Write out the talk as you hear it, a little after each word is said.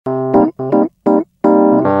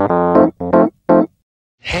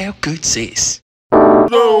Scootses.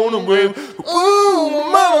 Ooh,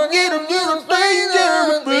 mama, get a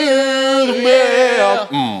stranger yeah.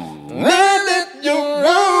 Let your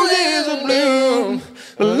roses bloom,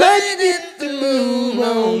 like it the moon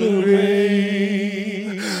on the rain.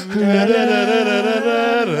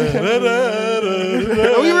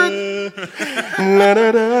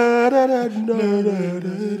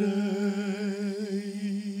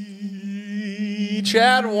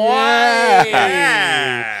 Chad White.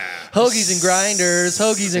 Hoagies and grinders.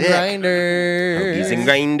 Hoagies and grinders. Hoagies and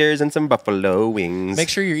grinders and some buffalo wings. Make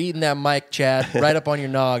sure you're eating that mic, Chad, right up on your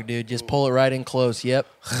nog, dude. Just pull it right in close. Yep.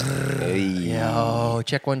 Yo,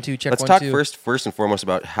 check 1 2. Check Let's 1 talk 2. first and foremost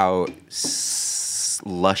about how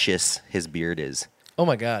luscious his beard is. Oh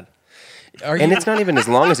my God. And it's not even as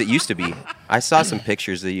long as it used to be. I saw some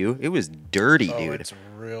pictures of you. It was dirty, dude. It's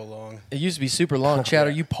real long. It used to be super long. Chad,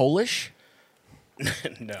 are you Polish?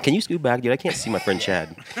 No. Can you scoot back, dude? I can't see my friend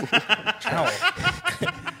Chad.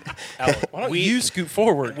 Why don't you scoot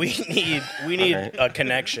forward? We need Alright. a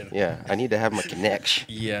connection. Yeah, I need to have my connection.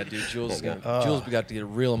 Yeah, dude. Jules we got to get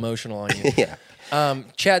real emotional on you. Yeah.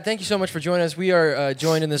 Chad, thank you so much for joining us. We are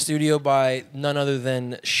joined in the studio by none other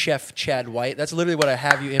than Chef Chad White. That's literally what I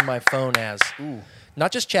have you in my phone as. Ooh.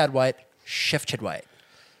 Not just Chad White, Chef Chad White.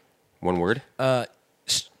 One word? No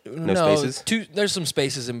spaces? There's some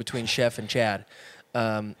spaces in between Chef and Chad.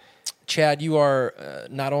 Chad, you are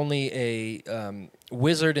not only a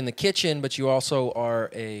wizard in the kitchen, but you also are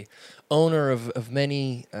a owner of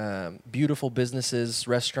many beautiful businesses,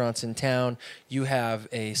 restaurants in town. You have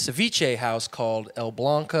a ceviche house called El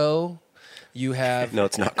Blanco. You have No,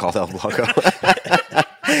 it's not called El Blanco.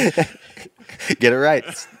 Get it right.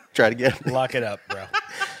 Try to get it. Lock it up, bro.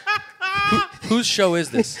 whose show is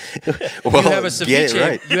this? Well, you have a get ceviche. it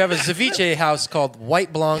right. You have a ceviche house called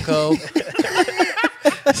White Blanco.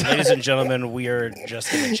 Ladies and gentlemen, we are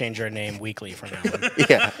just going to change our name weekly from now on.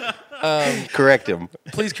 Yeah. Correct him.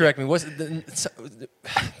 Please correct me. What's the name?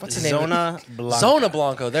 Zona Blanca. Zona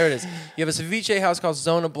Blanco. There it is. You have a ceviche house called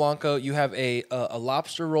Zona Blanco. You have a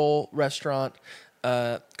lobster roll restaurant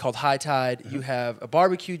called High Tide. You have a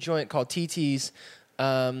barbecue joint called TT's.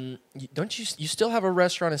 You still have a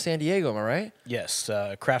restaurant in San Diego, am I right? Yes,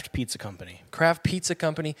 Craft Pizza Company. Craft Pizza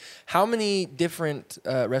Company. How many different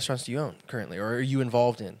restaurants do you own currently, or are you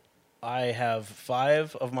involved in? I have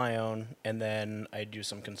 5 of my own, and then I do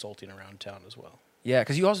some consulting around town as well. Yeah,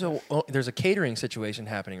 because you also there's a catering situation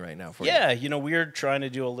happening right now for you. Yeah, we're trying to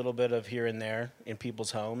do a little bit of here and there in people's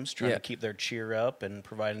homes, trying Yeah. to keep their cheer up and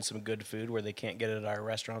providing some good food where they can't get it at our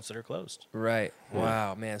restaurants that are closed. Right.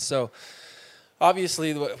 Wow, man. So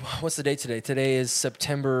obviously, what's the date today? Today is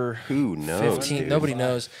September Who knows, 15th. dude? Nobody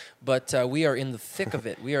knows. But we are in the thick of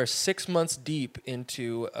it. We are 6 months deep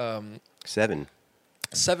into 7.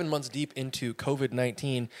 7 months deep into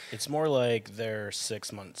COVID-19. It's more like they're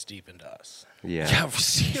 6 months deep into us. Yeah. Yeah,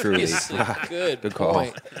 seriously. Good call.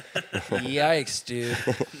 point. Yikes, dude.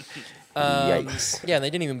 Yikes. Yeah, and they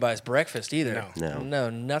didn't even buy us breakfast either. No.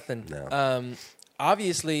 Nothing. No.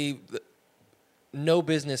 Obviously, no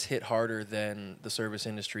business hit harder than the service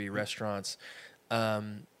industry, restaurants.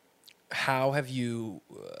 How have you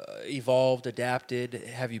evolved, adapted?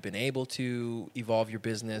 Have you been able to evolve your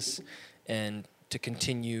business and to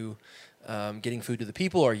continue getting food to the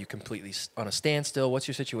people? Or are you completely on a standstill? What's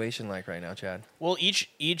your situation like right now, Chad? Well, each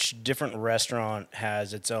different restaurant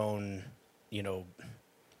has its own,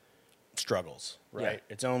 struggles, right?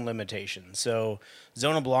 Yeah. Its own limitations. So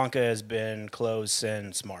Zona Blanca has been closed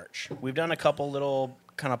since March. We've done a couple little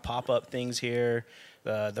kind of pop-up things here.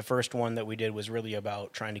 The first one that we did was really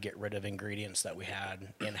about trying to get rid of ingredients that we had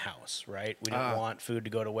in-house, right? We didn't want food to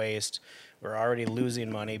go to waste. We're already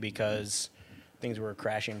losing money because things were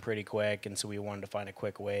crashing pretty quick, and so we wanted to find a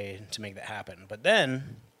quick way to make that happen. But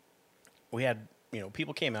then we had,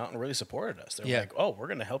 people came out and really supported us. They were like, oh, we're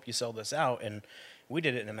going to help you sell this out. And we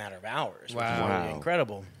did it in a matter of hours, which is really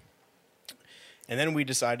incredible. And then we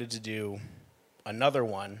decided to do another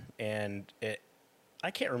one, and I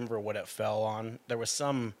can't remember what it fell on. There was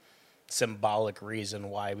some symbolic reason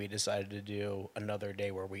why we decided to do another day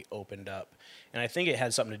where we opened up. And I think it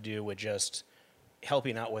had something to do with just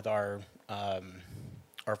helping out with our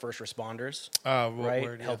first responders,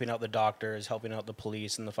 right? Helping out the doctors, helping out the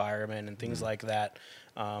police and the firemen and things like that,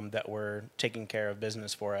 that were taking care of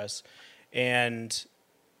business for us. And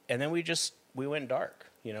then we went dark.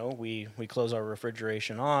 We closed our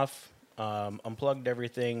refrigeration off, unplugged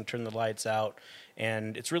everything, turned the lights out.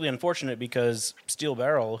 And it's really unfortunate because Steel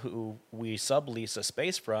Barrel, who we sublease a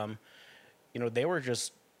space from, they were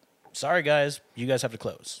just, sorry guys, you guys have to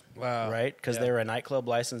close. Wow. Right? Because they were a nightclub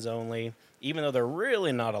license only. Even though they're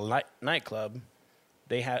really not a nightclub,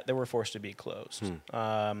 they were forced to be closed.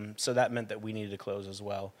 So that meant that we needed to close as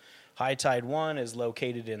well. High Tide 1 is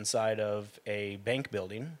located inside of a bank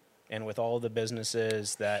building, and with all the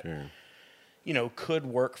businesses that could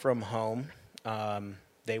work from home,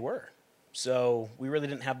 they were. So we really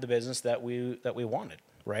didn't have the business that we wanted,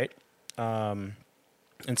 right? And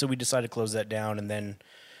so we decided to close that down, and then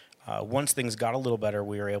once things got a little better,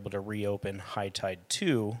 we were able to reopen High Tide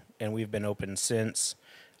 2, and we've been open since.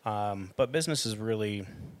 But business is really,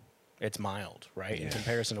 it's mild, right, in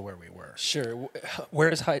comparison to where we were. Sure. Where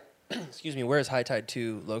is where is High Tide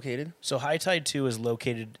 2 located? So High Tide 2 is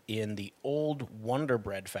located in the old Wonder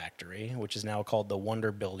Bread factory, which is now called the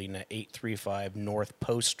Wonder Building at 835 North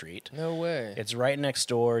Post Street. No way. It's right next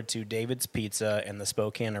door to David's Pizza and the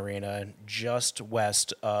Spokane Arena, just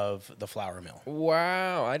west of the flour mill.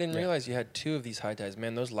 Wow. I didn't realize you had 2 of these High Tides.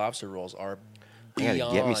 Man, those lobster rolls are You beyond.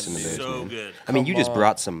 gotta get me some of those, So man. good. I mean, you just Come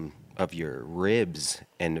brought some of your ribs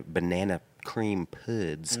and banana cream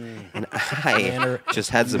puds, and I just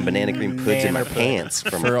had some banana cream puds in my pants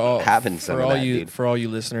from having some for of all that, you dude. for all you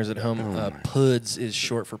listeners at home, puds is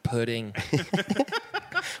short for pudding.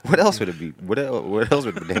 What else would it be? What else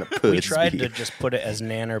would banana puds We tried be? to just put it as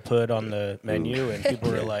Nanner Pud on the menu, and people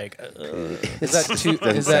were like, Is that two?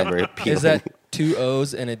 Doesn't Is sound very that appealing. is that 2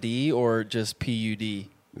 O's and a D or just PUD?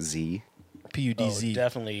 Z. PUDZ.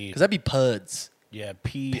 definitely, Because that'd be puds. yeah,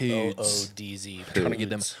 POODZ. Trying to get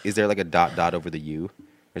them. Is there like a dot over the U?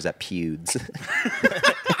 Or is that pewds?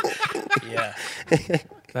 Yeah.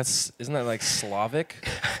 Isn't that like Slavic?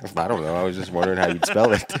 I don't know. I was just wondering how you'd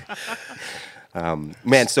spell it.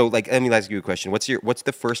 Man, so like, let me ask you a question. What's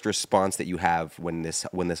the first response that you have when this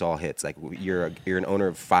all hits? Like, you're an owner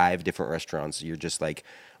of 5 different restaurants. You're just like,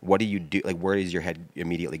 what do you do? Like, where does your head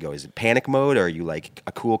immediately go? Is it panic mode, or are you like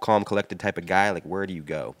a cool, calm, collected type of guy? Like, where do you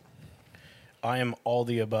go? I am all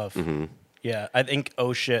the above. Yeah, I think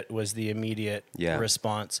oh shit was the immediate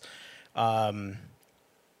response.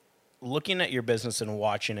 Looking at your business and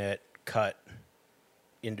watching it cut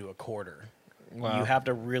into a quarter, Wow. you have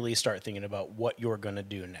to really start thinking about what you're going to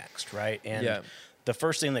do next, right? And the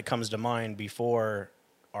first thing that comes to mind before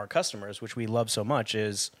our customers, which we love so much,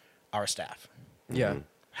 is our staff. Yeah.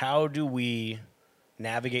 How do we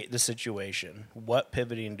navigate the situation? What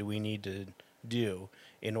pivoting do we need to do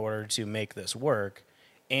in order to make this work?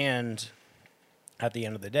 And at the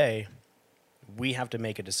end of the day, we have to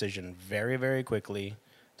make a decision very, very quickly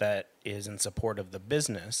that is in support of the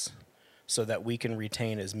business so that we can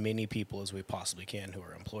retain as many people as we possibly can who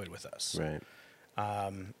are employed with us. Right.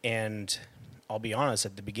 And I'll be honest,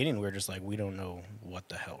 at the beginning, we were just like, we don't know what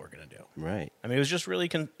the hell we're going to do. Right. I mean, it was just really,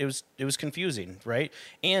 it was confusing, right?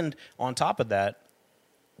 And on top of that,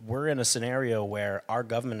 we're in a scenario where our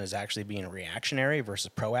government is actually being reactionary versus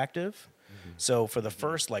proactive. So for the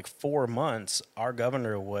first 4 months, our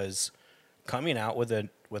governor was coming out with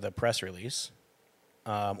a press release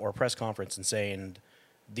or a press conference and saying,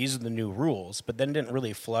 these are the new rules, but then didn't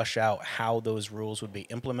really flush out how those rules would be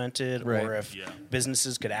implemented or if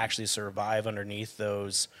businesses could actually survive underneath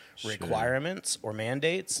those requirements or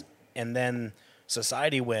mandates. And then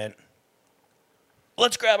society went,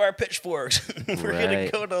 let's grab our pitchforks. We're going to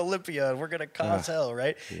go to Olympia and we're going to cause hell,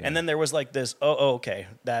 right? Yeah. And then there was like this, okay,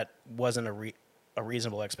 that wasn't a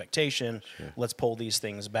reasonable expectation. Let's pull these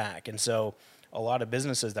things back. And so a lot of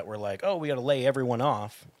businesses that were like, oh, we got to lay everyone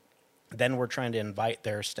off. Then we're trying to invite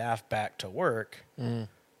their staff back to work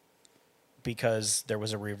because there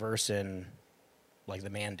was a reverse in the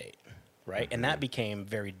mandate, right? And that became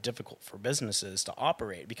very difficult for businesses to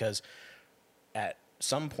operate because at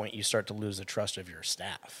some point you start to lose the trust of your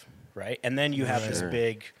staff, right? And then you have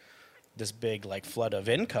this big flood of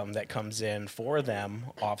income that comes in for them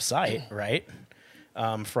off-site, right?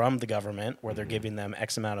 From the government where they're giving them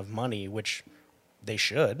X amount of money, which they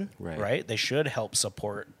should, right? They should help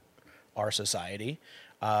support our society.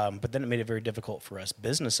 But then it made it very difficult for us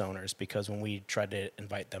business owners because when we tried to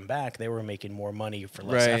invite them back, they were making more money for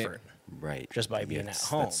less effort. Right. Just by being at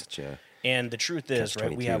home. That's such a And the truth is,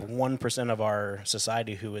 right, we have catch-22. 1% of our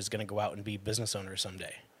society who is going to go out and be business owners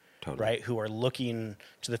someday. Totally. Right? Who are looking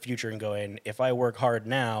to the future and going, if I work hard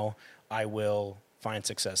now, I will find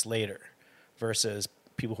success later. Versus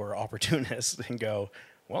people who are opportunists and go,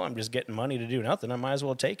 well, I'm just getting money to do nothing. I might as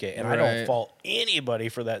well take it. And I don't fault anybody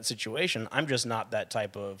for that situation. I'm just not that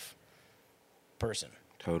type of person.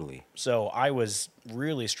 Totally. So I was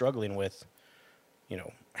really struggling with,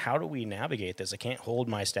 how do we navigate this? I can't hold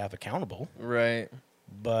my staff accountable. Right.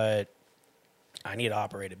 But I need to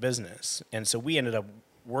operate a business. And so we ended up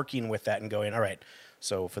working with that and going, all right,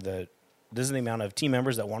 so this is the amount of team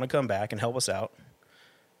members that want to come back and help us out.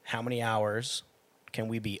 How many hours can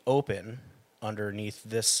we be open underneath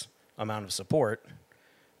this amount of support.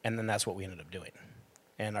 And then that's what we ended up doing.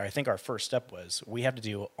 And I think our first step was we have to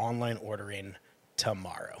do online ordering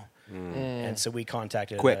tomorrow. And so we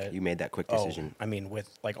contacted Quick. You made that quick Oh, decision. I mean,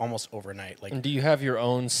 with like almost overnight. Like And do you have your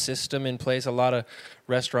own system in place? A lot of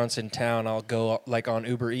restaurants in town, I'll go like on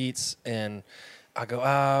Uber Eats and I go,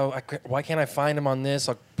 why can't I find them on this?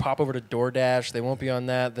 I'll pop over to DoorDash. They won't be on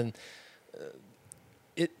that. Then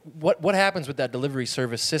what happens with that delivery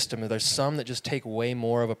service system? Are there some that just take way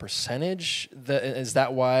more of a percentage? Is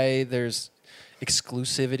that why there's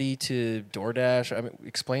exclusivity to DoorDash? I mean,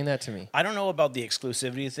 explain that to me. I don't know about the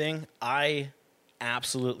exclusivity thing. I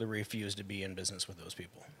absolutely refuse to be in business with those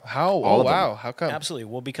people. How? All Oh, of them. wow. How come? Absolutely.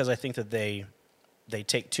 Well, because I think that they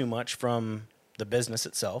take too much from the business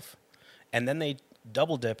itself, and then they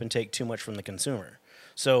double dip and take too much from the consumer.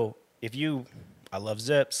 So I love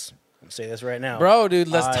Zips. I'm gonna say this right now, Bro, dude,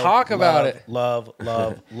 let's talk about it. Love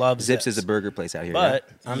Zips is a burger place out here. But right?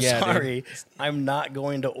 I'm Yeah, dude. sorry, I'm not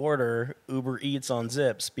going to order Uber Eats on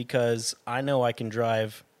Zips because I know I can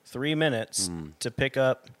drive 3 minutes to pick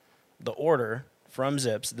up the order from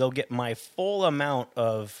Zips. They'll get my full amount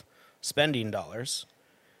of spending dollars,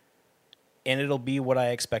 and it'll be what I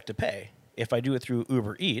expect to pay. If I do it through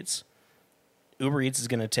Uber Eats is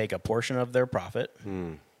going to take a portion of their profit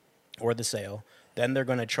or the sale. Then they're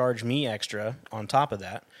going to charge me extra on top of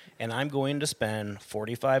that, and I'm going to spend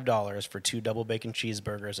 $45 for 2 double bacon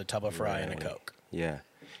cheeseburgers, a tub of fry, and a Coke. Yeah.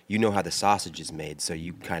 You know how the sausage is made, so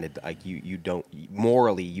you kind of like you don't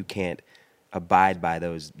morally you can't abide by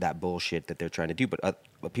that bullshit that they're trying to do. But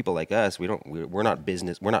people like us, we're not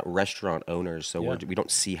business, we're not restaurant owners, so Yeah. we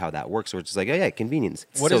don't see how that works. So it's just like, oh yeah, convenience.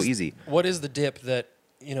 It's What so is- easy. What is the dip that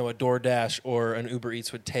a DoorDash or an Uber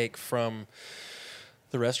Eats would take from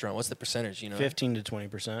the restaurant? What's the percentage? 15 to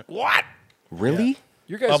 20%. What? Really?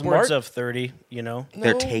 Your guys Upwards mark- of 30,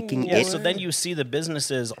 They're taking Yeah, it. so then you see the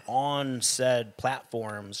businesses on said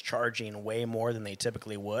platforms charging way more than they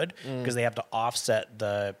typically would because they have to offset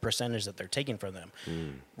the percentage that they're taking from them.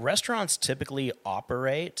 Restaurants typically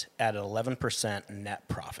operate at an 11% net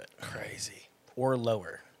profit Crazy. or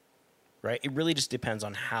lower, right? It really just depends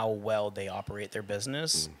on how well they operate their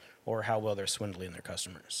business or how well they're swindling their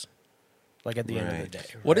customers. Like at the end of the Right. day.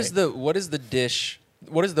 What right? is the dish?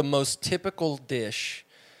 What is the most typical dish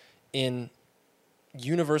in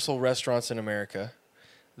universal restaurants in America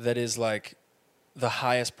that is like the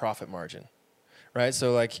highest profit margin? Right?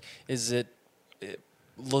 So like is it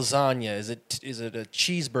lasagna? Is it a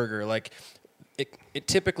cheeseburger? Like it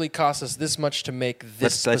typically costs us this much to make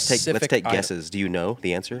this Let's specific take item. guesses. Do you know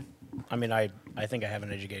the answer? I mean, I think I have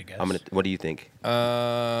an educated guess. What do you think?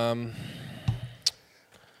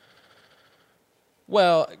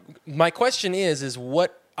 Well, my question is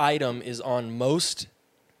what item is on most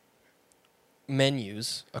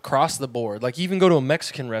menus across the board? Like, you even go to a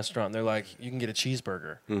Mexican restaurant, they're like, you can get a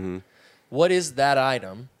cheeseburger. Mm-hmm. What is that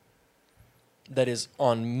item that is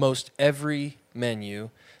on most every menu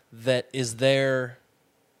that is there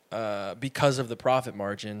because of the profit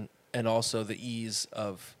margin and also the ease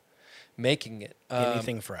of making it?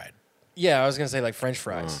 Anything fried. Yeah, I was going to say like French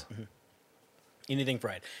fries. Anything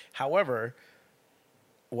fried. However,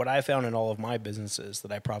 what I found in all of my businesses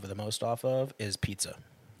that I profit the most off of is pizza.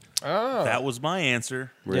 Oh. That was my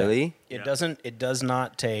answer. Really? It Yeah. does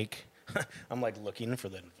not take I'm like looking for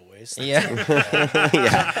the voice. Yeah.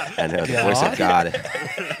 Yeah, I know the voice of God.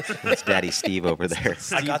 It's Daddy Steve over there.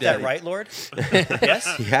 I got Daddy. that right, Lord?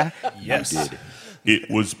 Yes? Yeah. Yes. You did. It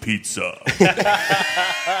was pizza.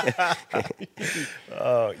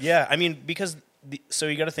 Yeah, I mean, because so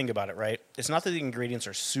you got to think about it, right? It's not that the ingredients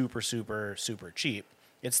are super, super, super cheap.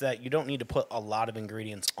 It's that you don't need to put a lot of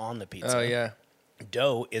ingredients on the pizza. Oh, yeah.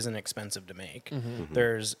 Dough isn't expensive to make.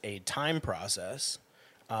 There's a time process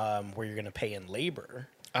where you're going to pay in labor.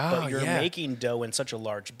 Oh, but you're yeah. making dough in such a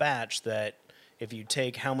large batch that if you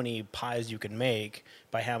take how many pies you can make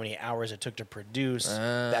by how many hours it took to produce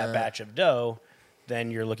that batch of dough, then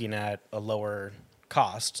you're looking at a lower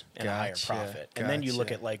cost and a higher Gotcha, profit. And then you look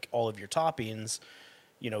gotcha. at like all of your toppings,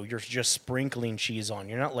 you're just sprinkling cheese on.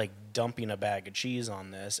 You're not like dumping a bag of cheese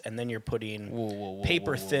on this, and then you're putting Whoa,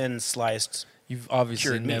 paper whoa, whoa. thin sliced. You've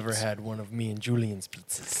obviously Cured never meats. had one of me and Julian's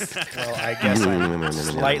pizzas. Well, I guess I'm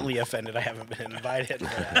slightly offended I haven't been invited. For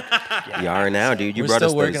that. Yeah. You are now, dude. You We're brought still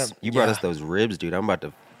us working those. on- You brought yeah. us those ribs, dude. I'm about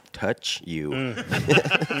to touch you.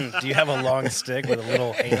 Do you have a long stick with a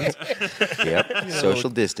little hand? Yep. Social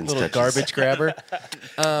distance Little touches. garbage grabber.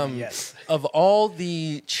 Yes. Of all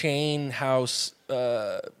the chain house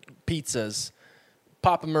pizzas,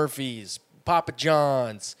 Papa Murphy's, Papa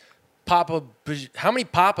John's, How many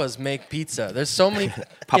papas make pizza? There's so many. Papa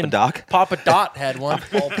fucking- Doc? Papa Dot had one.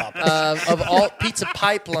 All Papas. Of all Pizza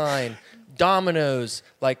Pipeline, Domino's,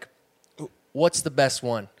 like, what's the best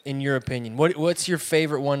one in your opinion? What's your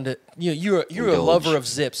favorite one to you're a Indulge. lover of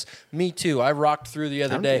Zips. Me too. I rocked through the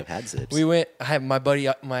other don't day. think I've had Zips. We went. I had my buddy,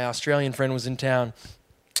 my Australian friend was in town.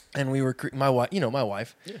 And we were my wife. My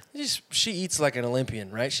wife. She eats like an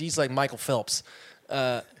Olympian, right? She eats like Michael Phelps.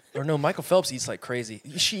 Or no, Michael Phelps eats like crazy.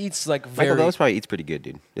 She eats like very. Michael Phelps probably eats pretty good,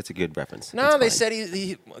 dude. It's a good reference. No, they It's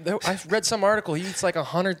fine. said I read some article. He eats like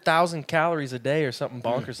 100,000 calories a day or something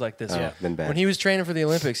bonkers like this. Oh, then bad. When he was training for the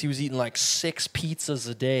Olympics, he was eating like 6 pizzas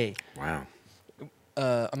a day. Wow.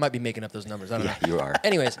 I might be making up those numbers. I don't know. You are.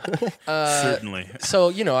 Anyways, Certainly. so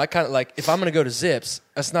I kind of like if I'm gonna go to Zips,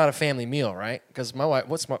 that's not a family meal, right? Because my wife,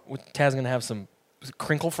 Taz gonna have some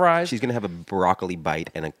crinkle fries. She's gonna have a broccoli bite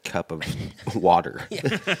and a cup of water.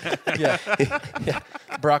 yeah.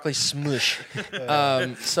 Broccoli smush.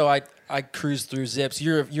 So I cruised through Zips.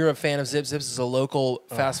 You're a fan of Zips. Zips is a local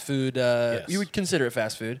fast food. Yes. You would consider it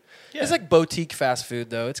fast food. Yeah. It's like boutique fast food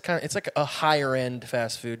though. It's like a higher end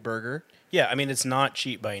fast food burger. Yeah, I mean, it's not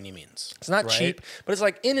cheap by any means. It's not right? cheap, but it's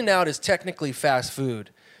like In-N-Out is technically fast food,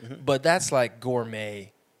 but that's like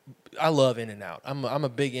gourmet. I love In-N-Out. I'm a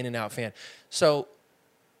big In-N-Out fan. So,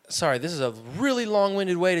 sorry, this is a really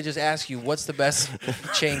long-winded way to just ask you what's the best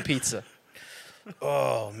chain pizza.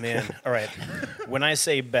 Oh, man. All right. When I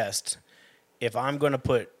say best, if I'm going to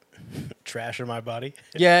put trash in my body,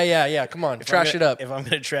 Yeah. Come on, trash it up. If I'm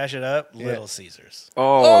going to trash it up, Little Caesars.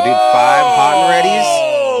 Oh, dude, 5 hot and readies.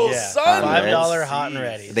 Oh, Yeah, son. $5 hot and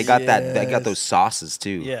ready. They got that. They got Yes. those sauces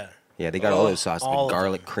too. Yeah. Yeah, they got all those sauces. all The of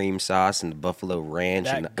garlic them. cream sauce and the buffalo ranch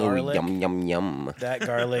That and the garlic- yum yum yum. That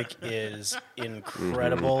garlic is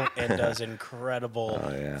incredible and does incredible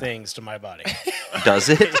yeah. things to my body. Does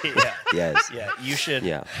it? Yeah. Yes. Yeah, you should.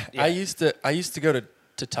 Yeah. Yeah. I used to go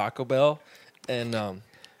to Taco Bell and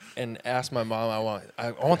ask my mom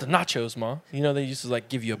I want the nachos, Mom. They used to like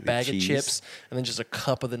give you a bag of cheese. chips and then just a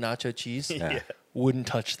cup of the nacho cheese. Yeah. Wouldn't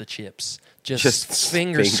touch the chips. Just Just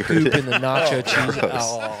finger fingered. scooping the nacho cheese. gross.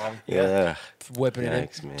 Oh, Yeah. whipping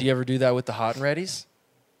Yikes, it in. man. Do you ever do that with the hot and readies?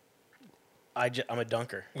 I'm a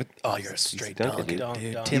dunker. You're a straight dunking, Duncan, dude.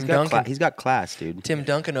 dude. Dunk. Tim He's got, Duncan. he's got class, dude. Tim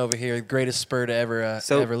Duncan over here, the greatest spur to ever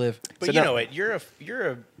So- ever live. But So you now- know it.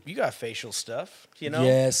 You got facial stuff.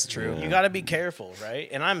 Yes, true. You got to be careful, right?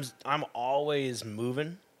 And I'm always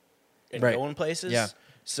moving and Right. going places. Yeah.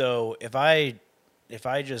 So if I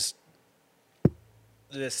just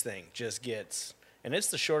this thing just gets, and it's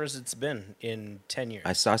the shortest it's been in 10 years.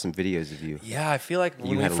 I saw some videos of you. Yeah, I feel like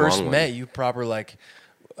when You we had a first long one. met, you proper like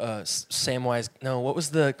Samwise. No, what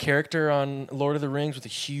was the character on Lord of the Rings with the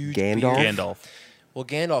huge Gandalf? beard? Gandalf. Well,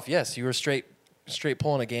 Gandalf. Yes, you were straight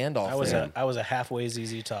pulling a Gandalf. I was there. I was a halfway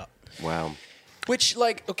ZZ Top. Wow. Which,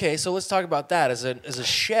 like, okay, so let's talk about that. As a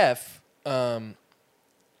chef, growing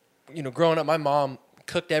up, my mom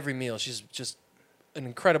cooked every meal. She's just an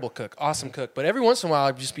incredible cook, awesome cook. But every once in a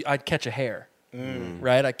while, I'd catch a hair,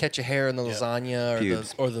 right? I'd catch a hair in the lasagna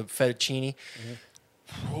Pubes. or the fettuccine.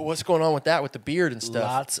 What's going on with that, with the beard and stuff?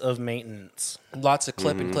 Lots of maintenance. Lots of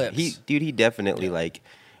clipping clips. He definitely like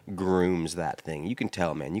grooms that thing. You can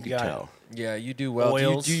tell, man. You can Got it. tell. Yeah, you do well. Do you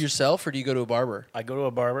Oils. do yourself, or do you go to a barber? I go to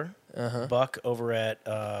a barber, Uh-huh. Buck over at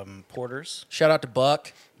Porter's. Shout out to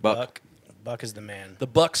Buck. Buck. Buck is the man. The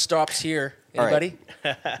Buck stops here. All right.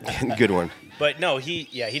 Anybody? Good one. But no, he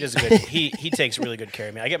does a good. he takes really good care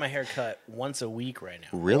of me. I get my hair cut once a week right now.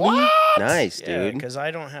 Really? Nice, Yeah, dude. because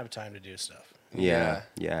I don't have time to do stuff. Yeah.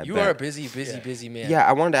 I You bet. are a busy man. Yeah,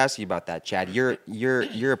 I wanted to ask you about that, Chad.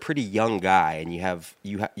 You're a pretty young guy, and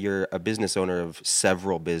you're a business owner of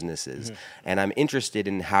several businesses, and I'm interested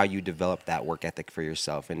in how you develop that work ethic for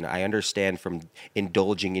yourself. And I understand from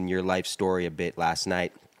indulging in your life story a bit last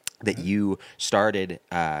night that you started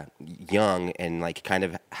young and like kind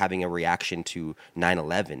of having a reaction to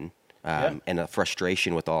 9/11 and a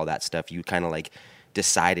frustration with all that stuff. You kind of like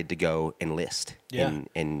decided to go enlist. Yeah.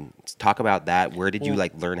 And talk about that. Where did you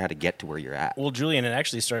like learn how to get to where you're at? Well, Julian, it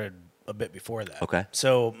actually started a bit before that. Okay.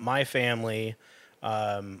 So my family,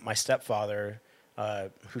 my stepfather,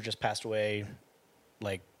 who just passed away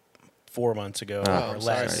like 4 months ago Oh, or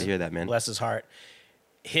sorry less. to hear that, man. Bless his heart.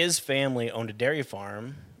 His family owned a dairy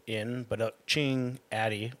farm in Badukching,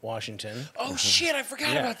 Addy, Washington. Oh shit! I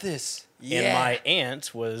forgot Yeah. about this. And my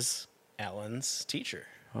aunt was Alan's teacher.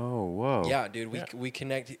 Oh, whoa. Yeah, dude, we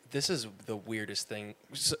connect. This is the weirdest thing.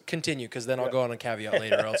 Continue, because then I'll go on a caveat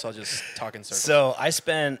later, or else I'll just talk in circles. So I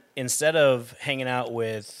spent, instead of hanging out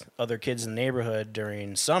with other kids in the neighborhood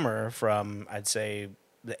during summer from, I'd say,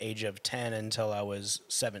 the age of 10 until I was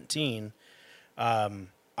 17,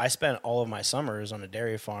 I I spent all of my summers on a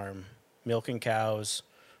dairy farm, milking cows,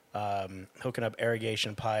 hooking up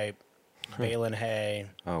irrigation pipe, baling hay,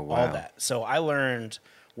 Oh, wow. all that. So I learned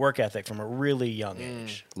work ethic from a really young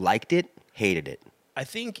age. Liked it, hated it. I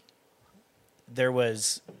think there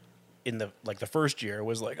was in the first year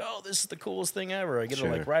was like, oh, this is the coolest thing ever. I get to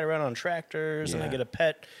Sure. like ride around on tractors and I Yeah. get to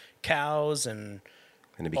pet cows and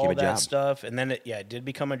And it became all a that job. stuff. And then it did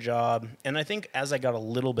become a job. And I think as I got a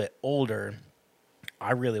little bit older,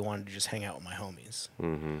 I really wanted to just hang out with my homies.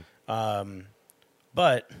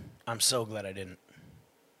 But I'm so glad I didn't.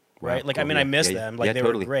 Right? Wow. Like, I Cool. mean, Yeah. I miss Yeah, them. Like, yeah, they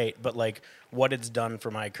totally. were great. But, like, what it's done for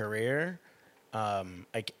my career,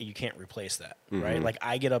 you can't replace that. Mm-hmm. Right? Like,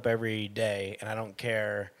 I get up every day, and I don't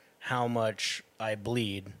care how much I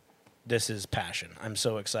bleed. This is passion. I'm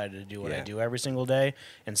so excited to do what I Yeah. do every single day.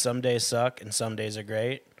 And some days suck, and some days are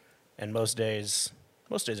great. And most days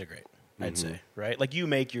are great, I'd say. Right? Like, you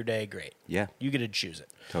make your day great. Mm-hmm. Yeah, You get to choose it.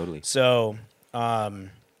 totally. So,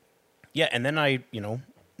 yeah, and then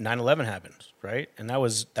 9/11 happened, right? And that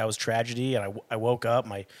was tragedy. And I woke up.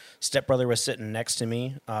 My stepbrother was sitting next to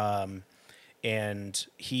me, and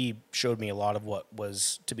he showed me a lot of what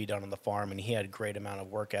was to be done on the farm. And he had a great amount of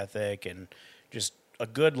work ethic and just a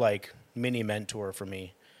good like mini mentor for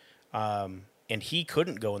me. And he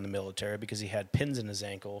couldn't go in the military because he had pins in his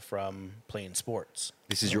ankle from playing sports.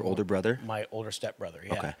 This is your older brother? My older stepbrother,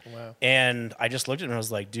 yeah. Okay. Wow. And I just looked at him and I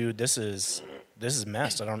was like, dude, this is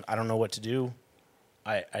messed. I don't know what to do.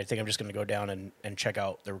 I think I'm just gonna go down and check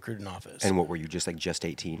out the recruiting office. And what were you, just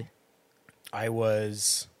 18? I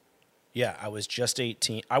was just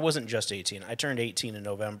 18. I wasn't just 18. I turned 18 in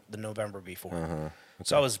the November before.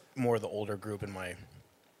 So I was more the older group in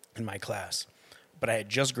my class. But I had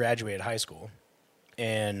just graduated high school.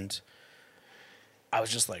 And I was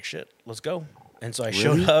just like, shit, let's go. And so I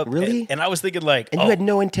showed up. Really? And I was thinking like, And you had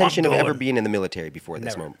no intention I'm of ever going. being in the military before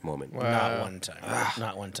this Never. moment. Not one time.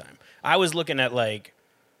 Not one time. I was looking at like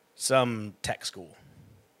some tech school,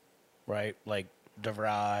 right? Like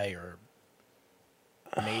DeVry or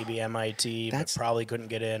maybe MIT, but That's- probably couldn't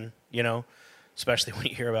get in, especially when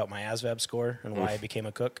you hear about my ASVAB score and why I became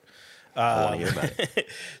a cook. I want to hear about it.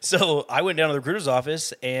 So I went down to the recruiter's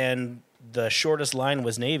office, and the shortest line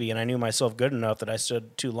was Navy, and I knew myself good enough that I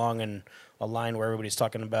stood too long in a line where everybody's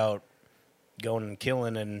talking about going and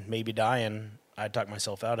killing and maybe dying. I talked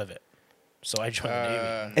myself out of it. So I joined the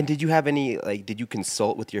Navy. And did you have any, did you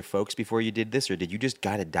consult with your folks before you did this, or did you just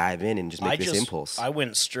kind of dive in and just make this impulse? I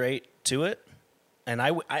went straight to it, and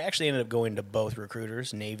I actually ended up going to both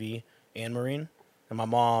recruiters, Navy and Marine. And my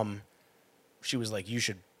mom, she was like, you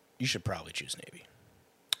should probably choose Navy.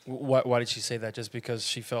 Why did she say that? Just because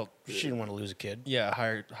she felt She didn't want to lose a kid. a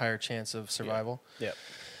higher chance of survival. Yeah.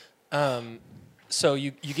 So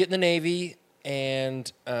you get in the Navy,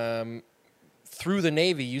 and through the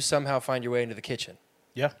Navy, you somehow find your way into the kitchen.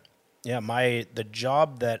 Yeah. Yeah. The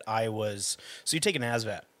job that I was, so you take an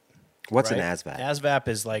ASVAB. What's right? an ASVAB? ASVAB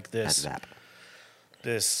is like this ASVAB.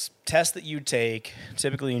 this test that you take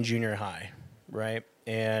typically in junior high, right?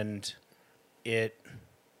 And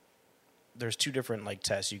there's two different like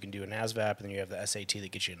tests you can do, an ASVAB, and then you have the SAT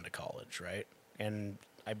that gets you into college, right? And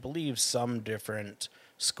I believe some different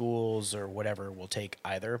schools or whatever will take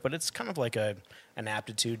either, but it's kind of like an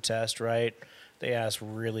aptitude test, right? They ask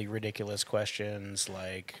really ridiculous questions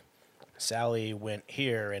like, Sally went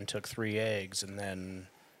here and took 3 eggs, and then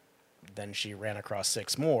she ran across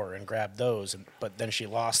 6 more and grabbed those, but then she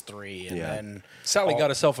lost 3, and Yeah. then Sally got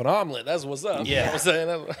herself an omelet. That's what's up. Yeah. You know what I'm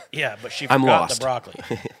saying? yeah, but she I'm forgot lost. the broccoli.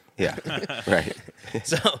 Yeah, right.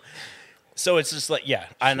 So it's just like, yeah,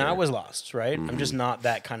 and I was lost, right? I'm just not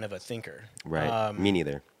that kind of a thinker. Right. Me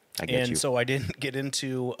neither. I get And you. so I didn't get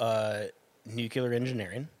into nuclear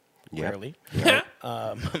engineering, Yep. clearly. Yep.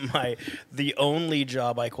 The only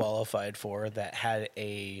job I qualified for that had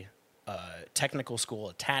a technical school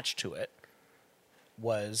attached to it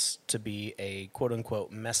was to be a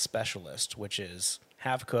quote-unquote mess specialist, which is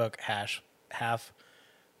half cook, half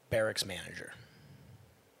barracks manager.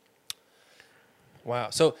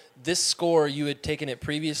 Wow. So this score, you had taken it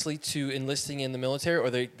previously to enlisting in the military,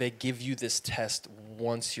 or they give you this test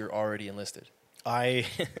once you're already enlisted?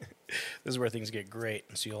 This is where things get great,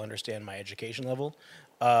 so you'll understand my education level.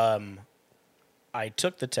 I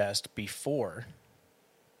took the test before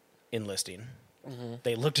enlisting.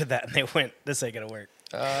 They looked at that and they went, "This ain't gonna work."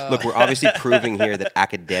 Look, we're obviously proving here that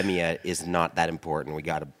academia is not that important. We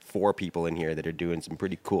got 4 people in here that are doing some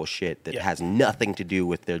pretty cool shit that Yeah. has nothing to do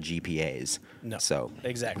with their GPAs. No, So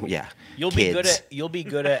exactly. yeah, You'll kids. be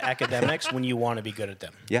good at academics when you want to be good at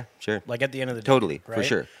them. Yeah, sure. Like at the end of the day, Totally, for right?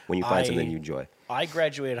 sure. When you find something you enjoy. I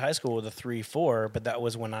graduated high school with a 3.4, but that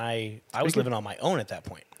was when I was living on my own at that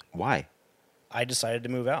point. Why? I decided to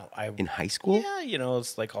move out. In high school? Yeah,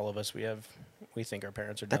 it's like all of us. We think our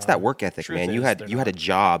parents are That's dumb. that work ethic, Truth man. is, You had they're a not.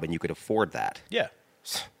 job and you could afford that. Yeah.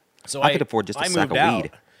 So I could afford just a I sack moved of out.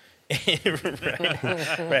 weed.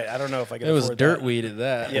 Right. I don't know if I could It was afford dirt that. weed at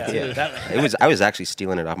that. Yeah. Yeah. I was actually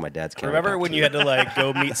stealing it off my dad's countertop. Remember when too. you had to like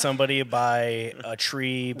go meet somebody by a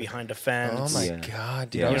tree behind a Oh fence? my Yeah. God,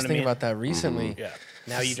 dude! Yeah. I You was know what I thinking mean? about that recently. Yeah.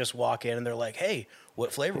 Now you just walk in and they're like, "Hey,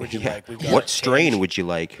 what flavor would you Yeah. like? We've got What strain would you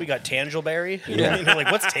like? We got Tangleberry." You know Yeah. what I mean? They're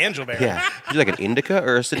like, "What's Tangleberry?" Yeah. Would you like an indica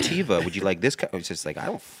or a sativa? Would you like this? It's just like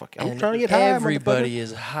I'm And trying to get high. everybody motherfucker.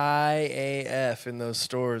 is high AF in those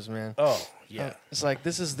stores, man. Oh yeah. It's like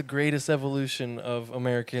this is the greatest evolution of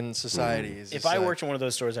American society. It's If just I like- worked in one of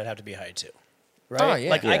those stores, I'd have to be high too. Right? Oh, yeah.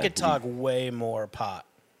 Like I Yeah. could talk way more pot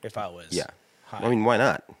if I was Yeah. high. I mean, why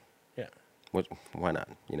not? yeah. Why not?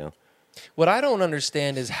 You know. what I don't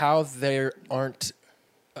understand is how there aren't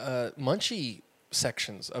munchie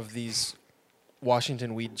sections of these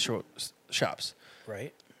Washington weed shops.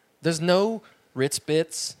 Right? There's no Ritz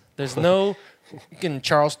Bits. There's no fucking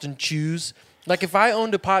Charleston Chews. Like if I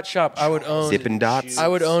owned a pot shop, I would own Dippin' Dots. I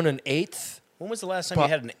would own an eighth. When was the last time Pot- you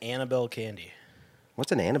had an Annabelle candy?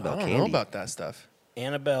 What's an I Annabelle don't candy? know about that stuff.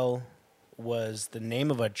 Annabelle was the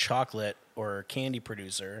name of a chocolate or candy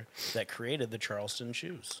producer that created the Charleston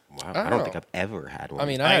Chews. Wow. I I don't don't think know. I've ever had one. I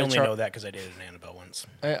mean, I had a only Char- know that because I dated an Annabelle once.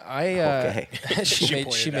 Okay. she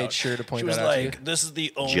pointed made out. sure to point She was that out to you. like, "This is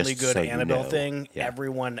the only Just good so you Annabelle know. thing. Yeah.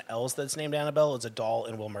 Everyone else that's named Annabelle is a doll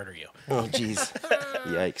and will murder you." oh, jeez.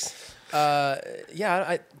 Yikes.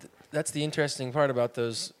 Yeah, that's the interesting part about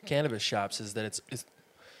those cannabis shops is that it's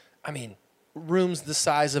I mean, rooms the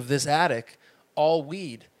size of this attic, all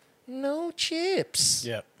weed, no chips.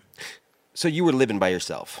 Yeah. So you were living by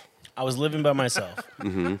yourself. I was living by myself.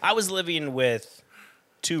 Mm-hmm. I was living with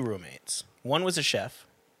two roommates. One was a chef.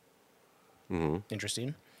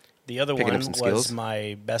 Interesting. The other Mm-hmm. Picking up one some was skills?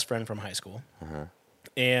 my best friend from high school. Uh-huh.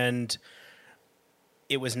 And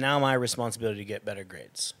it was now my responsibility to get better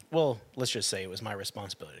grades. Well, let's just say it was my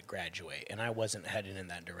responsibility to graduate, and I wasn't heading in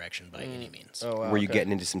that direction by any means. Oh, wow, Were you okay.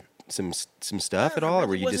 getting into some stuff at all, or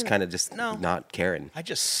were you just wasn't- kind of just no. not caring? I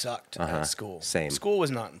just sucked Uh-huh. at school. Same. School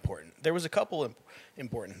was not important. There was a couple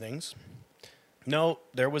important things. No,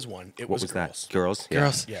 there was one. It What was was girls. that? Girls. Yeah.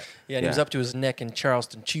 Girls. Yeah. Yeah, and he was Yeah. up to his neck in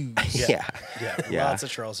Charleston Chews. Yeah. Yeah, Yeah. lots of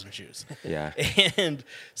Charleston shoes. Yeah. And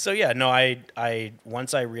so yeah, no, I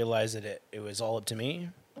once I realized that it was all up to me,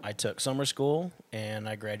 I took summer school and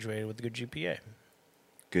I graduated with a good GPA.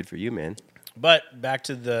 Good for you, man. But back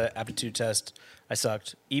to the aptitude test, I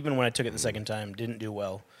sucked. Even when I took it the second time, didn't do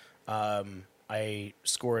well. I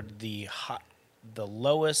scored the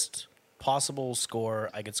lowest possible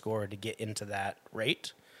score I could score to get into that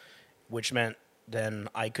rate, which meant then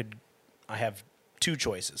I have two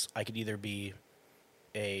choices. I could either be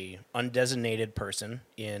a undesignated person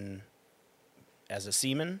as a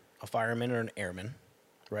seaman, a fireman, or an airman,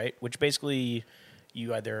 right? Which basically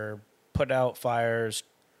you either put out fires,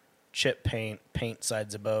 chip paint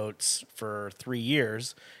sides of boats for 3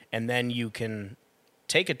 years, and then you can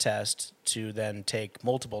take a test to then take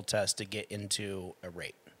multiple tests to get into a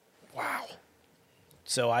rate. Wow.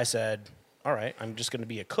 So I said, all right, I'm just going to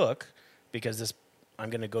be a cook because I'm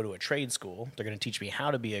going to go to a trade school. They're going to teach me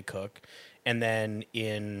how to be a cook. And then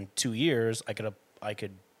in 2 years, I could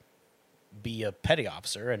be a petty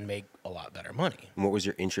officer and make a lot better money. And what was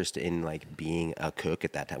your interest in like being a cook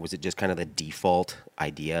at that time? Was it just kind of the default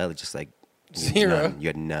idea, just like Zero. none? You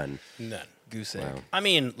had none. None. Goose egg. Wow. I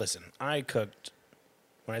mean, listen, I cooked.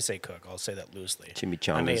 When I say cook, I'll say that loosely.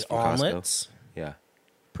 Chimichangas I made from Costco. omelets, Yeah.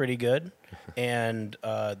 pretty good, and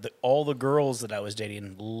all the girls that I was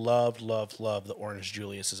dating loved the Orange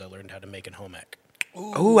Julius's I learned how to make in home ec.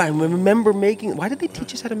 Oh, I remember making. Why did they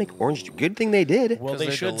teach us how to make orange juice? Good thing they did. Well, 'Cause they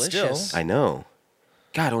they're should delicious. still. I know.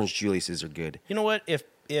 God, orange Julius's are good. You know what?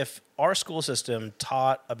 If our school system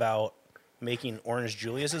taught about making Orange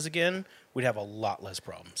Julius's again, we'd have a lot less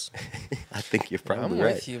problems. I think you're I'm probably with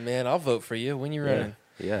right. you, man. I'll vote for you. When you running?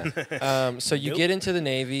 Yeah. So you Nope. get into the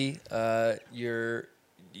Navy.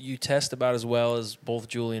 You test about as well as both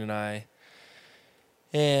Julian and I.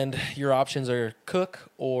 And your options are cook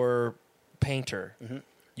or painter. Mm-hmm.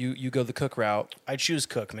 You go the cook route. I choose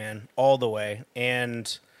cook, man, all the way,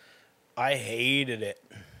 and I hated it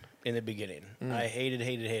in the beginning. I hated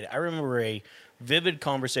it. I remember a vivid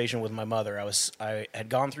conversation with my mother. I had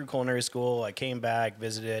gone through culinary school. I came back,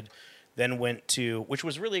 visited, then went to, which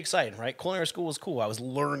was really exciting, right? Culinary school was cool. I was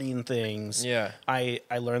learning things. Yeah. I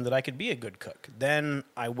learned that I could be a good cook. Then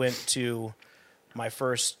I went to my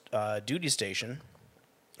first duty station,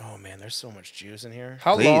 Oh man, there's so much juice in here.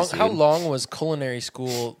 How Please, long? How dude. long was culinary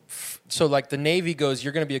school? So, like, the Navy goes,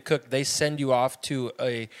 you're going to be a cook. They send you off to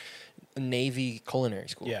a Navy culinary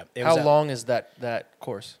school. Yeah, it How was long is that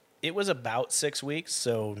course? It was about 6 weeks,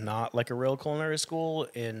 so not like a real culinary school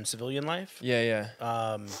in civilian life. Yeah.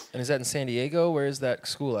 And is that in San Diego? Where is that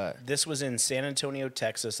school at? This was in San Antonio,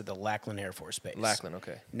 Texas, at the Lackland Air Force Base. Lackland.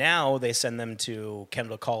 Okay. Now they send them to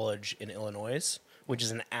Kendall College in Illinois, which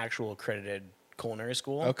is an actual accredited culinary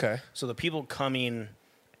school. Okay. So the people coming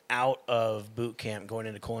out of boot camp going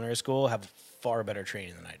into culinary school have far better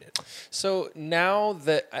training than I did. So now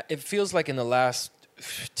that it feels like in the last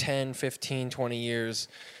 10, 15, 20 years,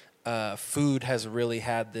 food has really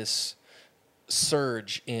had this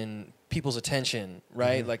surge in people's attention,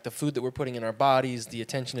 right? Mm-hmm. Like the food that we're putting in our bodies, the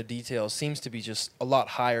attention to detail seems to be just a lot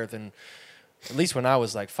higher than, at least when I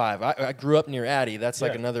was like 5. I grew up near Addie. That's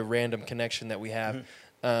like Yeah. another random connection that we have.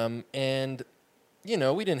 Mm-hmm. And, you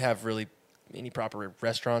know, we didn't have really any proper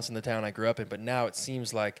restaurants in the town I grew up in, but now it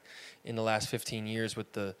seems like in the last 15 years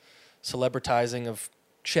with the celebritizing of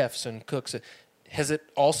chefs and cooks, has it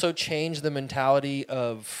also changed the mentality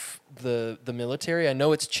of the military? I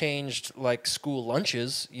know it's changed like school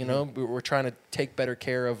lunches, you know, we're trying to take better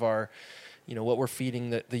care of our, you know, what we're feeding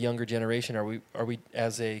the younger generation. Are we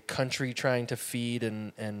as a country trying to feed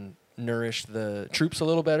and nourish the troops a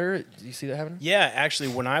little better? Do you see that happening? Yeah, actually,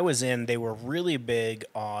 when I was in, they were really big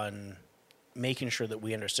on making sure that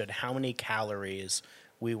we understood how many calories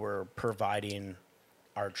we were providing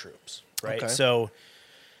our troops, right? Okay. So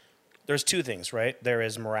there's two things, right? There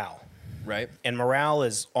is morale, Right. and morale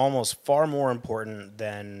is almost far more important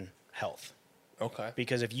than health. Okay.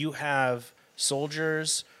 Because if you have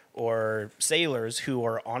soldiers or sailors who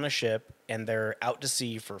are on a ship and they're out to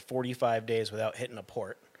sea for 45 days without hitting a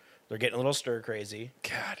port, they're getting a little stir crazy.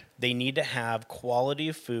 God. They need to have quality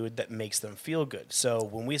food that makes them feel good. So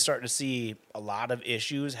when we start to see a lot of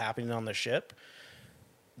issues happening on the ship,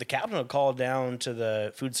 the captain will call down to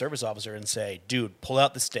the food service officer and say, dude, pull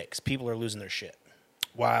out the sticks. People are losing their shit.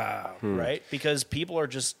 Wow. Right? Because people are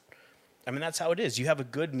just, I mean, that's how it is. You have a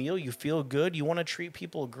good meal, you feel good, you want to treat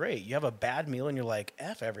people great. You have a bad meal and you're like,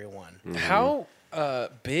 F everyone. How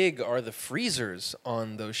big are the freezers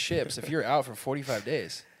on those ships if you're out for 45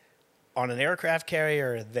 days? On an aircraft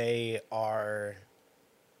carrier, they are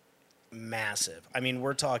massive. I mean,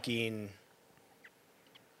 we're talking,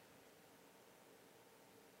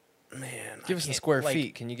 man. Give us in I can't- square like-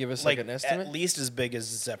 feet. Can you give us like an estimate? At least as big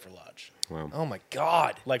as the Zephyr Lodge. Wow. Oh my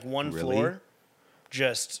God. Like one Really? floor,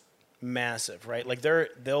 just massive, right? Like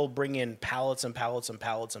they'll bring in pallets and pallets and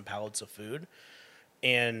pallets and pallets of food,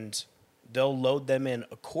 and they'll load them in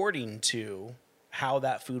according to how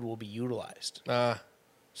that food will be utilized.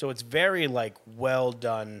 So it's very like well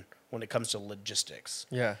done when it comes to logistics.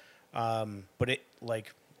 Yeah. But it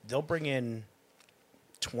like they'll bring in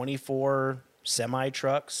 24 semi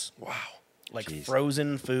trucks, Wow. like Jeez.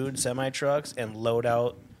 frozen food semi trucks, and load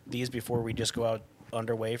out these before we just go out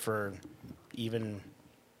underway for even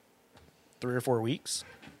 3 or 4 weeks.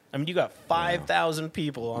 I mean, you got 5,000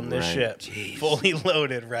 people on this Right. ship, Jeez. fully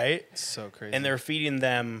loaded, right? It's so crazy. And they're feeding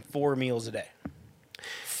them 4 meals a day.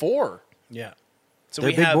 4. Yeah. So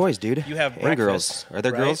They're we big have, boys, dude. You have And breakfast, girls. Are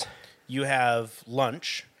there right? girls? You have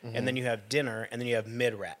lunch, and then you have dinner, and then you have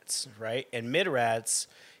mid-rats, right? And mid-rats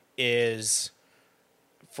is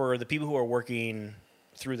for the people who are working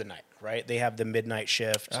through the night, right? They have the midnight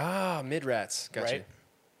shift, Mid rats. Gotcha. right?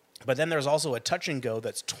 But then there's also a touch and go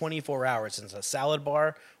that's 24 hours. It's a salad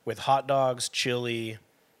bar with hot dogs, chili,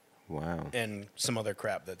 Wow. and some other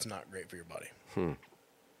crap that's not great for your body.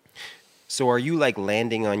 So are you like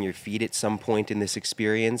landing on your feet at some point in this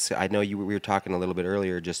experience? I know we were talking a little bit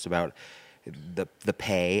earlier just about the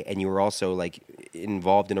pay, and you were also like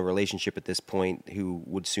involved in a relationship at this point who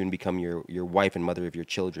would soon become your wife and mother of your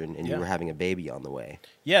children, and Yeah. you were having a baby on the way.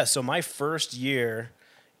 Yeah, so my first year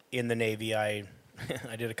in the Navy, I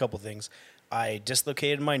I did a couple things. I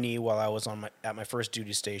dislocated my knee while I was at my first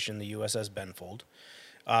duty station, the USS Benfold.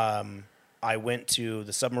 I went to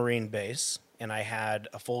the submarine base, and I had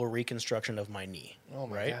a full reconstruction of my knee. Oh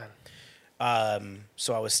my right? God.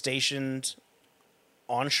 So I was stationed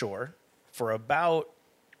on shore for about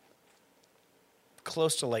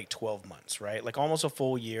close to like 12 months, right? Like almost a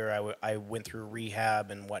full year. I went through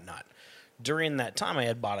rehab and whatnot. During that time, I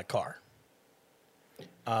had bought a car.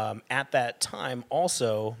 At that time,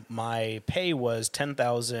 also, my pay was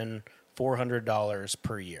 $10,400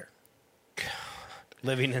 per year.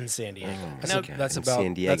 living in San Diego. That's, Now, that's in about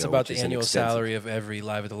San Diego, that's about which the is annual inexpensive. salary of every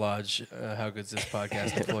Live at the Lodge How Good's This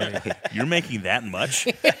Podcast employee. You're making that much?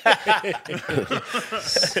 did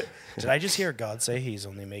I just hear God say he's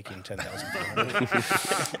only making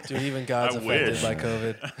 $10,000? Dude, even God's I affected wish. by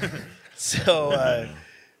COVID.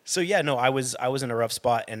 So yeah, no, I was in a rough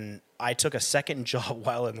spot, and I took a second job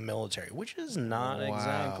while in the military, which is not Wow.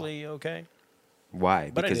 exactly okay.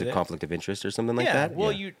 Why? But I Because did of it. conflict of interest or something like Yeah, that?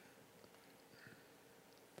 well,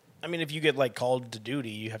 I mean, if you get like called to duty,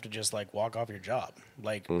 you have to just like walk off your job.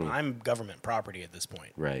 Like I'm government property at this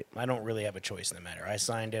point. Right. I don't really have a choice in the matter. I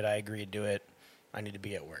signed it. I agreed to it. I need to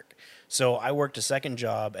be at work. So I worked a second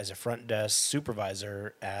job as a front desk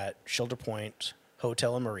supervisor at Shelter Point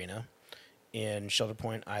Hotel and Marina in Shelter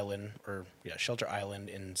Island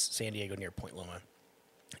in San Diego near Point Loma.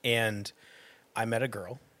 And I met a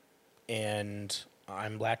girl, and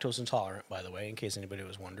I'm lactose intolerant, by the way, in case anybody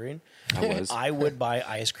was wondering. I was. I would buy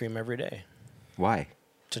ice cream every day Why?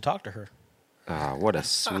 to talk to her. Ah, what a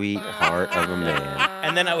sweet heart of a man.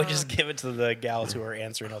 And then I would just give it to the gals who are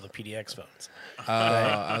answering all the PDX phones.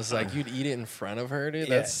 I was like, you'd eat it in front of her, dude.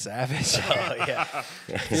 Yeah. That's savage. Oh, yeah.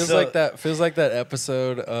 Feels So- like that. Feels like that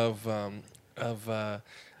episode oh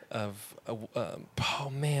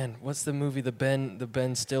man, what's the movie? The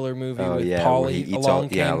Ben Stiller movie Oh with yeah, where Polly. he eats Along all,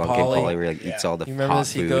 Came yeah, Along Came Polly. Polly, where he like, eats all the You remember hot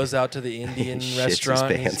this? food. He goes out to the Indian Shits his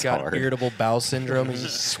restaurant and he's pants got hard. irritable bowel syndrome and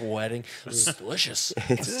he's sweating. It's delicious.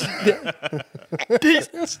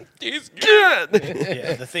 Yeah,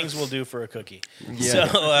 the things we'll do for a cookie.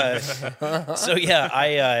 Yeah. So yeah,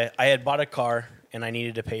 I had bought a car and I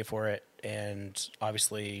needed to pay for it, and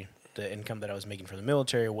obviously the income that I was making for the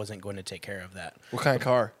military wasn't going to take care of that. What kind of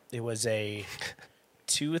car? It was a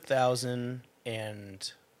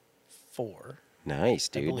 2004, Nice,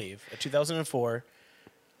 I dude. believe, a 2004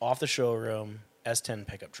 off the showroom S10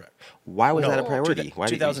 pickup truck. Why was No, that a priority? two- Why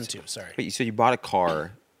did you- 2002, sorry. Wait, so you bought a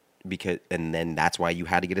car because, and then that's why you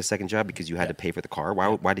had to get a second job because you had to pay for the car.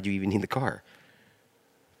 Why did you even need the car?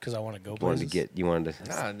 Because I want to go You wanted places. you wanted to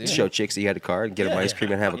Nah, dude. show chicks that you had a car and get them Yeah, ice yeah.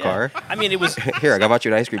 cream and have a Yeah. car. I mean, it was. Here, I bought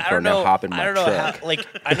you an ice cream I car. don't Now know. hop in my I don't know truck. how. Like,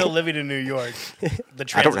 I know living in New York, the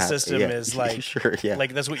I don't transit have- system yeah, is like, sure, yeah.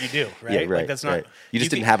 like that's what you do, right? Yeah, right, Like that's not. right. You just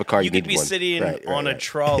didn't could- have a car, you You could needed be one. sitting Right, on a right.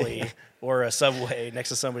 trolley or a subway next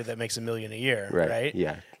to somebody that makes $1 million a year, Right, right?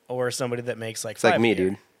 yeah. Or somebody that makes like It's like $5 me, a year.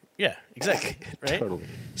 dude. Yeah, exactly. Right. Totally.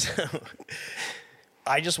 So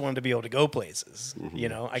I just wanted to be able to go places. You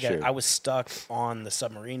know, sure. I was stuck on the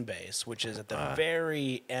submarine base, which is at the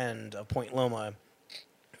very end of Point Loma.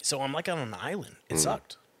 So I'm like on an island. It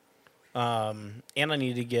sucked. And I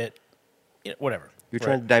needed to get whatever. You're Right.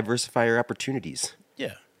 trying to diversify your opportunities.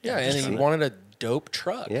 Yeah. Yeah, and just- he wanted a dope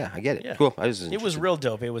truck. Yeah, I get it. Yeah. Cool. I was it was interested. real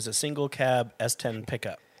dope. It was a single cab S10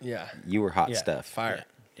 pickup. Yeah. You were hot Yeah. stuff. Fire. Yeah.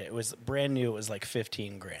 Yeah, it was brand new. It was like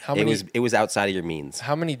 15 grand. How It many was outside of your means.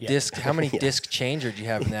 how many disc changer do you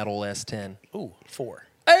have in that old S10? Ooh, 4.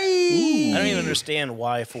 Hey! I don't even understand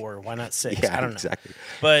why 4. Why not 6? Yeah, I don't know. exactly.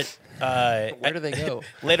 But Where do they go?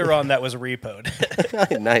 later on, that was repoed.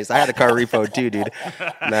 Nice. I had a car repo too, dude.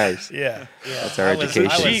 Nice. yeah. That's our I was-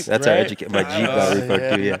 education. I was- That's our right? education. My Jeep got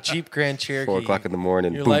repoed too. Yeah. Jeep Grand Cherokee. 4 o'clock in the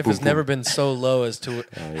morning. Your Boom, life boom, has boom. never been so low as to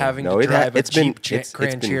having No, to it ha- drive a it's been- Jeep it's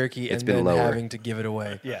Grand been- Cherokee it's and been then lower. having to give it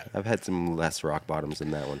away. Yeah. I've had some less rock bottoms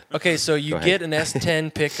than that one. Okay, so you Go ahead. get an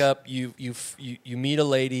S10 pickup. You meet a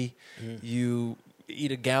lady. You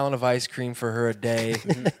eat a gallon of ice cream for her a day.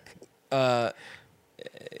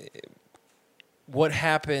 What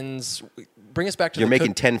happens? Bring us back to You're the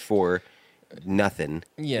making 10 for nothing.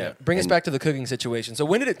 Yeah, bring us And- back to the cooking situation. So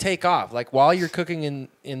when did it take off? Like while you're cooking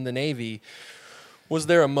in the Navy, was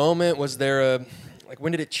there a moment? Was there a like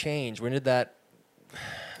when did it change? When did that?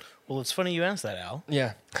 Well, it's funny you asked that, Al.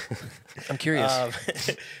 Yeah, I'm curious.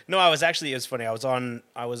 No, I was actually. It was funny. I was on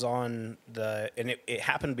the, and it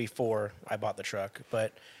happened before I bought the truck.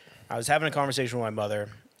 But I was having a conversation with my mother,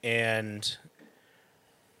 and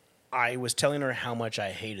I was telling her how much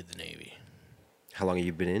I hated the Navy. How long have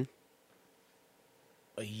you been in?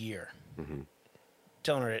 A year.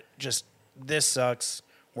 Telling her it just this sucks.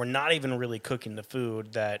 We're not even really cooking the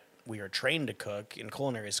food that we are trained to cook in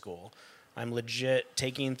culinary school. I'm legit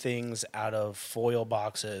taking things out of foil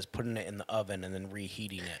boxes, putting it in the oven, and then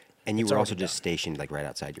reheating it. And you It's were already also just done. stationed like right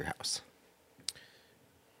outside your house.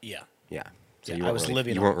 Yeah. Yeah. So Yeah, you I weren't was really,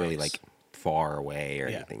 living you on weren't really base. like far away or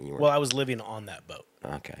Yeah. anything. You weren't. Well, I was living on that boat.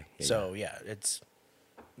 Okay. Yeah, So yeah,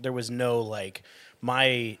 there was no like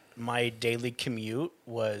my daily commute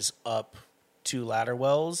was up 2 ladder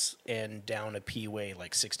wells and down a P-way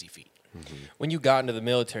like 60 feet. when you got into the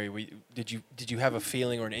military, did you have a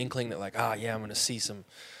feeling or an inkling that like yeah, I'm going to see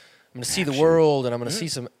the world and I'm going to see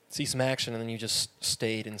some see some action, and then you just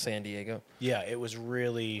stayed in San Diego. Yeah, it was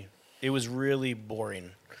really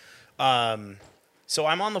boring. So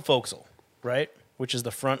I'm on the forecastle, right, which is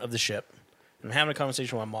the front of the ship. I'm having a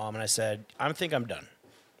conversation with my mom, and I said, I think I'm done,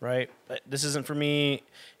 right? This isn't for me.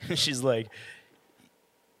 And she's like,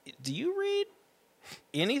 do you read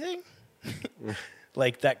anything?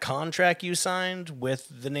 Like that contract you signed with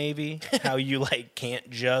the Navy, how you like can't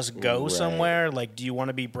just go Right. somewhere. Like, do you want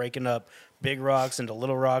to be breaking up big rocks into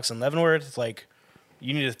little rocks in Leavenworth? Like,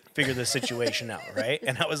 you need to figure this situation out, right?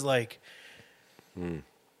 And I was like,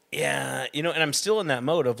 yeah, you know, and I'm still in that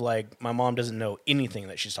mode of like, my mom doesn't know anything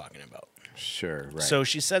that she's talking about. Sure. Right. So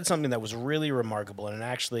she said something that was really remarkable, and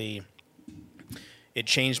it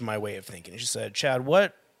changed my way of thinking. She said, Chad,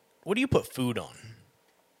 what do you put food on?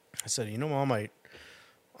 I said, you know, Mom, I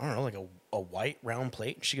don't know, like a white round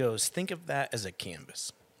plate. She goes, think of that as a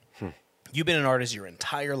canvas. You've been an artist your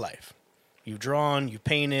entire life. You've drawn, you've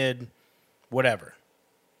painted, whatever.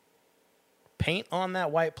 Paint on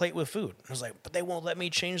that white plate with food. I was like, but they won't let me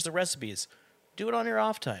change the recipes. Do it on your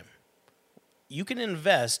off time. You can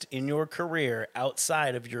invest in your career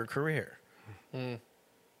outside of your career. It's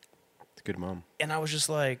a good mom. And I was just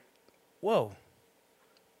like, whoa.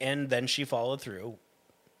 And then she followed through,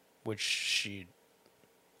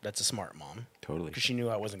 that's a smart mom. Totally. Because she knew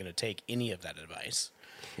I wasn't going to take any of that advice.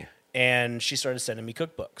 Yeah. And she started sending me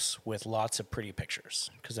cookbooks with lots of pretty pictures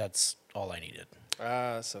because that's all I needed.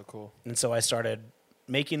 Ah, that's so cool. And so I started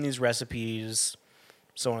making these recipes,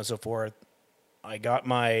 so on and so forth. I got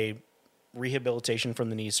my rehabilitation from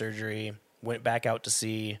the knee surgery, went back out to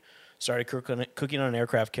sea, started cooking on an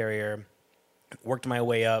aircraft carrier, worked my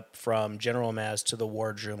way up from general mess to the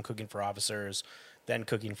wardroom, cooking for officers, then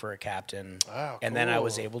cooking for a captain. Wow, and then I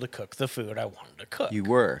was cool. able to cook the food I wanted to cook. You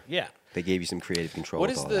were. Yeah. They gave you some creative control. What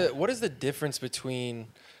with is all the that. what is the difference between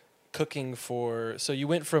cooking for? So you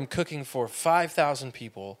went from cooking for 5,000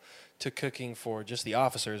 people to cooking for just the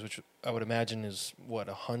officers, which I would imagine is what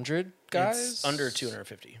 100 guys, It's under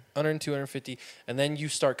 250. under 250, and then you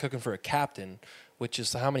start cooking for a captain, which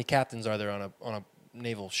is how many captains are there on a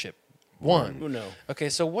naval ship? One. Who knows? Okay,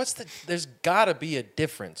 so there's got to be a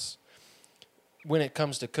difference when it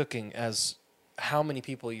comes to cooking as how many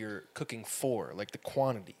people you're cooking for, like the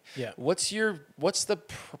quantity. Yeah. What's the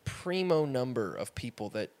primo number of people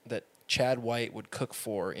that Chad White would cook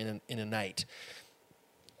for in a night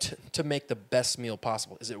to make the best meal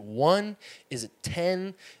possible? Is it 1? Is it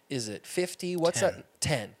 10? Is it 50? What's 10. that?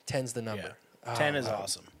 10. 10's the number. Yeah. Oh, 10 is wow.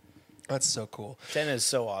 awesome. That's so cool. 10 is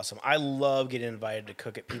so awesome. I love getting invited to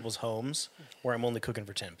cook at people's homes where I'm only cooking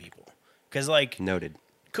for 10 people. Because, like, Noted.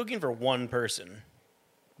 cooking for one person,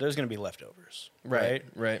 there's going to be leftovers. Right?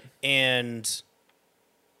 Right. And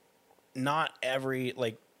not every,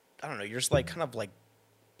 like, I don't know, you're just, like, kind of, like,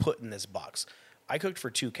 put in this box. I cooked for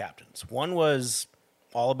 2 captains. One was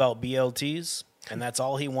all about BLTs, and that's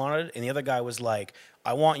all he wanted. And the other guy was like,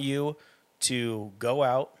 I want you to go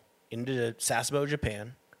out into Sasebo,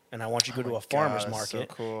 Japan, and I want you to go to a farmer's God, that's so market,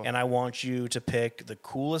 cool. and I want you to pick the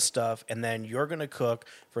coolest stuff, and then you're going to cook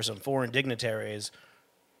for some foreign dignitaries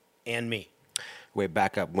and me. Wait,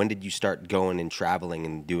 back up. When did you start going and traveling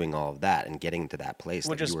and doing all of that and getting to that place?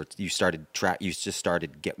 Well, Like just- you just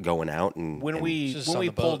started going out and When and- we Just when on we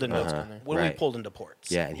the boat pulled and into boats going there. when we Right. pulled into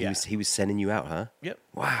ports. yeah, and he was sending you out, huh? Yep.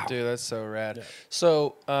 Wow. Dude, that's so rad. Yeah.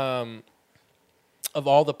 So, of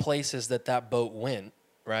all the places that boat went,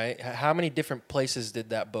 right? How many different places did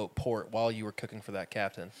that boat port while you were cooking for that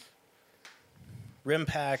captain? Rim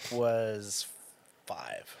pack was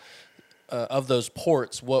 5. Of those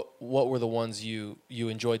ports, what were the ones you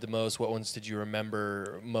enjoyed the most? What ones did you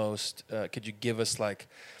remember most? Could you give us like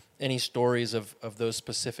any stories of those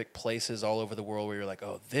specific places all over the world where you're like,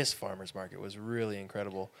 oh, this farmer's market was really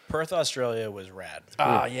incredible? Perth, Australia was rad.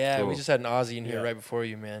 Ah, yeah, cool. we just had an Aussie in here Yeah. right before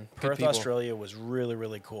you, man. Good Perth, people. Australia was really,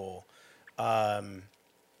 really cool.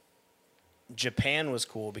 Japan was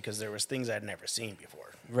cool because there was things I'd never seen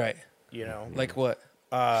before. Right. You know, Like what?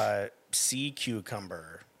 sea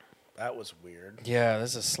cucumber. That was weird. Yeah,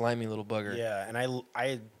 this is a slimy little bugger. Yeah, and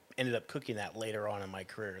I ended up cooking that later on in my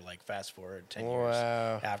career, like fast forward 10 Wow.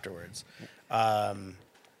 years afterwards.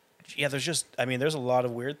 Yeah, there's a lot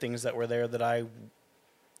of weird things that were there that I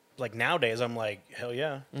like nowadays. I'm like, hell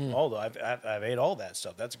yeah, although I've ate all that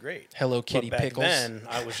stuff. That's great. Hello Kitty but back pickles. then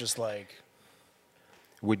I was just like,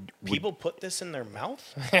 Would people put this in their mouth?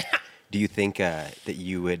 Do you think that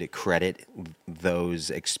you would credit those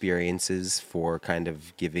experiences for kind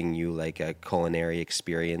of giving you like a culinary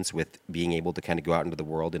experience with being able to kind of go out into the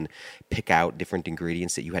world and pick out different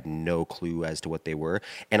ingredients that you had no clue as to what they were?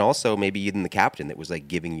 And also maybe even the captain that was like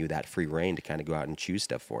giving you that free reign to kind of go out and choose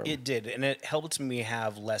stuff for him. It did, and it helped me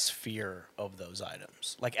have less fear of those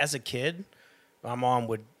items. Like as a kid, my mom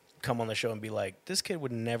would come on the show and be like, "This kid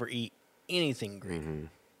would never eat anything green.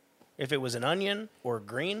 If it was an onion or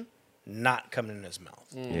green, not coming in his mouth.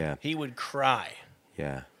 Yeah. He would cry."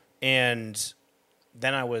 Yeah. And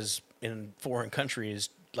then I was in foreign countries,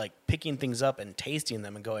 like picking things up and tasting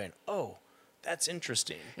them and going, "Oh, that's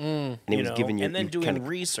interesting." And it was giving you and then you doing kinda-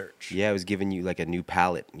 research. Yeah, it was giving you like a new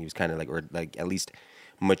palate. He was kind of like, or like at least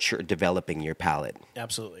mature, developing your palate.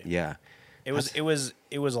 Absolutely. Yeah. It was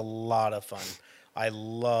a lot of fun. I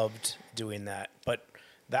loved doing that, but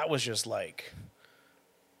that was just like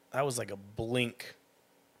a blink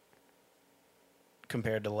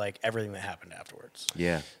compared to like everything that happened afterwards.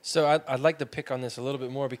 Yeah. So I'd like to pick on this a little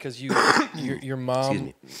bit more because your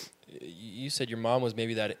mom, you said your mom was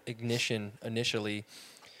maybe that ignition initially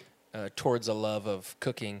towards a love of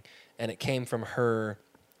cooking, and it came from her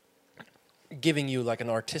giving you like an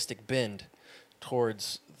artistic bend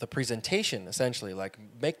towards the presentation, essentially, like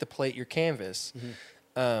make the plate your canvas.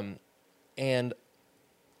 And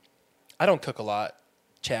I don't cook a lot,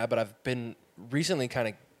 Chad, but I've been recently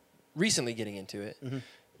getting into it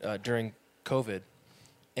during COVID.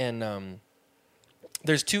 And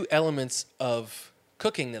there's two elements of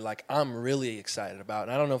cooking that like I'm really excited about.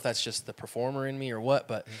 And I don't know if that's just the performer in me or what,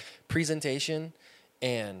 but presentation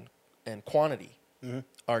and quantity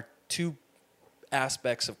are two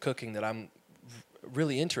aspects of cooking that I'm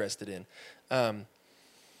really interested in.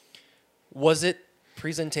 Was it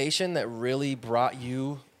presentation that really brought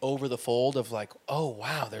you over the fold of like, oh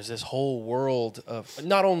wow, there's this whole world of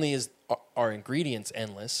not only is our ingredients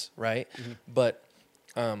endless, right? But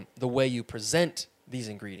the way you present these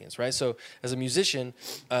ingredients, right? So as a musician,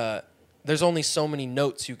 there's only so many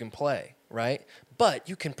notes you can play, right? But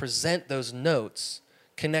you can present those notes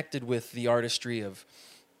connected with the artistry of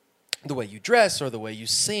the way you dress or the way you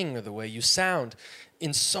sing or the way you sound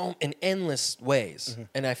in endless ways.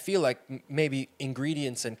 And I feel like maybe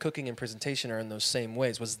ingredients and cooking and presentation are in those same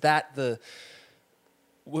ways. Was that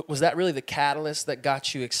really the catalyst that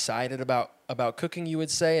got you excited about cooking, you would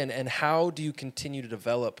say? And how do you continue to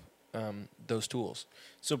develop those tools?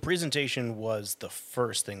 So presentation was the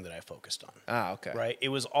first thing that I focused on. Ah, okay. Right? It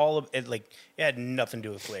was all of it, like it had nothing to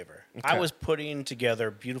do with flavor. I Okay. was putting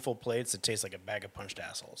together beautiful plates that taste like a bag of punched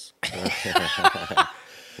assholes.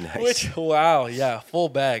 Nice. Wow, yeah, full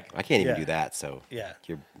bag. I can't even Yeah. do that, so Yeah.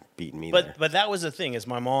 you're beating me there. But that was the thing, is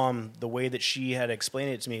my mom, the way that she had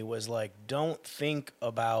explained it to me was like, don't think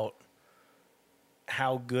about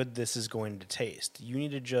how good this is going to taste. You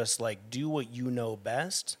need to just like do what you know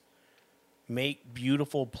best, make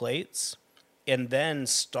beautiful plates, and then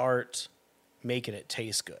start making it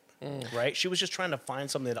taste good. Right? She was just trying to find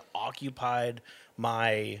something that occupied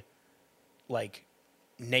my like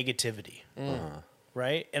negativity.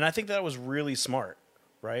 Right? And I think that was really smart,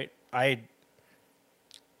 right? I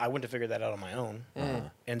went to figure that out on my own.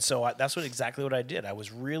 And so that's exactly what I did. I was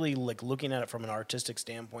really like looking at it from an artistic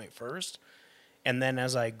standpoint first. And then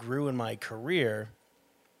as I grew in my career,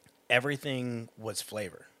 everything was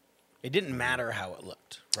flavor. It didn't matter how it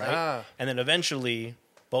looked, right? Ah. And then eventually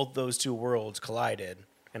both those two worlds collided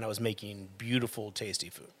and I was making beautiful, tasty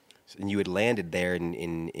food. And you had landed there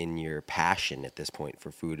in your passion at this point for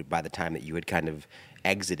food by the time that you had kind of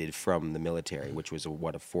exited from the military, which was a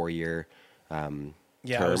 4-year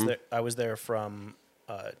Yeah, term? I was there from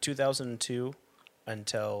 2002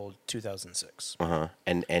 until 2006. Uh-huh.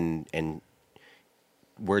 And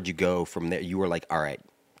where'd you go from there? You were like, all right,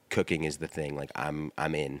 cooking is the thing. Like I'm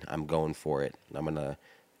in. I'm going for it.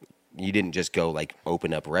 You didn't just go like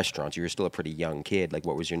open up restaurants. You were still a pretty young kid. Like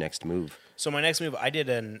what was your next move? So my next move, I did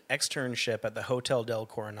an externship at the Hotel del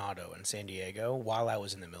Coronado in San Diego while I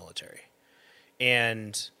was in the military.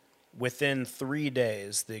 And within 3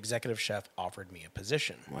 days, the executive chef offered me a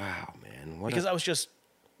position. Wow, man. Because I was just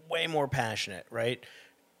way more passionate, right?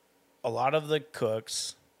 A lot of the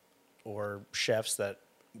cooks or chefs that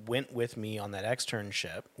went with me on that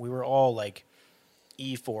externship, we were all like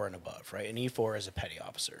E4 and above, right? And E4 is a petty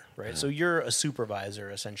officer, right? So you're a supervisor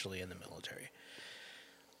essentially in the military.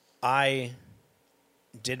 I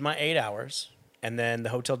did my 8 hours, and then the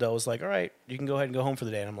Hotel Del was like, all right, you can go ahead and go home for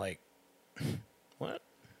the day. And I'm like, what?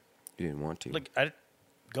 You didn't want to. Like, I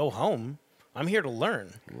go home. I'm here to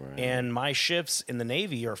learn. Right. And my shifts in the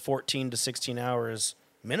Navy are 14 to 16 hours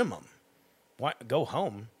minimum. Why go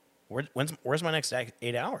home? where's my next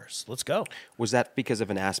 8 hours? Let's go. Was that because of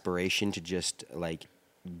an aspiration to just like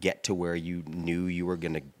get to where you knew you were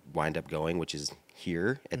going to wind up going, which is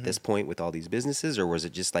here at this point with all these businesses, or was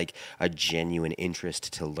it just like a genuine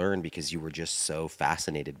interest to learn because you were just so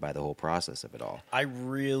fascinated by the whole process of it all? I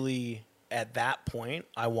really, at that point,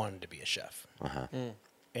 I wanted to be a chef.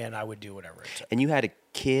 And I would do whatever it took. And you had a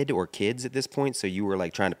kid or kids at this point, so you were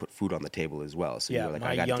like trying to put food on the table as well. So you were like,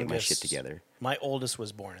 I got to get my shit together. My oldest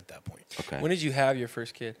was born at that point. Okay. When did you have your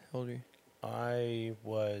first kid? How old were you? I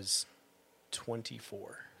was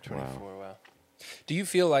 24. 24. Wow. Do you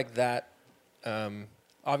feel like that?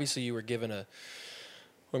 Obviously, you were given or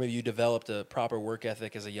maybe you developed a proper work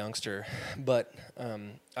ethic as a youngster. But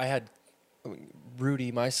I had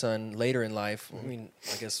Rudy, my son, later in life. I mean,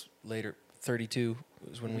 I guess later, 32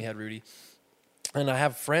 was when we had Rudy. And I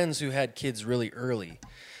have friends who had kids really early.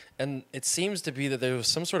 And it seems to be that there was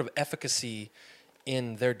some sort of efficacy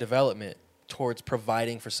in their development towards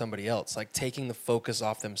providing for somebody else, like taking the focus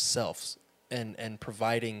off themselves and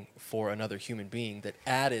providing for another human being that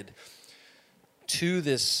added to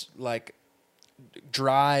this like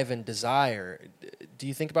drive and desire. Do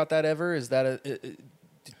you think about that ever? Is that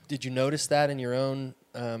did you notice that in your own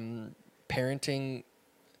parenting?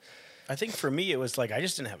 I think for me, it was like I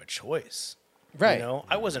just didn't have a choice. Right. You know,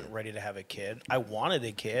 I wasn't ready to have a kid. I wanted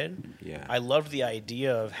a kid. Yeah. I loved the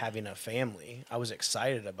idea of having a family. I was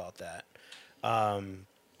excited about that.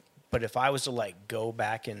 But if I was to like go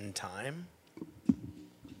back in time,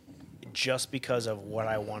 just because of what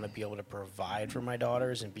I want to be able to provide for my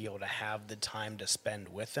daughters and be able to have the time to spend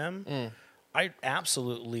with them, I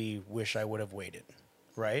absolutely wish I would have waited.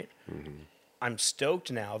 Right. I'm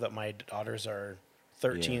stoked now that my daughters are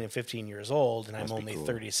 13 and 15 years old, and Must I'm be only cool.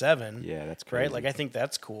 37. Yeah, that's crazy. Right? Like, I think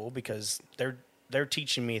that's cool because they're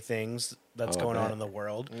teaching me things that's Oh, I going on bet. in the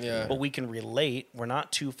world. Yeah. But we can relate. We're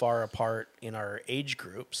not too far apart in our age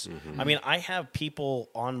groups. I mean, I have people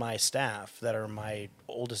on my staff that are my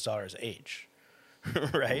oldest daughter's age.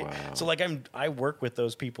 Right? Wow. So like I work with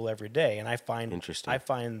those people every day, and I find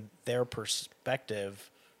Interesting. their perspective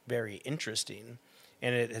very interesting,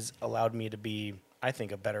 and it has allowed me to be, I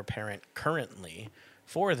think, a better parent currently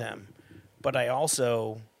for them. But I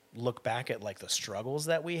also look back at like the struggles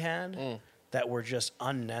that we had that were just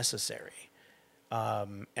unnecessary.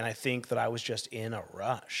 And I think that I was just in a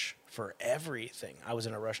rush for everything. I was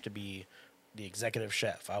in a rush to be the executive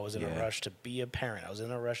chef. I was in a rush to be a parent. I was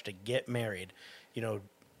in a rush to get married. You know,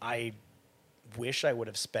 I wish I would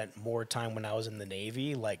have spent more time when I was in the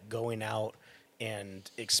Navy, like going out and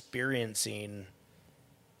experiencing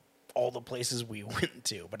all the places we went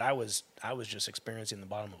to. But I was just experiencing the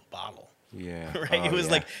bottom of a bottle. Yeah. Right? Oh, It was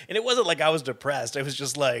yeah. like, and it wasn't like I was depressed. It was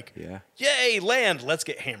just like, Yeah. yay, land, let's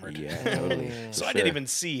get hammered. Yeah, totally. So For I didn't sure. even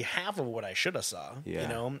see half of what I should have saw, Yeah. you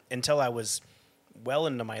know, until I was well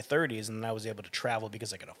into my 30s, and then I was able to travel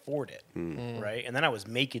because I could afford it, right? And then I was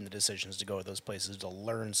making the decisions to go to those places to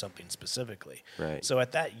learn something specifically. Right. So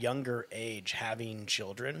at that younger age, having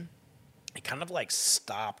children, it kind of like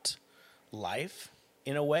stopped life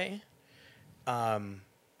in a way.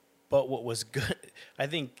 But what was good, I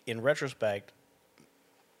think in retrospect,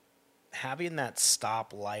 having that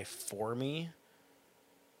stop life for me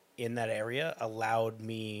in that area allowed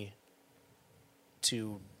me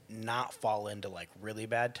to not fall into like really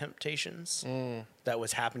bad temptations that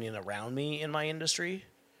was happening around me in my industry.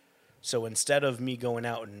 So instead of me going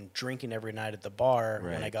out and drinking every night at the bar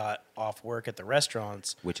when Right. I got off work at the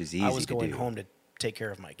restaurants, Which is I easy was to going do. home to take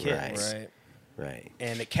care of my kids. Right. Right.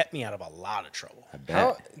 And it kept me out of a lot of trouble. I bet.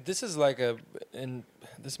 How, this is like and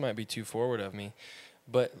this might be too forward of me,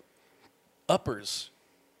 but uppers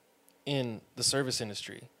in the service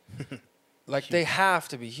industry, like they have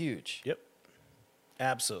to be huge. Yep.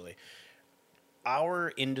 Absolutely.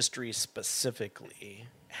 Our industry specifically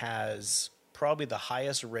has probably the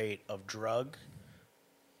highest rate of drug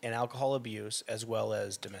and alcohol abuse as well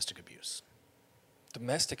as domestic abuse.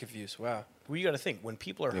 Domestic abuse. Wow. Well, you got to think when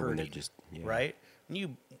people are Yeah, when they're hurting, just- yeah. right?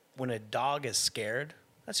 When a dog is scared,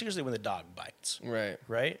 that's usually when the dog bites, Right.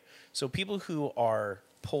 right? So people who are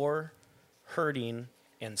poor, hurting,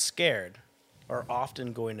 and scared are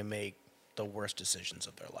often going to make the worst decisions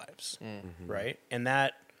of their lives, right? And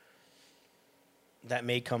that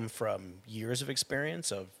may come from years of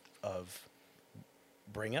experience of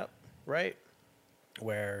bring up, right?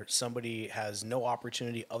 Where somebody has no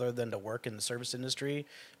opportunity other than to work in the service industry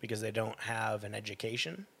because they don't have an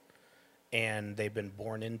education and they've been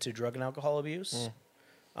born into drug and alcohol abuse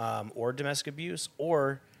or domestic abuse,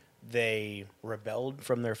 or they rebelled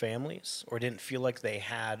from their families or didn't feel like they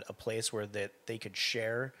had a place where that they could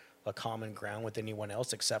share a common ground with anyone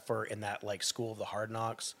else except for in that like school of the hard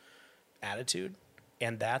knocks attitude,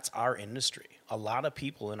 and that's our industry. A lot of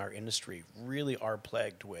people in our industry really are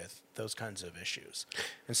plagued with those kinds of issues.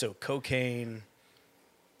 And so cocaine,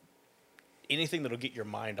 anything that'll get your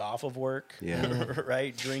mind off of work, Yeah.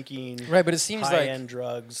 right? Drinking, Right, but it seems like high-end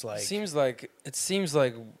drugs, like it seems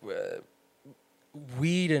like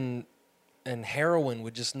weed and heroin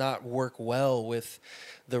would just not work well with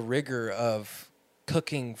the rigor of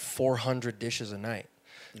cooking 400 dishes a night.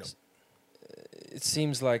 No. It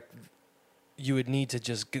seems like you would need to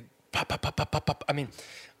just pop, pop, pop, pop, pop, pop. I mean,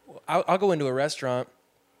 I'll go into a restaurant,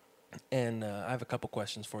 and I have a couple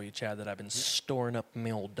questions for you, Chad, that I've been storing up in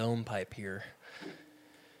my old dome pipe here.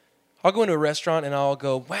 I'll go into a restaurant, and I'll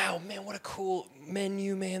go, wow, man, what a cool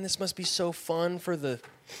menu, man. This must be so fun for the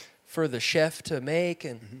chef to make.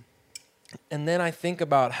 And then I think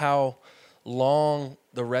about how long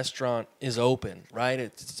the restaurant is open, right?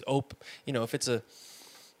 It's open. You know, if it's a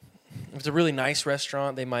really nice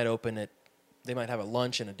restaurant, they might have a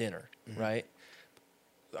lunch and a dinner, right?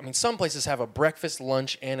 I mean, some places have a breakfast,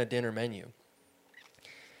 lunch, and a dinner menu.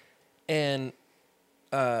 And,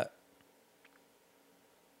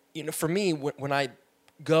 you know, for me, when I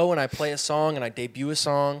go and I play a song and I debut a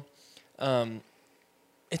song,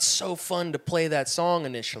 it's so fun to play that song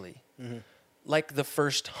initially, like the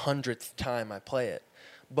first 100th time I play it.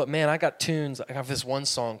 But, man, I got tunes. I have this one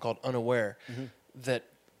song called Unaware that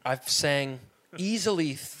I've sang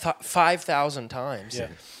easily 5,000 times. Yeah.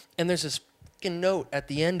 And there's this fucking note at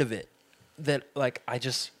the end of it that, like, I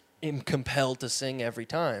just am compelled to sing every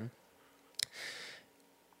time.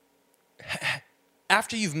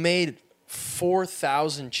 After you've made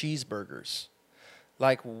 4,000 cheeseburgers,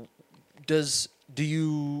 like, how do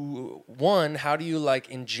you, like,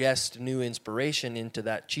 ingest new inspiration into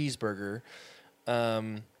that cheeseburger?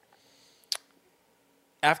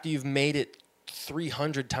 After you've made it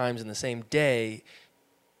 300 times in the same day,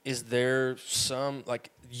 is there some,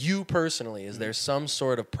 like, you personally, is there some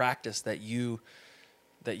sort of practice that you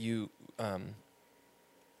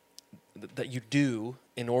do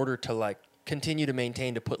in order to, like, continue to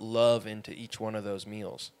maintain, to put love into each one of those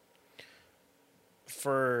meals?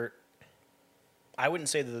 I wouldn't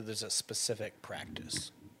say that there's a specific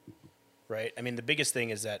practice, right? I mean, the biggest thing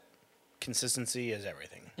is that consistency is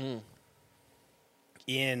everything.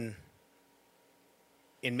 In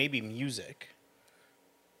maybe music,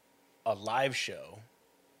 a live show,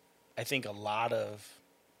 I think a lot of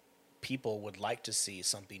people would like to see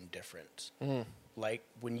something different. Like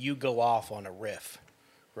when you go off on a riff,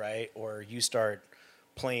 right? Or you start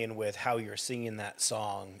playing with how you're singing that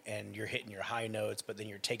song and you're hitting your high notes, but then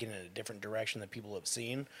you're taking it in a different direction that people have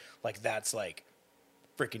seen. Like that's like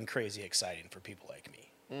freaking crazy exciting for people like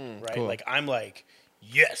me, right? Cool. Like I'm like,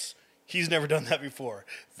 yes, he's never done that before.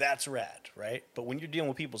 That's rad, right? But when you're dealing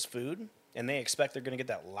with people's food and they expect they're going to get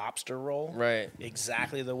that lobster roll Right.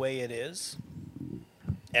 exactly the way it is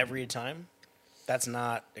every time, that's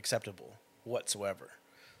not acceptable whatsoever.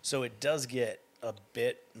 So it does get a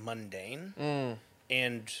bit mundane.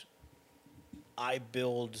 And I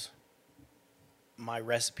build my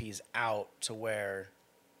recipes out to where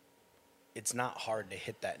it's not hard to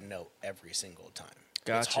hit that note every single time. It's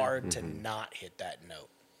Gotcha. hard to not hit that note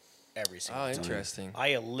every single time. Interesting. I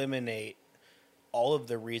eliminate all of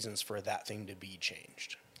the reasons for that thing to be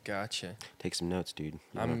changed. Gotcha. Take some notes, dude. You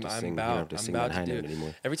don't I'm have to sing, about you don't have to I'm sing about that high to do note it.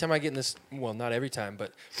 anymore. Every time I get in this, well, not every time,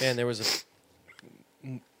 but man, there was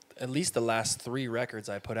at least the last 3 records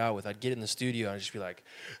I put out with, I'd get in the studio and I'd just be like,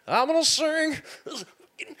 I'm gonna sing as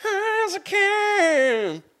fucking high as I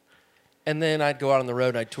can. And then I'd go out on the road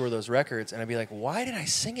and I'd tour those records and I'd be like, why did I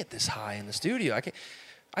sing it this high in the studio?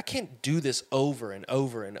 I can't do this over and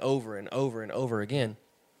over and over and over and over again.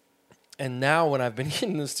 And now when I've been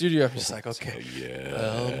in the studio, I'm just like, okay,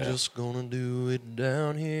 I'm just gonna do it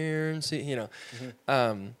down here and see, you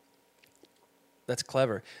know. That's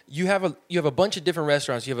clever. You have a bunch of different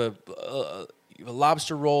restaurants. You have a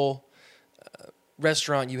lobster roll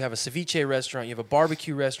restaurant. You have a ceviche restaurant. You have a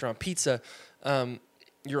barbecue restaurant, pizza.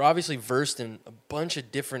 You're obviously versed in a bunch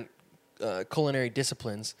of different culinary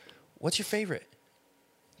disciplines. What's your favorite?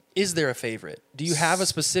 Is there a favorite? Do you have a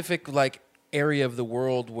specific like area of the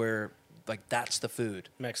world where like that's the food?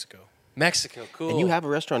 Mexico. Mexico, cool. And you have a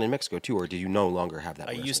restaurant in Mexico too, or do you no longer have that?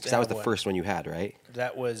 I restaurant? used to 'Cause that was have the one. first one you had, right?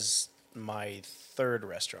 That was my 3rd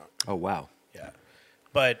restaurant. Oh wow. Yeah.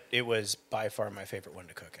 But it was by far my favorite one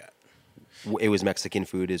to cook at. It was Mexican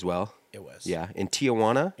food as well. It was. Yeah, in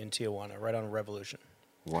Tijuana. In Tijuana, right on Revolution.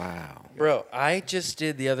 Wow. Bro, I just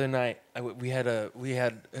did the other night. We had a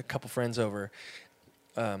couple friends over,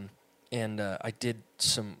 and I did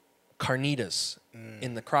some carnitas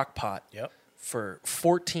in the crock pot Yep. for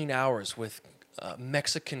 14 hours with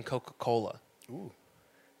Mexican Coca-Cola. Ooh.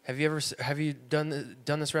 Have you done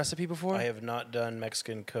this recipe before? I have not done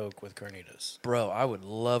Mexican Coke with carnitas. Bro, I would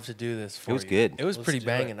love to do this for you. was good. It was Let's pretty do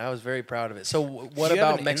banging. it. I was very proud of it. So what Do you have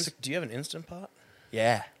about an Mexico? Do you have an Instant Pot?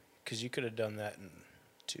 Yeah. Because you could have done that in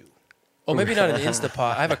 2. Oh, maybe not an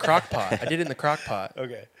Instapot. I have a crock pot. I did it in the crock pot.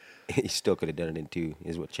 Okay. You still could have done it in 2,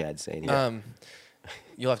 is what Chad's saying here.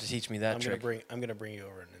 You'll have to teach me that I'm trick. gonna bring you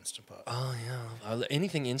over an Instant Pot. Oh yeah,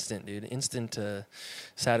 anything instant, dude. Instant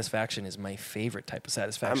satisfaction is my favorite type of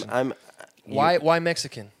satisfaction. Why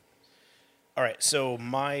Mexican? All right, so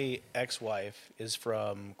my ex-wife is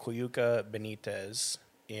from Coyuca Benitez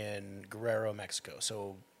in Guerrero, Mexico.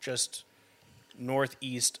 So just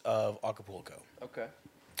northeast of Acapulco. Okay.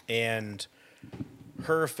 And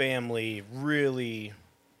her family really,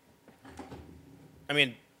 I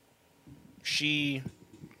mean, she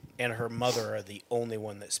and her mother are the only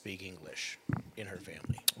one that speak English in her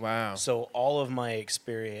family. Wow. So all of my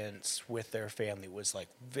experience with their family was like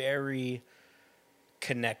very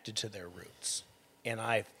connected to their roots. And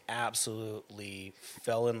I absolutely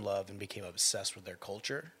fell in love and became obsessed with their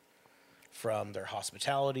culture, from their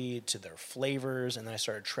hospitality to their flavors. And then I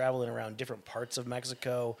started traveling around different parts of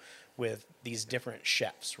Mexico with these different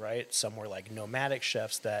chefs, right? Some were like nomadic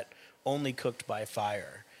chefs that only cooked by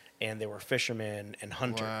fire, and they were fishermen and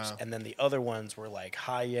hunters. Wow. And then the other ones were like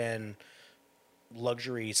high-end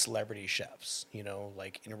luxury celebrity chefs,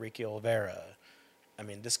 like Enrique Olvera. I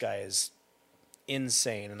mean, this guy is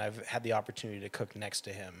insane, and I've had the opportunity to cook next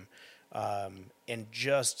to him. And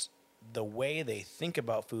just the way they think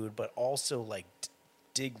about food, but also like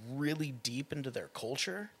dig really deep into their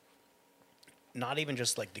culture. Not even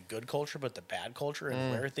just like the good culture, but the bad culture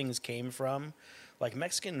and where things came from. Like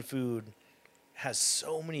Mexican food has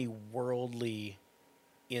so many worldly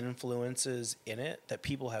influences in it that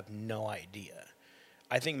people have no idea.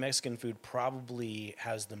 I think Mexican food probably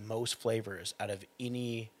has the most flavors out of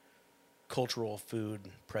any cultural food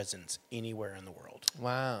presence anywhere in the world.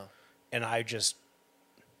 Wow. And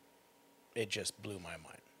it just blew my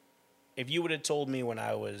mind. If you would have told me when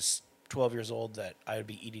I was 12 years old that I would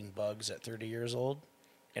be eating bugs at 30 years old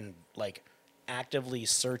and like actively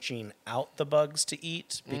searching out the bugs to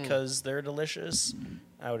eat because they're delicious,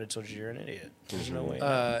 I would have told you you're an idiot. There's no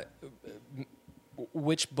way.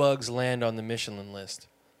 Which bugs land on the Michelin list?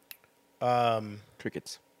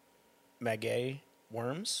 Crickets. Maguey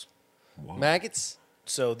worms. Maggots?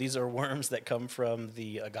 So these are worms that come from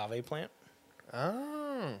the agave plant.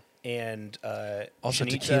 Oh. And Also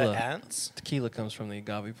Chinita tequila. ants. Tequila comes from the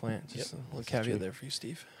agave plant. Just a little caveat there for you,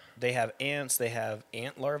 Steve. They have ants. They have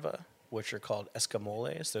ant larvae, which are called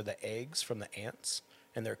escamoles. They're the eggs from the ants,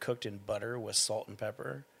 and they're cooked in butter with salt and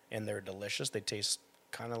pepper, and they're delicious. They taste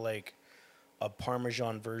kind of like a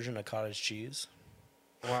Parmesan version of cottage cheese.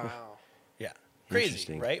 Wow. Yeah, crazy,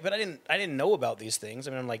 Interesting. right? But I didn't know about these things.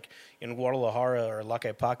 I mean, I'm like in Guadalajara or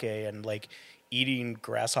Tlaquepaque, and like eating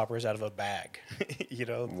grasshoppers out of a bag,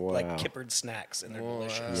 like Wow. kippered snacks, and they're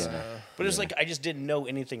delicious. Yeah. But it's like I just didn't know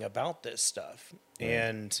anything about this stuff,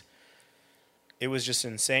 and it was just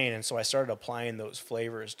insane. And so I started applying those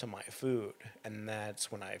flavors to my food, and that's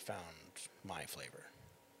when I found my flavor,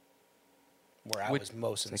 where I was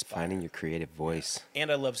most It's like inspired. finding your creative voice. And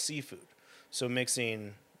I love seafood, so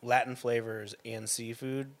mixing Latin flavors and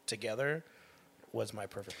seafood together was my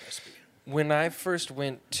perfect recipe. When I first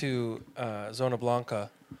went to Zona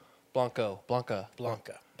Blanca, Zona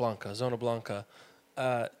Blanca,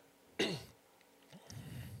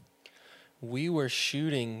 we were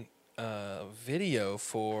shooting a video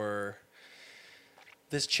for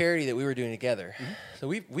this charity that we were doing together. So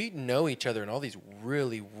we know each other in all these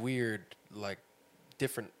really weird, like,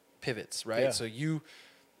 different pivots, right? Yeah. So your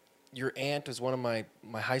aunt was one of my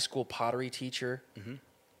high school pottery teacher.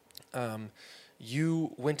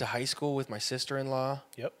 You went to high school with my sister-in-law.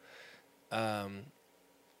 Yep.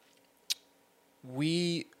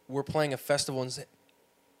 We were playing a festival in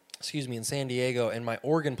San Diego, and my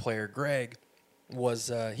organ player Greg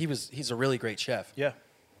was he's a really great chef. Yeah.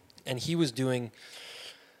 And he was doing,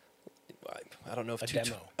 I don't know if A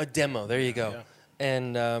demo. A demo. There you go. Yeah.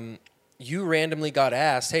 And you randomly got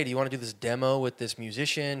asked, "Hey, do you want to do this demo with this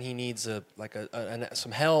musician? He needs some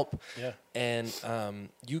help." Yeah. And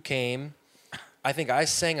you came. I think I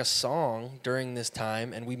sang a song during this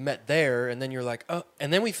time, and we met there. And then you're like, "Oh,"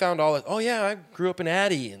 and then we found oh yeah, I grew up in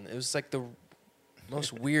Addie, and it was like the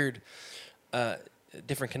most weird,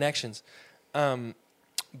 different connections.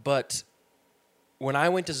 But when I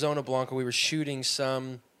went to Zona Blanca, we were shooting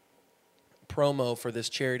some promo for this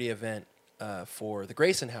charity event for the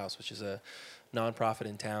Grayson House, which is a nonprofit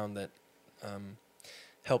in town that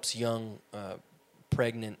helps young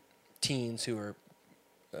pregnant teens who are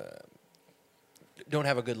don't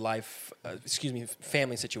have a good life,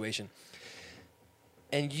 family situation.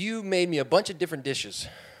 And you made me a bunch of different dishes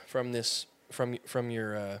from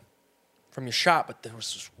your shop, but there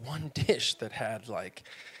was this one dish that had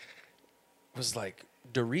was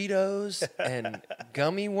Doritos and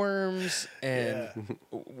gummy worms and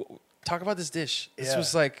talk about this dish. This Yeah.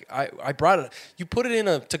 was I brought it. You put it in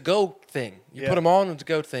a to-go thing. You put them all in a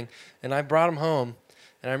to-go thing, and I brought them home.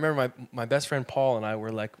 And I remember my best friend Paul and I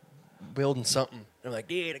were building something. And I'm like,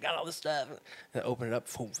 dude, I got all this stuff. And I opened it up.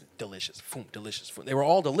 Boom, delicious. Boom, delicious. Boom. They were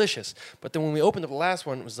all delicious. But then when we opened up the last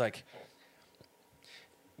one, it was like,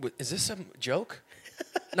 is this a joke?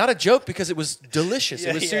 Not a joke because it was delicious.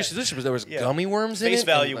 It was seriously delicious. But there was gummy worms in it. Face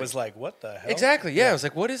value and was like, what the hell? Exactly. Yeah. I was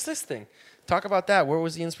like, what is this thing? Talk about that. Where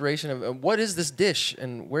was the inspiration of what is this dish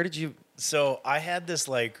and where did you? So I had this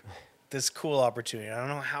cool opportunity. I don't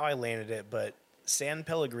know how I landed it, but San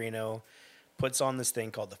Pellegrino puts on this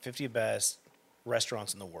thing called the 50 Best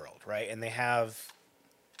Restaurants in the World, right? And they have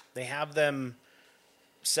them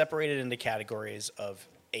separated into categories of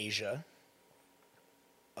Asia,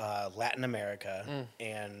 Latin America,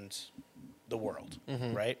 and the world,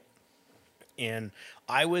 right? And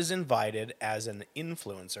I was invited as an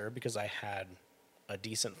influencer because I had a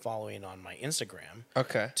decent following on my Instagram.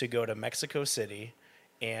 Okay. To go to Mexico City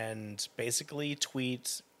and basically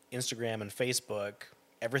tweet Instagram and Facebook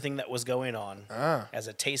everything that was going on as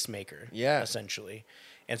a tastemaker, essentially.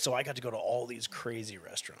 And so I got to go to all these crazy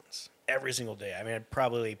restaurants every single day. I mean, I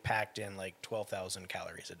probably packed in 12,000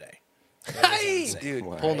 calories a day. Hey, dude,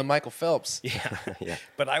 Wow. pulling the Michael Phelps. Yeah. Yeah.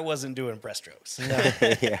 But I wasn't doing breaststrokes.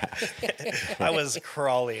 Yeah. I was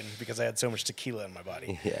crawling because I had so much tequila in my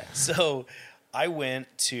body. Yeah. So I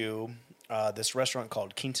went to this restaurant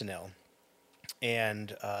called Quintanil,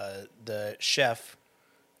 and the chef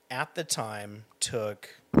at the time took,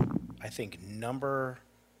 I think, number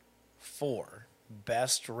 4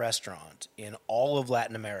 best restaurant in all of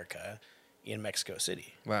Latin America in Mexico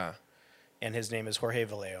City. Wow. And his name is Jorge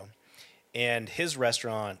Vallejo. And his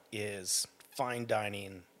restaurant is fine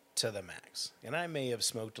dining to the max. And I may have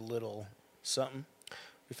smoked a little something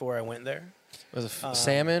before I went there. Was it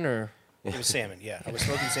salmon or? It was salmon, yeah. I was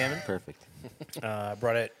smoking salmon. Perfect. I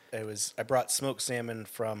brought smoked salmon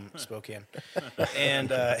from Spokane. And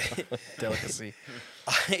Delicacy.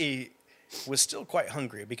 I was still quite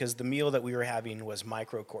hungry because the meal that we were having was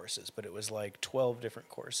micro courses, but it was 12 different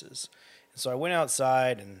courses. And so I went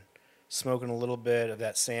outside and smoking a little bit of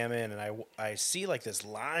that salmon, and I see this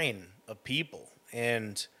line of people,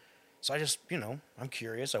 and so I just, I'm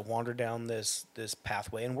curious. I wander down this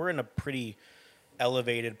pathway, and we're in a pretty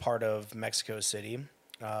elevated part of Mexico City,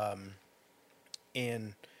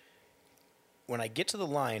 and when I get to the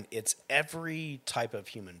line, it's every type of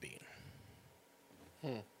human being,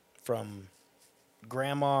 from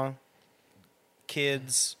grandma,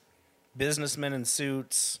 kids, businessmen in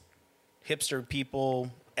suits, hipster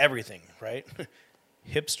people, everything, right?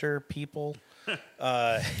 Hipster people.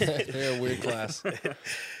 They're a weird class.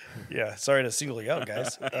 Yeah, sorry to single you out,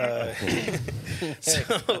 guys.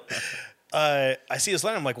 So I see this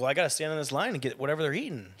line. I'm like, well, I got to stand in this line and get whatever they're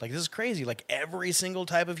eating. This is crazy. Every single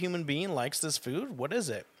type of human being likes this food. What is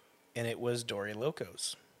it? And it was Dory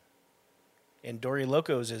Locos. And Dory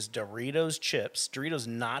Locos is Doritos chips, Doritos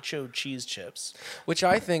nacho cheese chips. Which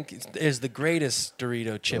I think is the greatest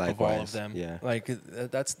Dorito chip of all of Likewise, them. yeah.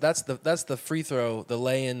 That's the free throw, the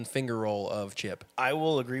lay-in finger roll of chip. I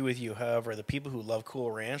will agree with you. However, the people who love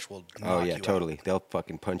Cool Ranch will knock Oh yeah, you totally. They'll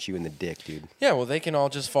fucking punch you in the dick, dude. Yeah, well, they can all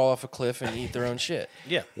just fall off a cliff and eat their own shit.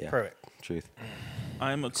 out. Yeah, Yeah. perfect. Truth.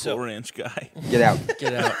 I'm a Cool Ranch guy. Get out.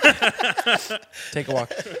 Get out. Take a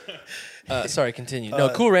walk. Sorry, continue. No,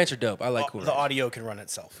 Cool Ranch are dope. I like Cool The Ranch. audio can run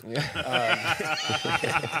itself.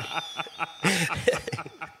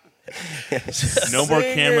 No more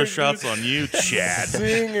camera shots on you, Chad.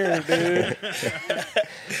 Singer, dude.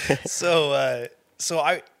 So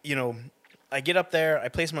I get up there, I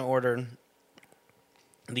place my order.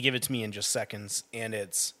 They give it to me in just seconds, and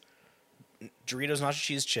it's Doritos nacho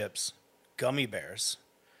cheese chips, gummy bears,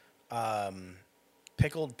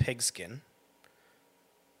 pickled pigskin,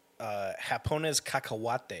 japones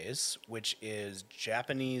cacahuates, which is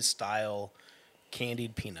Japanese style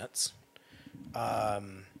candied peanuts,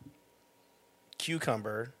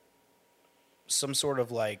 cucumber, some sort of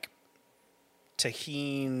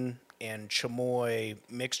tahine and chamoy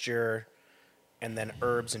mixture, and then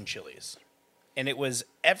herbs and chilies. And it was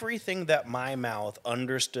everything that my mouth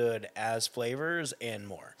understood as flavors and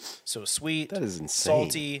more. So sweet, That is insane.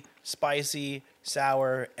 salty, spicy,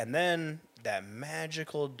 sour, and then that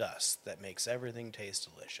magical dust that makes everything taste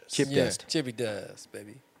delicious. Chip Yeah, dust. chippy dust,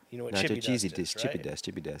 baby. You know what Nacho chippy cheesy dust is, dust, chippy right? dust,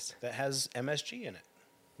 chippy dust. That has MSG in it.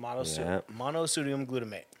 Yeah. Monosodium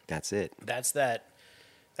glutamate. That's it. That's that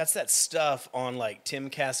stuff on like Tim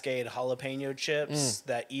Cascade jalapeno chips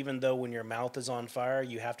that even though when your mouth is on fire,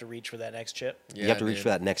 you have to reach for that next chip. You have to reach for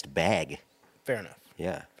that next bag. Fair enough.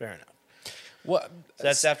 Yeah. Fair enough. What?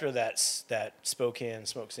 That's after that Spokane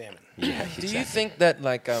smoked salmon. Yeah. Do you think that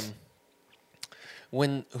like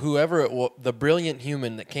when whoever the brilliant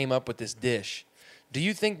human that came up with this dish, do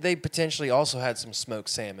you think they potentially also had some smoked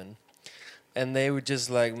salmon, and they were just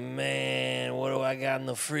like, man, what do I got in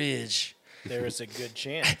the fridge? There is a good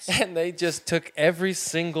chance. And they just took every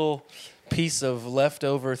single piece of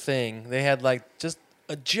leftover thing. They had like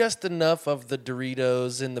just enough of the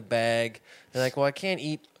Doritos in the bag. They're like, well, I can't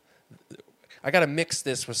eat. I got to mix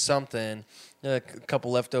this with something. A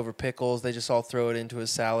couple leftover pickles. They just all throw it into a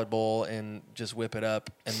salad bowl and just whip it up.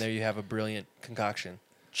 And there you have a brilliant concoction.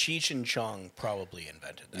 Cheech and Chong probably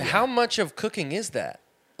invented that. How much of cooking is that?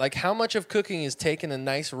 Like, how much of cooking is taking a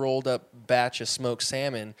nice rolled up batch of smoked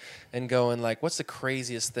salmon and going like, what's the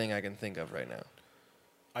craziest thing I can think of right now?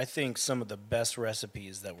 I think some of the best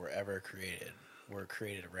recipes that were ever created were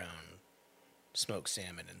created around smoked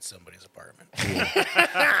salmon in somebody's apartment.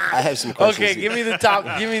 I have some questions. Okay, give me the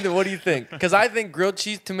top. Give me the. What do you think? Because I think grilled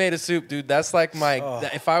cheese tomato soup, dude. That's like my.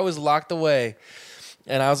 If I was locked away,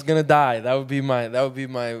 and I was gonna die, that would be my.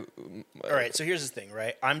 All right, so here's the thing,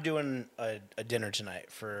 right? I'm doing a dinner tonight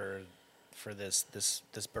for this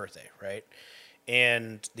birthday, right?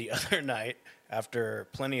 And the other night, after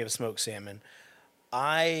plenty of smoked salmon,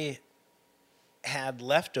 I had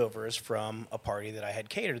leftovers from a party that I had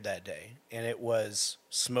catered that day, and it was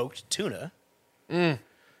smoked tuna. It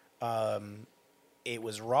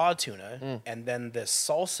was raw tuna, and then this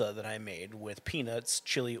salsa that I made with peanuts,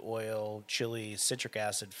 chili oil, chili, citric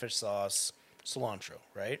acid, fish sauce, cilantro,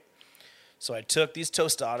 right? So I took these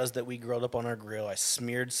tostadas that we grilled up on our grill. I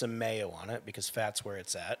smeared some mayo on it because fat's where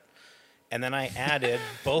it's at. And then I added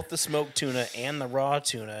both the smoked tuna and the raw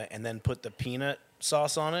tuna and then put the peanut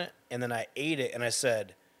sauce on it. And then I ate it and I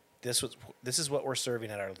said, this is what we're serving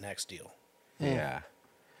at our next deal. Yeah.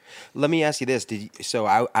 Let me ask you this.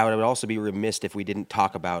 I would also be remiss if we didn't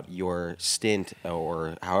talk about your stint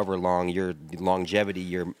or however long, your longevity,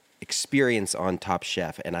 your experience on Top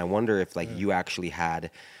Chef. And I wonder if you actually had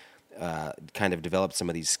kind of developed some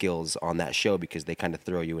of these skills on that show because they kind of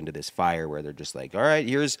throw you into this fire where they're just like, all right,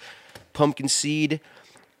 here's pumpkin seed,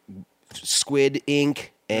 squid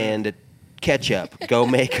ink, and ketchup. Go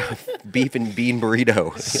make a beef and bean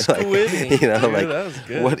burrito. Squid ink, dude, that was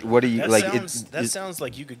good. What do you That like? sounds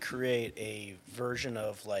like you could create a version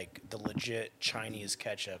of like the legit Chinese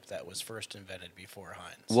ketchup that was first invented before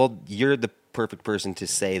Heinz. Well, you're the perfect person to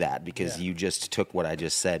say that because Yeah. you just took what I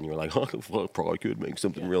just said and you were like, oh, well, I probably could make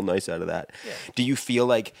something real nice out of that. Yeah. Do you feel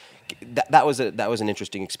like that was an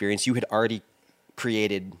interesting experience? You had already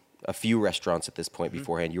created a few restaurants at this point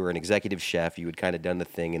beforehand. You were an executive chef. You had kind of done the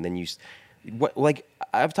thing, and then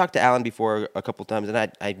I've talked to Alan before a couple times,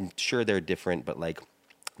 and I'm sure they're different, but like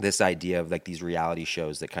this idea of like these reality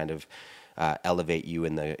shows that kind of elevate you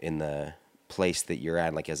in the place that you're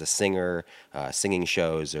at, like as a singer, singing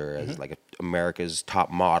shows, or as like America's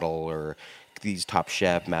Top Model, or these Top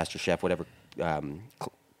Chef, Master Chef, whatever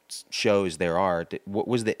shows there are. What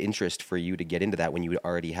was the interest for you to get into that when you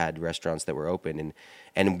already had restaurants that were open,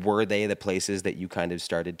 and were they the places that you kind of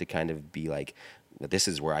started to kind of be like, this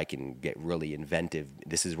is where I can get really inventive,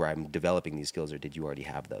 this is where I'm developing these skills, or did you already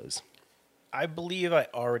have those? I believe I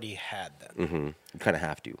already had them. You kind of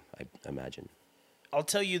have to, I imagine. I'll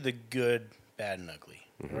tell you the good, bad, and ugly.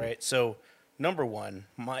 Right. So, number one,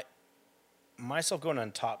 myself going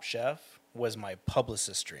on Top Chef was my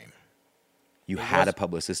publicist dream. You had a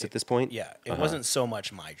publicist at this point? Yeah, it wasn't so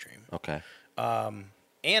much my dream. Okay.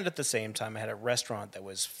 And at the same time, I had a restaurant that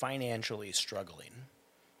was financially struggling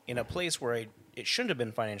in a place where it shouldn't have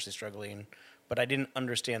been financially struggling, but I didn't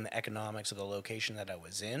understand the economics of the location that I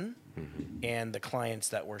was in and the clients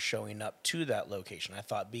that were showing up to that location. I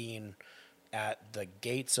thought being at the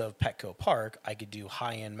gates of Petco Park, I could do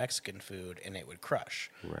high-end Mexican food and it would crush.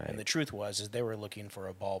 Right. And the truth was they were looking for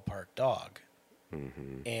a ballpark dog.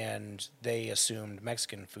 And they assumed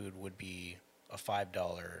Mexican food would be a $5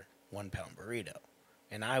 1-pound burrito.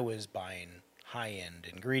 And I was buying high-end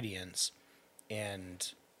ingredients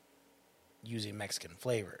and using Mexican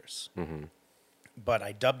flavors. But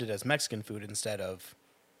I dubbed it as Mexican food instead of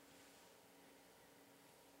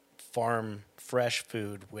farm fresh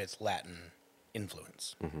food with Latin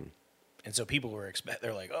influence. And so people were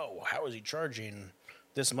they're like, oh, well, how is he charging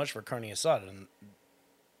this much for carne asada?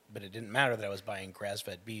 But it didn't matter that I was buying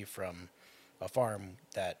grass-fed beef from a farm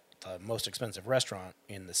that the most expensive restaurant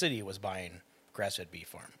in the city was buying grass-fed beef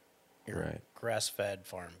farm. Right. Grass-fed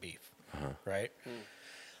farm beef, right?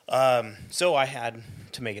 So I had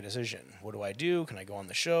to make a decision. What do I do? Can I go on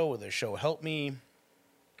the show? Will the show help me?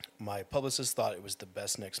 My publicist thought it was the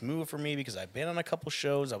best next move for me because I've been on a couple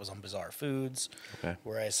shows. I was on Bizarre Foods,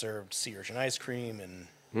 where I served sea urchin ice cream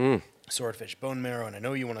and swordfish bone marrow, and I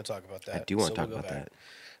know you want to talk about that. I do want so to talk we'll go about back.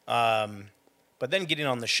 that. But then getting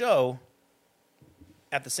on the show,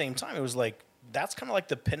 at the same time, it was like, that's kind of like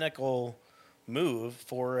the pinnacle move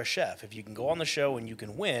for a chef. If you can go on the show and you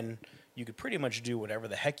can win, you could pretty much do whatever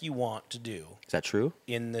the heck you want to do Is that true?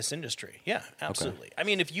 in this industry. Yeah, absolutely. I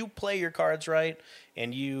mean, if you play your cards right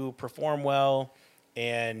and you perform well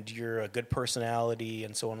and you're a good personality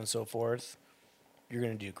and so on and so forth, you're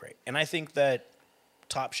going to do great. And I think that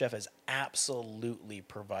Top Chef has absolutely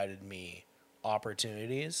provided me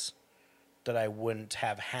opportunities that I wouldn't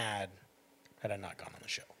have had I not gone on the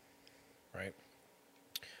show, right?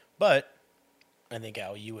 But I think,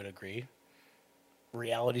 Al, you would agree,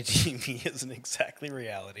 reality TV isn't exactly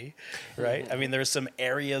reality, right? I mean, there's some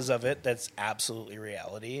areas of it that's absolutely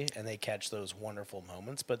reality, and they catch those wonderful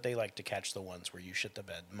moments, but they like to catch the ones where you shit the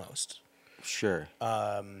bed most, Sure.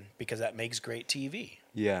 because that makes great TV.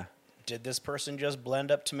 Yeah. Did this person just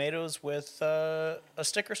blend up tomatoes with a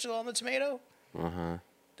sticker still on the tomato?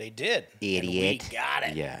 They did. Idiot. And we got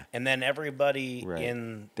it. Yeah. And then everybody Right.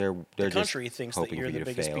 in They're the just country thinks that hoping you're for the you to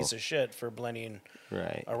biggest fail. piece of shit for blending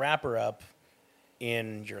Right. a wrapper up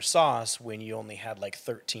in your sauce when you only had like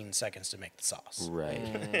 13 seconds to make the sauce. Right.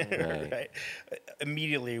 Right. Right?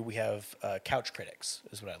 Immediately we have couch critics,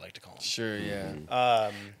 is what I like to call them. Sure,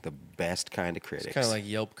 yeah. The best kind of critics. It's kind of like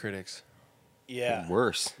Yelp critics. Yeah.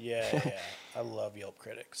 Worse. Yeah. I love Yelp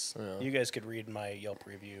critics. You guys could read my Yelp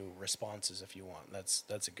review responses if you want. That's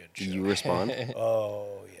a good show. You respond?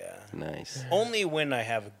 Oh, yeah. Nice. Only when I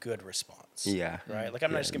have a good response. Yeah. Right? Like,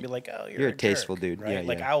 I'm not just going to be like, oh, You're a jerk, tasteful dude. Right? Yeah,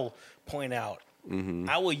 Like, yeah. I'll point out,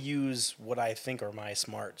 I will use what I think are my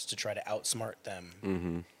smarts to try to outsmart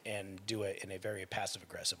them and do it in a very passive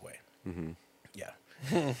aggressive way. Yeah.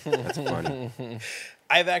 That's funny.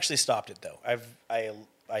 I've actually stopped it, though.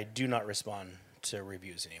 I do not respond to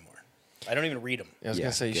reviews anymore. I don't even read them. I was Yeah,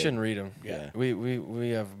 gonna say you good. shouldn't read them. Yeah. We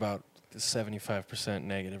have about 75%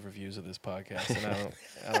 negative reviews of this podcast, and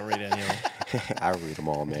I don't read any of them. I read them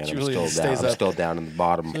all, man. Julian I'm still down. stays I'm up. still down in the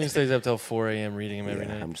bottom. He stays up till 4 a.m. reading them every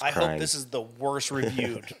Yeah, night. I'm just I crying. hope this is the worst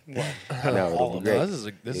reviewed one. I know, it'll all be of great. No,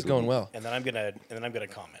 this is going well. And then I'm gonna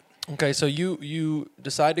comment. Okay, so you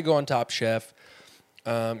decide to go on Top Chef.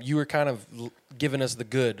 You were kind of giving us the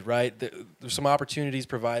good, right? There's some opportunities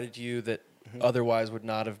provided to you that otherwise would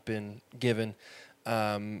not have been given.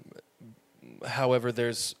 However,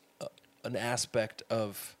 there's an aspect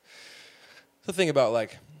of the thing about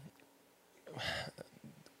like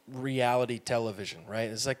reality television, right?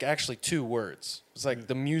 It's like actually two words. It's like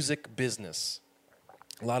the music business.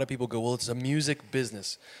 A lot of people go, well, it's a music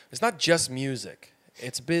business. It's not just music.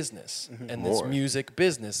 It's business. And this More. music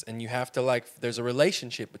business. And you have to there's a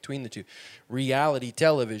relationship between the two. Reality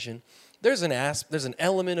television, there's an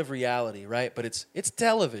element of reality, right? But it's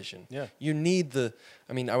television. Yeah. You need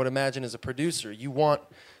I would imagine as a producer, you want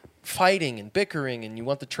fighting and bickering, and you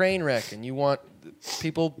want the train wreck, and you want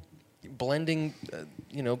people blending,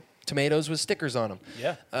 tomatoes with stickers on them.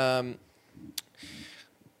 Yeah.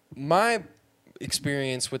 My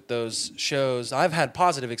experience with those shows, I've had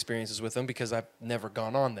positive experiences with them because I've never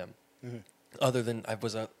gone on them. Other than I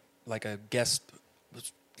was a guest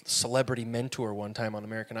celebrity mentor one time on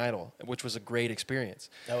American Idol, which was a great experience.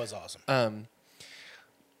 That was awesome.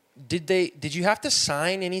 Did you have to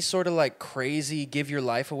sign any sort of like crazy give your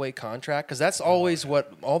life away contract? Because that's always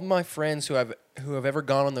what all my friends who have ever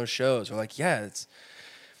gone on those shows are like.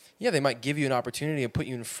 They might give you an opportunity and put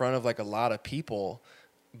you in front of like a lot of people,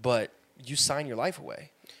 but you sign your life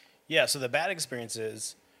away. Yeah, so the bad experience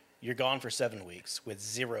is you're gone for 7 weeks with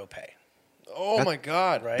zero pay, Oh my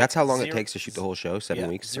God! right? That's how long it Zero- takes to shoot the whole show? 7 yeah,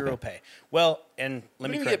 weeks? Zero Okay. pay. Well, and let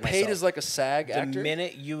You me don't even correct get paid myself. as like a SAG The actor.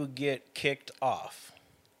 minute you get kicked off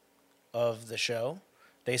of the show,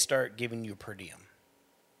 they start giving you per diem.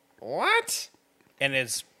 What? And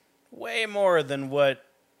it's way more than what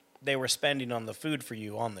they were spending on the food for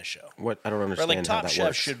you on the show. What? I don't Right, understand like how Top that Chef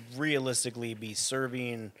works. should realistically be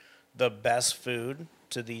serving the best food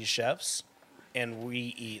to these chefs, and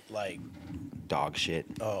we eat like, Dog shit.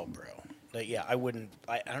 oh, bro. Like, yeah, I wouldn't.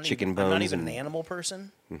 I don't Chicken even. I'm not bones even an and- animal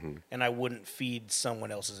person, and I wouldn't feed someone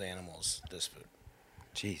else's animals this food.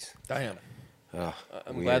 Jeez. I am. Ugh,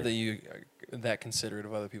 I'm weird. glad that you are that considerate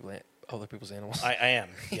of other people's animals. I am.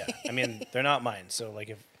 Yeah. I mean, they're not mine. So like,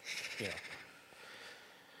 if you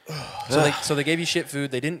know. So they gave you shit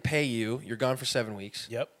food. They didn't pay you. You're gone for 7 weeks.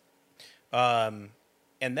 Yep. And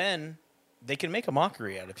then they can make a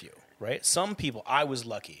mockery out of you, right? Some people, I was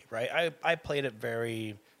lucky, right? I played it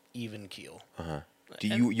very even keel.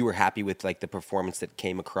 You were happy with like the performance that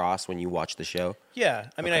came across when you watched the show? Yeah.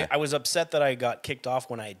 I mean, Okay. I was upset that I got kicked off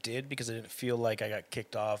when I did because I didn't feel like I got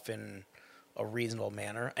kicked off in a reasonable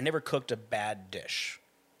manner. I never cooked a bad dish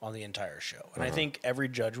on the entire show. And I think every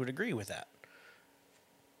judge would agree with that.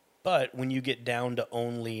 But when you get down to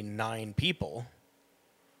only 9 people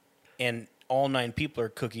and all 9 people are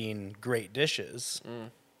cooking great dishes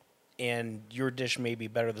and your dish may be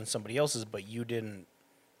better than somebody else's, but you didn't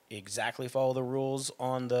exactly follow the rules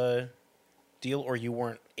on the deal or you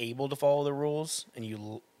weren't able to follow the rules and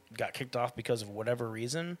you got kicked off because of whatever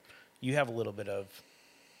reason, you have a little bit of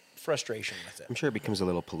frustration with it. I'm sure it becomes a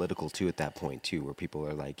little political too at that point too, where people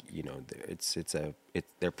are like, you know,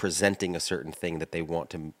 they're presenting a certain thing that they want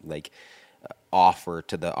to like offer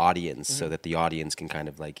to the audience, so that the audience can kind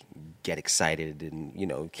of like get excited and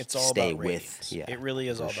It's all stay about with. ratings. Yeah, it really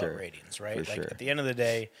is for all sure. about ratings, right? For Like sure. at the end of the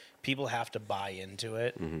day, people have to buy into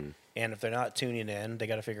it, and if they're not tuning in, they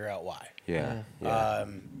got to figure out why. Yeah, yeah.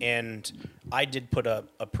 And I did put up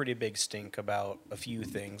a pretty big stink about a few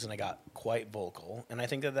things, and I got quite vocal. And I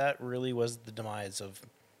think that really was the demise of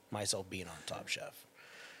myself being on Top Chef.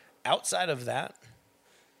 Outside of that,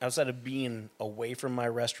 outside of being away from my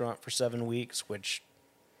restaurant for 7 weeks, which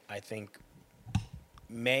I think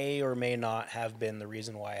may or may not have been the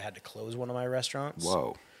reason why I had to close one of my restaurants.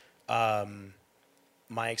 Whoa.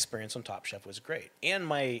 My experience on Top Chef was great. And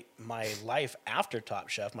my life after Top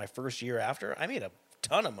Chef, my first year after, I made a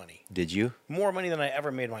ton of money. Did you? More money than I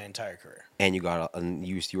ever made my entire career. And you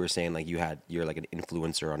were saying like you're like an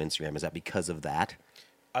influencer on Instagram. Is that because of that?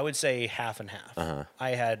 I would say half and half. I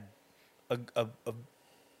had a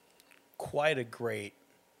quite a great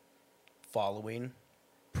following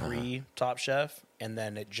pre Top Chef, and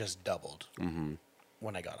then it just doubled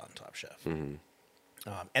when I got on Top Chef. And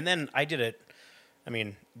then I did it. I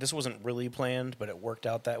mean, this wasn't really planned, but it worked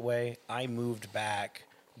out that way. I moved back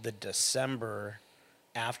the December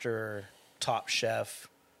after Top Chef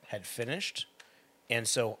had finished, and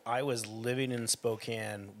so I was living in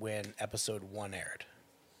Spokane when episode 1 aired.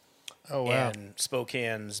 Oh, wow. And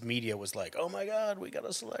Spokane's media was like, "Oh my God, we got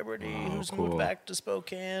a celebrity who's cool. moved back to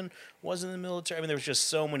Spokane, was in the military." I mean, there was just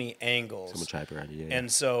so many angles. So much hype around you. Yeah.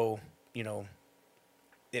 And so,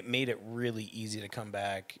 it made it really easy to come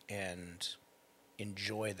back and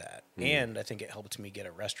enjoy that. And I think it helped me get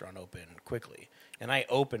a restaurant open quickly. And I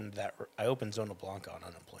opened Zona Blanca on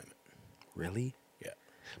unemployment. Really? Yeah.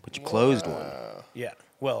 But you closed one. Yeah.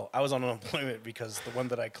 Well, I was on unemployment because the one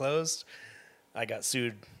that I closed, I got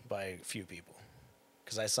sued by a few people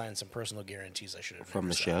because I signed some personal guarantees I should have From never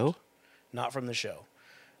the signed. show? Not from the show.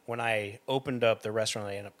 When I opened up the restaurant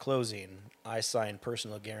I ended up closing, I signed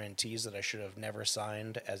personal guarantees that I should have never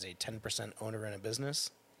signed as a 10% owner in a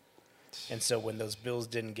business. And so when those bills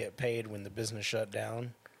didn't get paid when the business shut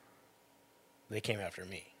down, they came after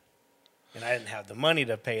me. And I didn't have the money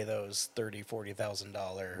to pay those $30,000,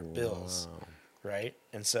 $40,000 bills, right?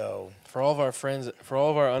 And so, For all of our friends, for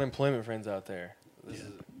all of our unemployment friends out there, this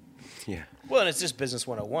is Yeah. well, and it's just business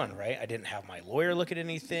 101, right? I didn't have my lawyer look at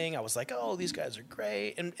anything. I was like, oh, these guys are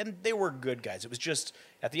great. And they were good guys. It was just,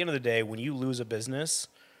 at the end of the day, when you lose a business,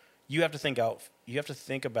 you have to think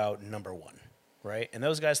about number one, right? And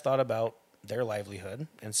those guys thought about their livelihood.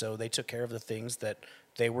 And so they took care of the things that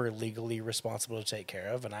they were legally responsible to take care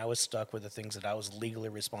of. And I was stuck with the things that I was legally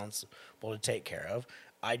responsible to take care of.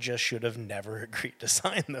 I just should have never agreed to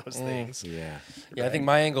sign those things. Yeah. Yeah, I think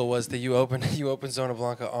my angle was that you opened Zona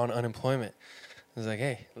Blanca on unemployment. I was like,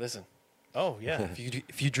 hey, listen, Oh, yeah.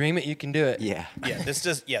 if you dream it, you can do it. Yeah.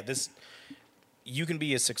 You can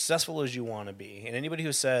be as successful as you want to be. And anybody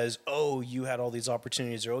who says, oh, you had all these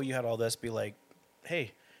opportunities or, oh, you had all this, be like,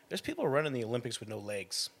 hey, there's people running the Olympics with no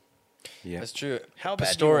legs. Yeah. That's true. How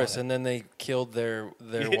bad do you want Pistorius, it? and then they killed their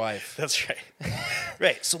wife. That's right.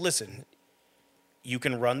 Right. So listen, you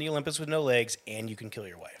can run the Olympics with no legs and you can kill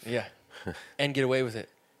your wife. Yeah, and get away with it.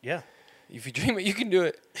 Yeah. If you dream it, you can do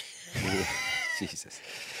it. Jesus.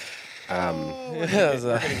 Yeah, no,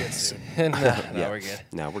 we're good.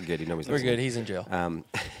 No, we're good. You know he's We're listening. good. He's in jail.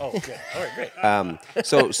 Oh, good. All right, great.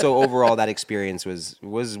 So overall, that experience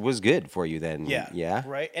was good for you then. Yeah. Yeah.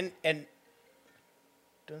 Right. And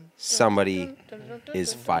Somebody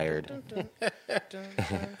is fired. I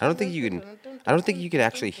don't think you can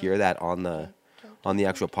actually hear that on the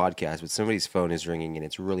actual podcast, but somebody's phone is ringing and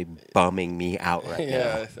it's really bumming me out right now.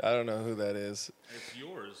 Yeah, I don't know who that is. It's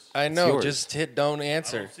yours. yours. I know. yours. Just hit don't I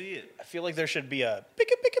answer. don't see it. I feel like there should be a pick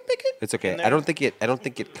it. It's okay. in there. I don't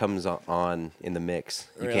think it comes on in the mix.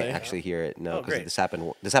 You Really? can't actually hear it. No, Oh, because great. this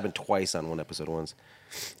happened twice on one episode once.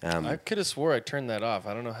 I could have swore I turned that off.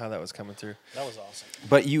 I don't know how that was coming through. That was awesome.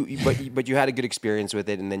 But you had a good experience with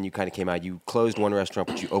it, and then you kind of came out. You closed one restaurant,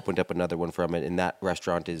 but you opened up another one from it, and that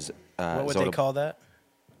restaurant is What would Zona- they call that?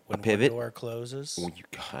 When pivot? one door closes. Well, you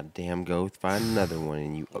goddamn go find another one,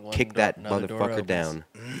 and you One kick door- that another door motherfucker opens. down.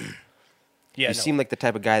 Yeah, You seem like the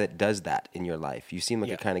type of guy that does that in your life. You seem like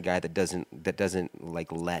Yeah. a kind of guy that doesn't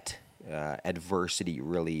like let adversity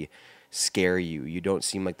really scare you. You don't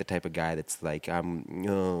seem like the type of guy that's like I'm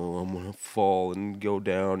gonna fall and go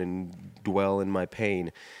down and dwell in my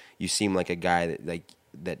pain. You seem like a guy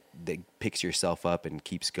that picks yourself up and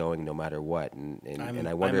keeps going no matter what. And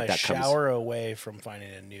I wonder I'm if that a comes shower away from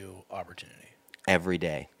finding a new opportunity. every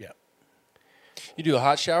day. Yeah. You do a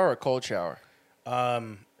hot shower or a cold shower?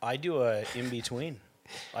 I do a in between.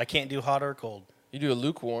 I can't do hot or cold. You do a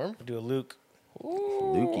lukewarm? I do a Luke.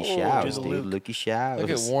 Lukey showers, the dude. Luke. Lukey showers. Look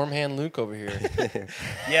at warm hand Luke over here.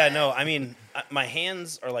 Yeah, no, I mean, my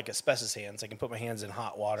hands are like asbestos hands. I can put my hands in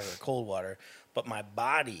hot water or cold water, but my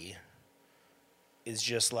body is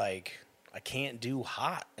just like I can't do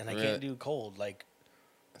hot and I Really? can't do cold. Like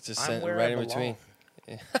It's just I'm sent where right I in between.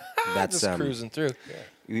 belong. That's Just cruising through.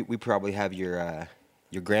 we probably have your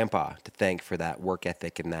grandpa to thank for that work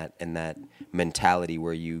ethic and that mentality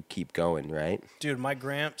where you keep going, right? Dude, my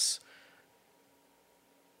gramps,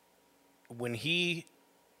 when he,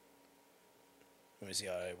 let me see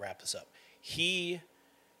how I wrap this up. He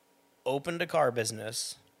opened a car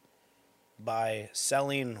business by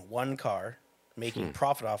selling one car, making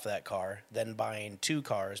profit off of that car, then buying two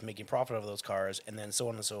cars, making profit off of those cars, and then so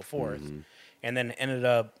on and so forth. And then ended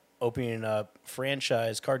up opening up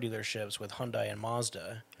franchise car dealerships with Hyundai and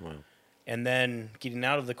Mazda. And then getting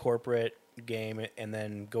out of the corporate game and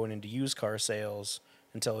then going into used car sales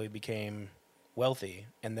until he became wealthy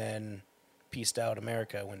and then pieced out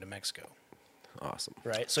America, went to Mexico. Awesome.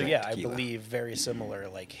 Right. So Drank yeah, I tequila. believe very similar,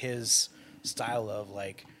 like his style of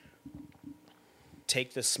like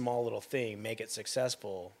take this small little thing, make it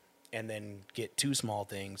successful, and then get two small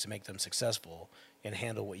things to make them successful and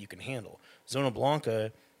handle what you can handle. Zona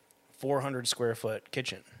Blanca, 400 square foot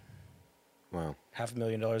kitchen, Wow.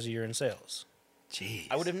 $500,000 a year in sales. Jeez.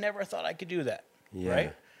 I would have never thought I could do that. Yeah.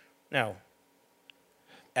 Right? Now,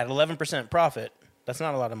 at 11% profit, that's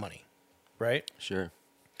not a lot of money, right? Sure.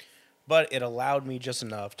 But it allowed me just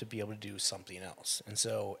enough to be able to do something else. And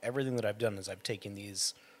so everything that I've done is I've taken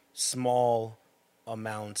these small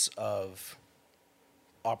amounts of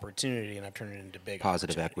opportunity and I've turned it into big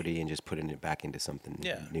Positive opportunity. equity and just putting it back into something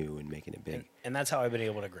Yeah. new and making it big. And that's how I've been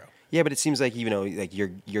able to grow. Yeah, but it seems like like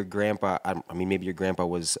your grandpa. I mean, maybe your grandpa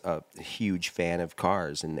was a huge fan of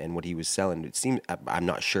cars and what he was selling. It seems I'm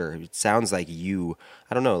not sure. It sounds like you.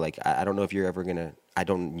 I don't know. Like I don't know if you're ever gonna.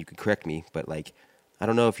 You could correct me, but like I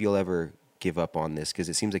don't know if you'll ever give up on this because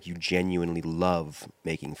it seems like you genuinely love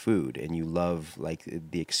making food and you love like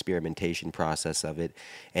the experimentation process of it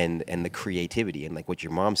and the creativity and like what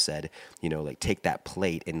your mom said. Like take that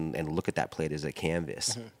plate and look at that plate as a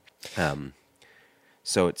canvas.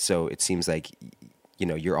 So it seems like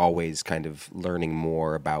you're always kind of learning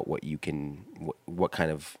more about what you can what kind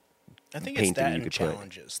of I think it's painting that you and could put.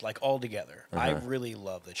 challenges, like all together. I really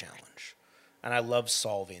love the challenge, and I love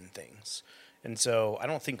solving things. And so I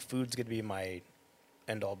don't think food's going to be my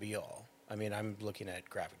end all be all. I mean, I'm looking at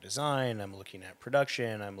graphic design, I'm looking at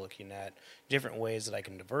production, I'm looking at different ways that I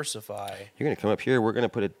can diversify. You're gonna come up here. We're gonna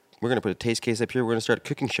put a taste case up here. We're gonna start a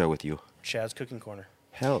cooking show with you. Chad's Cooking Corner.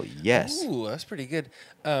 Hell yes. Ooh, that's pretty good.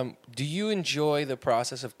 Do you enjoy the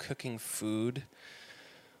process of cooking food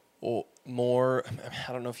or more?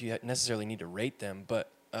 I don't know if you necessarily need to rate them, but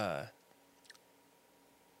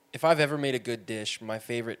if I've ever made a good dish, my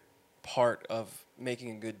favorite part of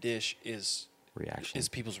making a good dish is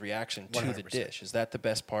people's reaction to the 100%. dish. Is that the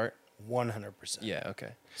best part? 100%. Yeah,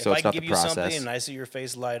 okay. So if it's I not give the you something process. and I see your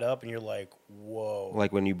face light up and you're like, whoa.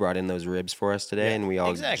 Like when you brought in those ribs for us today Yeah, and we all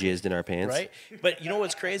exactly. jizzed in our pants. Right? But you know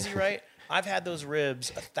what's crazy, right? I've had those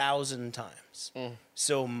ribs 1,000 times.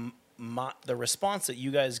 So the response that you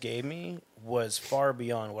guys gave me was far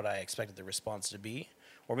beyond what I expected the response to be.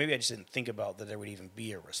 Or maybe I just didn't think about that there would even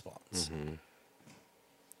be a response.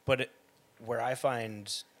 But where I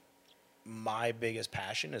find my biggest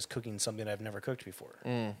passion is cooking something I've never cooked before.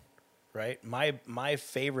 Right? My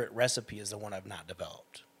favorite recipe is the one I've not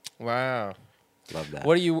developed. Wow. Love that.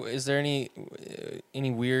 Is there any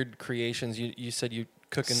weird creations? You said you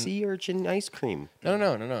cooking. Sea urchin ice cream.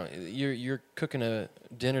 No. You're cooking a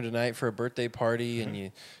dinner tonight for a birthday party, and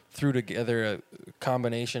you threw together a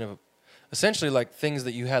combination of essentially like things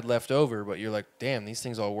that you had left over, but you're like, damn, these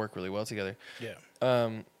things all work really well together. Yeah.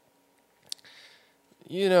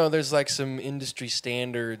 You know, there's like some industry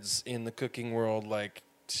standards in the cooking world, like,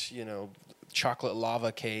 you know, chocolate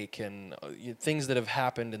lava cake and things that have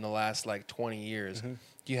happened in the last like 20 years. Mm-hmm.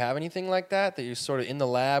 Do you have anything like that you're sort of in the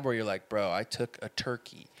lab where you're like, bro, I took a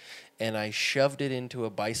turkey and I shoved it into a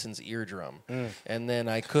bison's eardrum and then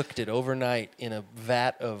I cooked it overnight in a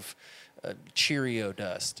vat of Cheerio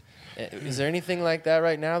dust? Is there anything like that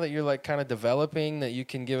right now that you're like kind of developing that you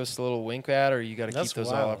can give us a little wink at, or you got to keep That's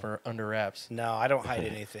those all wild. up under wraps? No, I don't hide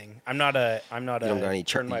anything. I'm not a don't got any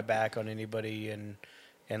turn my back on anybody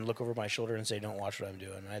and look over my shoulder and say don't watch what I'm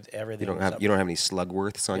doing. Everything You don't have any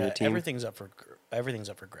Slugworths on your team. Everything's up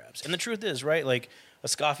for grabs. And the truth is, right? Like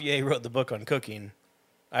Escoffier wrote the book on cooking.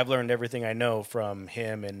 I've learned everything I know from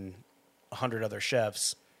him and 100 other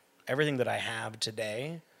chefs. Everything that I have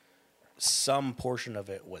today, some portion of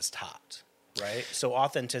it was taught, right? So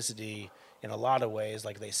authenticity, in a lot of ways,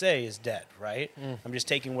 like they say, is dead, right? I'm just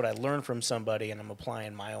taking what I learned from somebody and I'm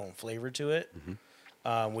applying my own flavor to it,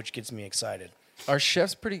 which gets me excited. Are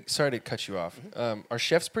chefs pretty? Sorry to cut you off. Are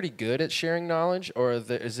chefs pretty good at sharing knowledge, or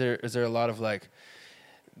is there a lot of like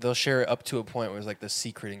they'll share it up to a point where it's like the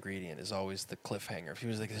secret ingredient is always the cliffhanger? If he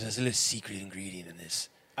was like, "There's a little secret ingredient in this."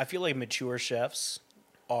 I feel like mature chefs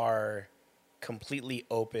are completely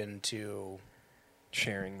open to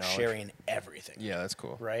Sharing knowledge. sharing everything. Yeah, that's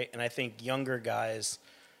cool. Right? And I think younger guys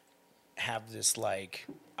have this like,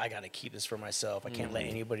 I got to keep this for myself. I can't let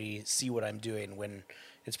anybody see what I'm doing when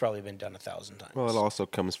it's probably been done 1,000 times. Well, it also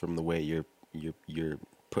comes from the way you're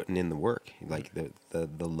putting in the work, like the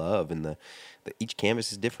love and the each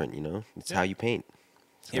canvas is different. You know, it's how you paint.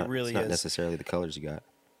 Really it's not is. necessarily the colors you got.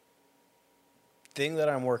 Thing that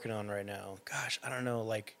I'm working on right now, gosh, I don't know.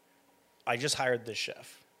 Like, I just hired this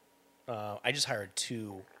chef. I just hired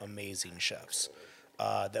 2 amazing chefs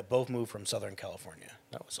that both moved from Southern California.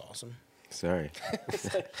 That was awesome. Sorry,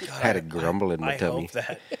 I had a grumble in my I tummy. hope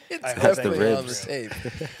that. It's I hope That's that the definitely on the ribs. tape.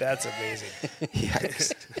 That's amazing.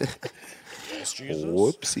 Yikes! Jesus.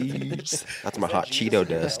 Whoopsies! That's my hot Cheeto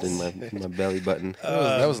dust in my belly button.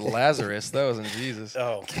 That was Lazarus. That wasn't Jesus.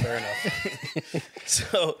 Oh, fair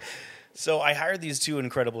enough. So I hired these 2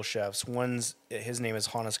 incredible chefs. His name is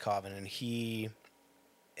Hannes Coven, and he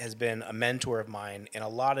has been a mentor of mine in a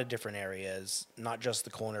lot of different areas, not just the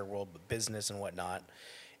culinary world, but business and whatnot.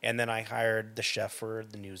 And then I hired the chef for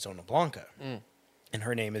the new Zona Blanca, and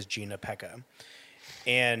her name is Gina Pekka.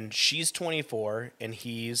 And she's 24, and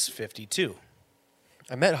he's 52.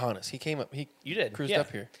 I met Hannes. He came up. He You did? cruised Yeah.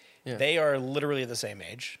 up here. Yeah. They are literally the same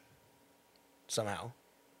age, somehow.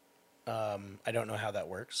 I don't know how that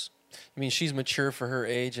works. I mean, she's mature for her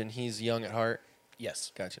age, and he's young at heart.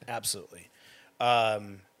 Yes. Gotcha. Absolutely.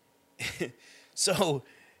 So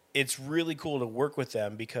it's really cool to work with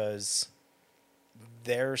them because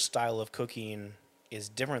their style of cooking is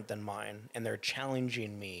different than mine, and they're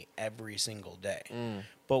challenging me every single day.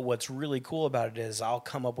 But what's really cool about it is I'll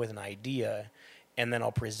come up with an idea, and then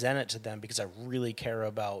I'll present it to them because I really care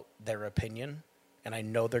about their opinion, and I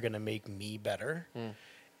know they're going to make me better.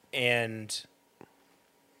 And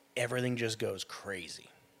everything just goes crazy.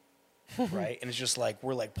 Right? And it's just like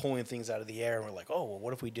we're like pulling things out of the air and we're like, oh, well,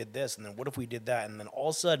 what if we did this? And then what if we did that? And then all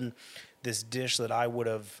of a sudden, this dish that I would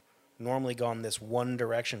have normally gone this one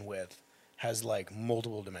direction with has like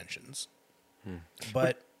multiple dimensions.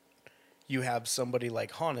 But you have somebody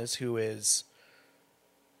like Hannes who is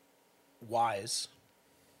wise,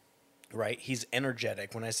 right? He's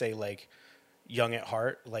energetic. When I say like young at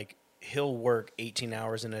heart, like he'll work 18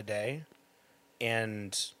 hours in a day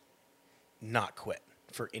and not quit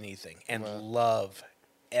for anything and love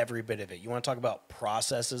every bit of it. You want to talk about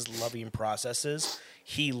processes, loving processes?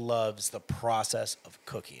 He loves the process of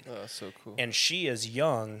cooking. Oh, that's so cool. And she is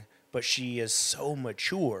young, but she is so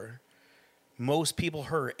mature. Most people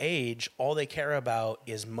her age, all they care about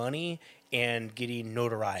is money and getting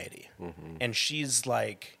notoriety. And she's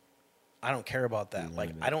like, I don't care about that.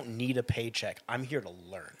 Like, I don't need a paycheck. I'm here to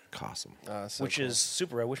learn. Awesome. So Which cool. is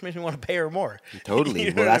super, which makes me want to pay her more. Totally.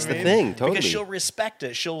 You know Well, what that's I the mean? thing. Totally. Because she'll respect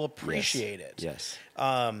it. She'll appreciate it. Yes.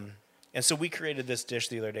 And so we created this dish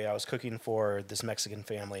the other day. I was cooking for this Mexican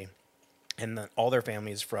family, and all their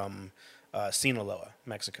families from Sinaloa,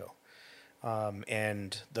 Mexico.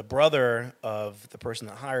 And the brother of the person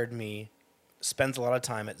that hired me spends a lot of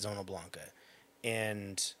time at Zona Blanca.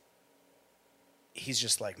 And he's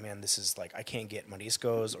just like, man, this is like, I can't get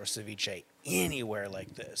mariscos or ceviche anywhere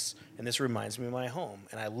like this. And this reminds me of my home,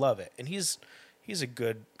 and I love it. And he's he's a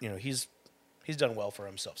good, he's done well for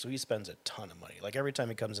himself. So he spends a ton of money. Like every time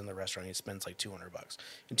he comes in the restaurant, he spends like $200.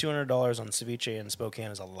 And $200 on ceviche in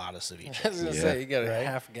Spokane is a lot of ceviche. I was gonna Yeah. say you got a Right?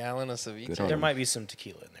 half gallon of ceviche. Good on There him. might be some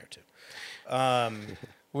tequila in there too.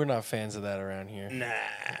 We're not fans of that around here. Nah.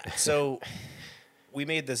 So we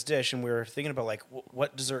made this dish, and we were thinking about like,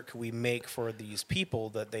 what dessert could we make for these people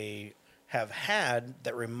that they have had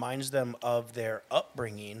that reminds them of their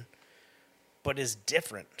upbringing, but is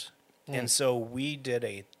different. And so we did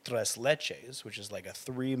a tres leches, which is like a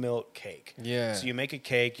 3 milk cake. Yeah. So you make a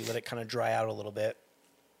cake, you let it kind of dry out a little bit,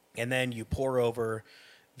 and then you pour over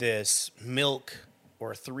this milk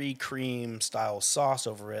or 3 cream style sauce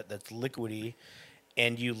over it that's liquidy,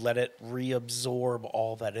 and you let it reabsorb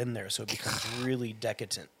all that in there, so it becomes really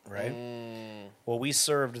decadent, right? Well, we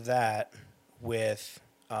served that with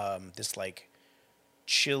this like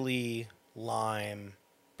chili lime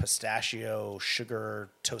pistachio sugar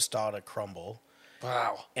tostada crumble,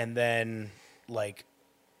 Wow. and then like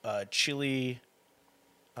chili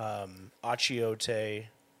achiote,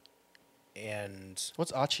 and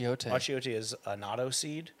What's achiote? achiote is a natto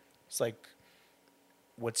seed. It's like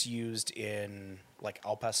what's used in like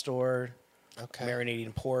al pastor, Okay.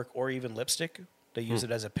 marinating pork, or even lipstick. They use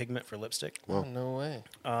it as a pigment for lipstick. Oh, no way.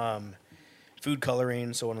 Food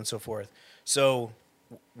coloring, so on and so forth. So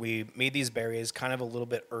we made these berries kind of a little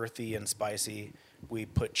bit earthy and spicy. We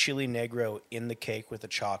put chili negro in the cake with the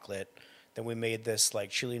chocolate. Then we made this like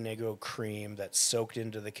chili negro cream that soaked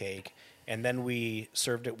into the cake. And then we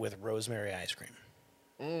served it with rosemary ice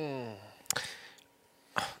cream.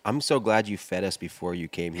 I'm so glad you fed us before you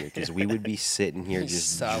came here because we would be sitting here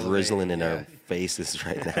just Salivating, drizzling in yeah. our faces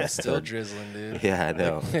right now. Still drizzling, dude. Yeah, I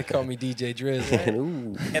know. They call me DJ Drizzle.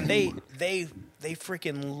 Ooh. And they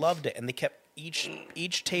freaking loved it. And they kept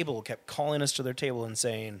each table kept calling us to their table and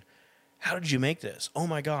saying, "How did you make this? Oh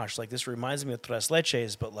my gosh, like this reminds me of tres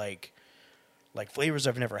leches, but like flavors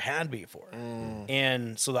I've never had before."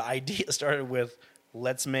 And so the idea started with,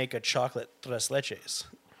 let's make a chocolate tres leches.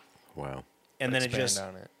 Wow. And then it Expand just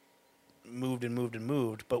on it. moved and moved and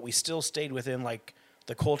moved, but we still stayed within like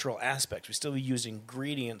the cultural aspects. We still used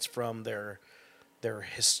ingredients from their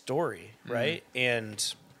history, right?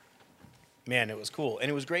 And man, it was cool.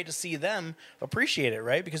 And it was great to see them appreciate it,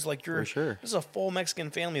 right? Because like For sure. this is a full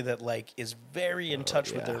Mexican family that like is very in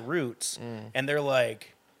touch with yeah. their roots. And they're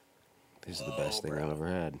like, This is the best thing I've ever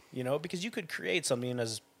had. because you could create something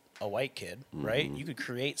as a white kid, right? You could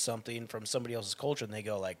create something from somebody else's culture and they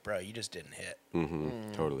go like, bro, you just didn't hit.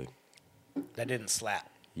 Totally. That didn't slap.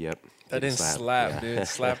 Yep. That didn't slap, Yeah. dude.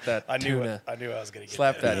 Slap that I knew tuna. I was going to get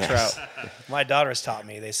Slap that trout. My daughters taught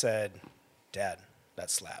me. They said, "Dad, that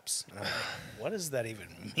slaps." And I'm like, "What does that even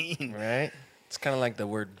mean?" Right? It's kind of like the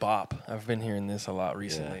word bop. I've been hearing this a lot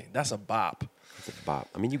recently. That's a bop. It's a bop.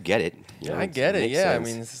 I mean, you get it. You know, I get it. makes Yeah. sense.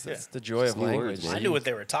 I mean, it's Yeah. the joy It's of new words, language. man. I knew what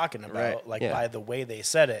they were talking about, Right. like Yeah. by the way they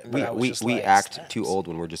said it. But I was we just we like, act "Slaps." too old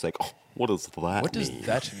when we're just like, oh, what does that What does mean?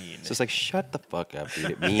 that mean? It's just like, shut the fuck up, dude.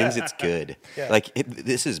 It means it's good. Yeah. Like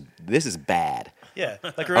this is bad. Yeah,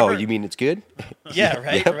 like remember? Oh, you mean it's good? yeah,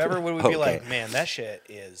 right. Yep. Remember when we'd be Okay. like, "Man, that shit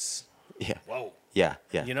is Yeah. whoa," Yeah.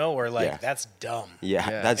 Yeah. or like, Yeah. "That's dumb." Yeah.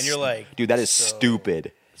 Yeah. That's And you're like, dude, that is so-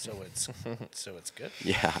 stupid. So it's good.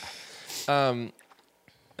 Yeah.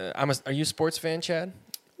 Are you a sports fan, Chad?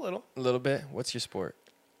 A little. A little bit. What's your sport?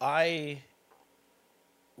 I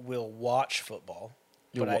will watch football,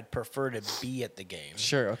 You'll but wa- I'd prefer to be at the game.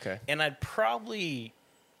 Sure. Okay. And I'd probably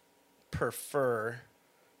prefer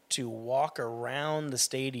to walk around the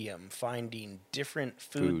stadium finding different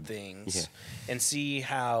food Food. things Yeah. and see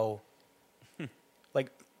how,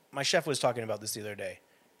 like, my chef was talking about this the other day.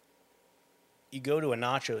 You go to a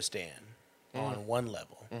nacho stand on one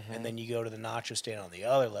level, and then you go to the nacho stand on the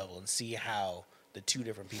other level and see how the two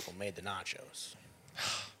different people made the nachos.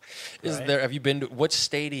 Is Right. there? Have you been to what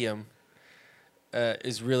stadium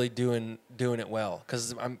is really doing it well?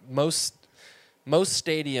 Because most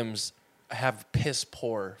stadiums have piss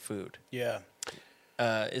poor food. Yeah.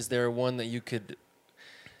 Is there one that you could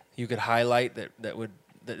highlight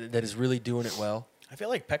that is really doing it well? I feel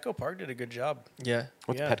like Petco Park did a good job. Yeah.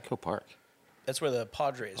 What's Yeah. Petco Park? That's where the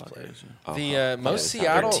Padres play. Oh, The most yeah,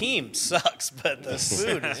 Seattle Their team sucks, but the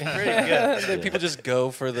food is pretty good. that people just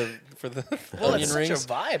go for the Well, onion it's rings. such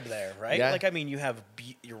a vibe there, right? Yeah. Like, I mean,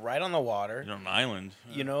 you're right on the water. You're on an island.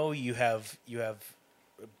 You know, you have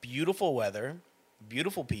beautiful weather,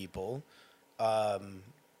 beautiful people.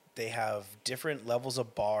 They have different levels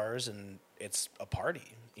of bars, and it's a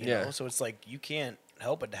party. You Yeah. know, so it's like you can't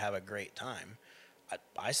help but to have a great time.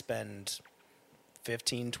 I spend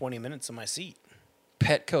 15, 20 minutes in my seat.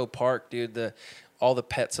 Petco Park, dude. All the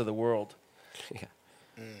pets of the world. Yeah.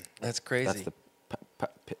 That's crazy.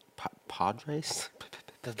 Padres?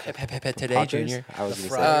 Today, Padres? Junior. I was The going to say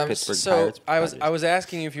Friars. Pittsburgh So Pirates. I was Padres.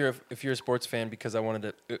 asking you if you're a sports fan because I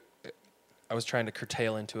wanted to. I was trying to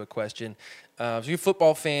curtail into a question. So you're a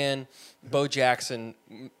football fan. Bo Jackson,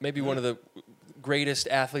 maybe one of the greatest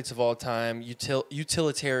athletes of all time.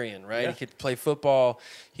 Utilitarian, right? Yeah. He could play football.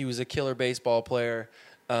 He was a killer baseball player.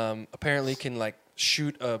 Apparently, can like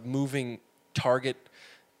shoot a moving target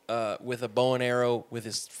with a bow and arrow with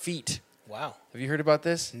his feet. Wow. Have you heard about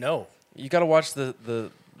this? No. You got to watch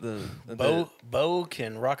the Bo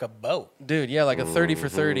can rock a boat. dude, yeah, like a 30 for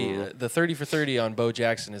 30. The 30 for 30 on Bo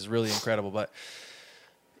Jackson is really incredible. But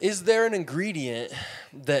is there an ingredient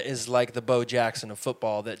that is like the Bo Jackson of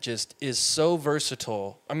football that just is so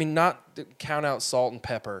versatile? I mean, not to count out salt and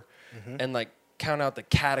pepper and like count out the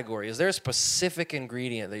category. Is there a specific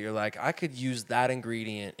ingredient that you're like, I could use that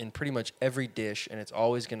ingredient in pretty much every dish and it's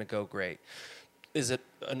always going to go great? Is it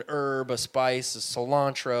an herb, a spice, a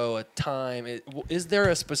cilantro, a thyme? Is there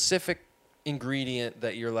a specific ingredient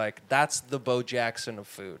that you're like, that's the Bo Jackson of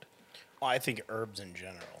food? Well, I think herbs in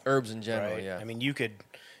general. Herbs in general, Right? yeah. I mean, you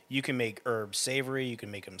can make herbs savory. You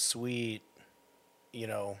can make them sweet. You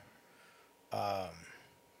know,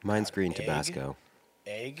 Mine's green egg. Tabasco.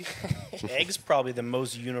 egg. Egg's probably the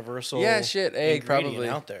most universal. Yeah, shit, egg ingredient probably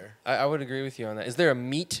out there. I would agree with you on that. Is there a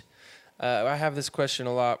meat? I have this question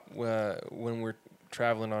a lot when we're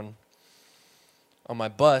traveling on my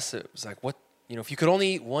bus. It was like, what, if you could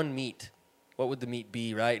only eat one meat, what would the meat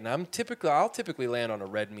be, right? And I'll typically land on a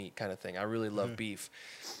red meat kind of thing. I really love beef,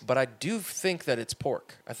 but I do think that it's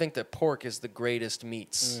pork. I think that pork is the greatest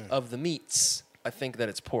meats of the meats. I think that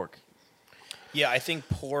it's pork. Yeah, I think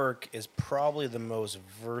pork is probably the most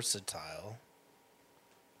versatile.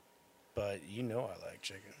 But I like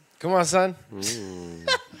chicken. Come on, son.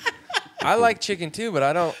 I like chicken too, but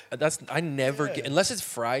I never get, unless it's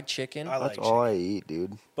fried chicken. I like That's chicken. all I eat,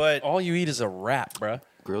 dude. But All you eat is a wrap, bruh.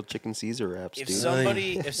 Grilled chicken Caesar wraps, if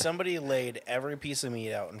dude. somebody laid every piece of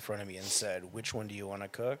meat out in front of me and said, "Which one do you want to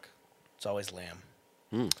cook?" It's always lamb.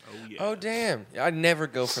 Oh yeah. Oh damn! I never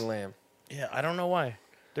go for lamb. Yeah, I don't know why.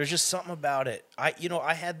 There's just something about it. I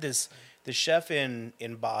had the chef in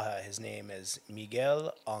Baja. His name is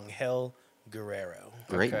Miguel Angel Guerrero,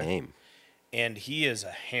 Great Okay. name. and he is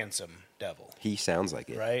a handsome devil, He sounds like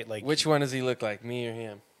it. right? Like Which one does he look like, me or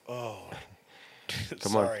him?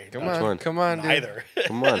 Come on. sorry, Come Which on, one? come on, dude. neither.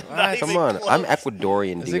 Come on. Not Come even on. close. I'm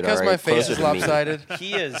Ecuadorian, Is dude. it because all my right? face Closer is to me. lopsided?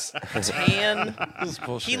 He is tan. This is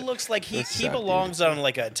bullshit. He looks like he suck, dude. belongs on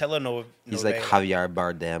like a telenovela. He's like Javier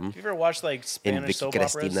Bardem. You ever watch like Spanish Vicky soap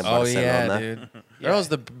Cristina operas? Oh yeah, Barcelona. dude. Yeah. Those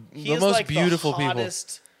the He is most like beautiful the people.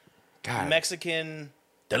 hottest God. Mexican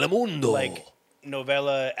Telemundo. like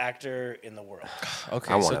novella actor in the world.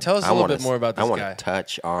 Okay, so tell us a little bit more about this I want guy. to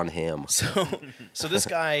touch on him. So this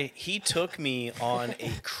guy, he took me on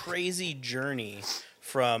a crazy journey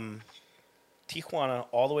from Tijuana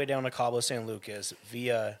all the way down to Cabo San Lucas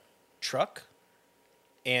via truck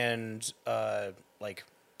and like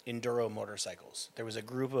enduro motorcycles. There was a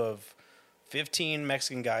group of 15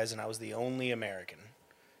 Mexican guys, and I was the only American.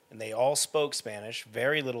 And they all spoke Spanish,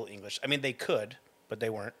 very little English. I mean, they could, but they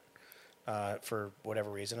weren't for whatever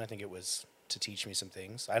reason. I think it was to teach me some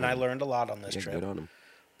things. And I learned a lot on this Yeah, trip. good on him.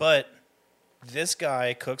 But this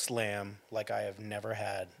guy cooks lamb like I have never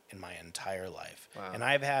had in my entire life. Wow. And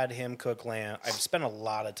I've had him cook lamb. I've spent a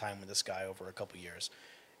lot of time with this guy over a couple years.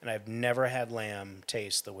 And I've never had lamb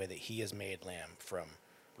taste the way that he has made lamb, from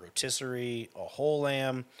rotisserie, a whole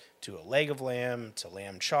lamb, to a leg of lamb, to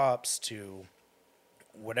lamb chops, to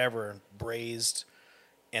whatever, braised.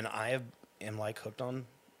 And am like hooked on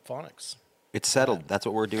phonics. It's settled. That's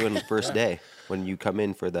what we're doing the first day when you come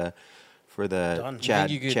in for the Done. Chad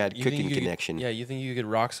You think you Chad you think cooking you could- connection. Yeah, you think you could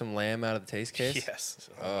rock some lamb out of the taste case? Yes.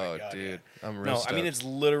 Oh, my God, dude, yeah. I'm real No, stoked. I mean, it's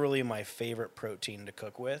literally my favorite protein to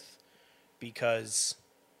cook with because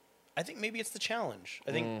I think maybe it's the challenge.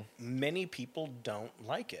 I think many people don't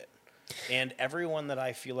like it. And everyone that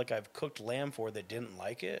I feel like I've cooked lamb for that didn't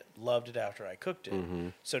like it loved it after I cooked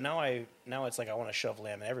it. So now it's like I want to shove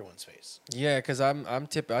lamb in everyone's face. Yeah, because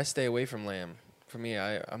I stay away from lamb. For me,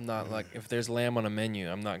 I'm not like, if there's lamb on a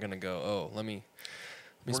menu, I'm not gonna go, oh, let me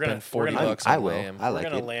We're spend gonna- 40 we're gonna- bucks I on will. lamb. I like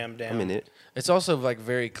gonna it. lamb down. I'm in it. It's also like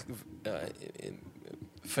very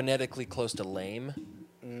phonetically close to lame.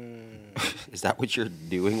 Is that what you're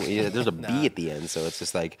doing? Yeah, there's a Nah. B at the end, so it's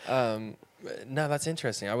just like No, that's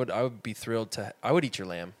interesting. I would be thrilled to. I would eat your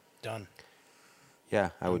lamb. Done. yeah,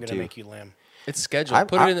 I I'm would gonna too. make you lamb. It's scheduled.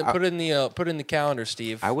 Put it in the calendar,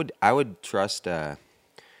 Steve. I would trust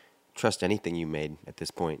anything you made at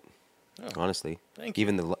this point. Honestly, Thank you.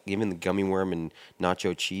 even the gummy worm and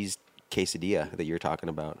nacho cheese quesadilla that you're talking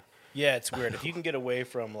about. Yeah, it's weird. If you can get away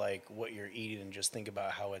from like what you're eating and just think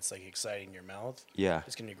about how it's like exciting in your mouth, Yeah.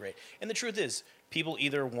 it's gonna be great. And the truth is, people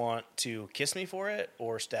either want to kiss me for it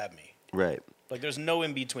or stab me. Right. Like, there's no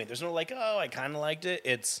in between. There's no like, oh, I kind of liked it.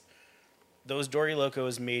 It's those Dory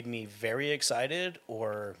Locos made me very excited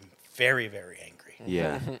or very, very angry.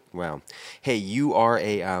 Yeah. Wow. Hey, you are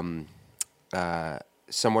a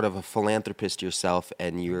somewhat of a philanthropist yourself,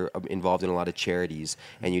 and you're involved in a lot of charities,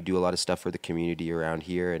 and you do a lot of stuff for the community around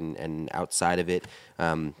here and outside of it.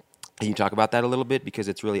 Can you talk about that a little bit? Because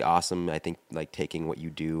it's really awesome. I think like taking what you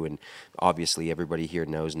do, and obviously everybody here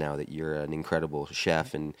knows now that you're an incredible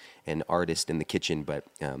chef and an artist in the kitchen, but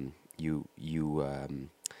you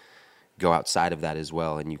go outside of that as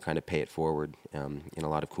well, and you kind of pay it forward in a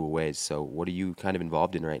lot of cool ways. So what are you kind of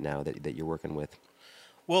involved in right now that you're working with?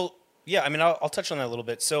 Well, yeah, I mean, I'll touch on that a little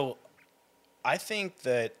bit. So I think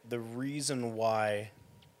that the reason why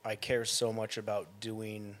I care so much about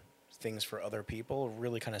doing things for other people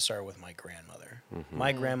really kind of started with my grandmother.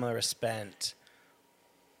 My grandmother spent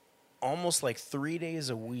almost like 3 days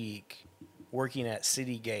a week working at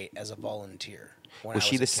City Gate as a volunteer. when Was I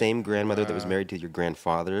she a the kid. same grandmother that was married to your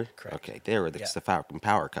grandfather? Correct. Okay, they were the Yeah.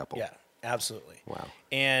 power couple. Yeah, absolutely. Wow.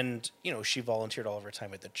 And, you know, she volunteered all of her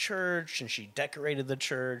time at the church and she decorated the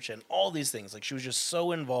church and all these things. Like, she was just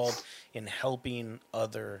so involved in helping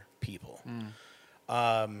other people.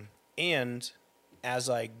 And as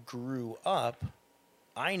I grew up,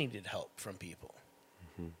 I needed help from people.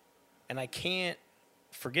 And I can't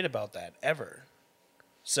forget about that ever.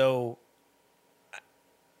 So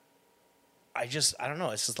I don't know.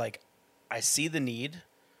 It's just like, I see the need,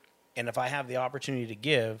 and if I have the opportunity to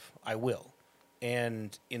give, I will.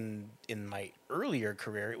 And in my earlier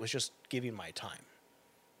career, it was just giving my time,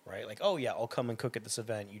 right? Like, oh yeah, I'll come and cook at this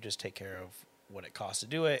event. You just take care of what it costs to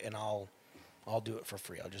do it, and I'll do it for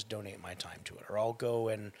free. I'll just donate my time to it, or I'll go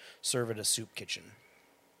and serve at a soup kitchen.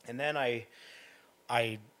 And then I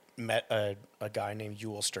met a guy named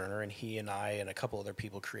Yul Sterner, and he and I and a couple other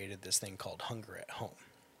people created this thing called Hunger at Home.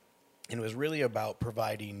 And it was really about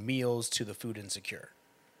providing meals to the food insecure,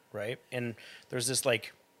 right? And there's this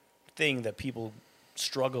like thing that people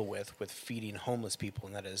struggle with feeding homeless people,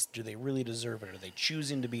 and that is, do they really deserve it? Are they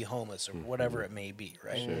choosing to be homeless, or whatever it may be,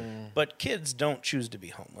 right? Sure. But kids don't choose to be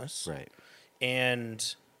homeless. Right.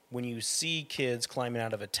 And when you see kids climbing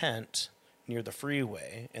out of a tent near the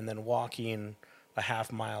freeway and then walking a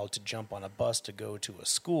half mile to jump on a bus to go to a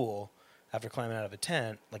school after climbing out of a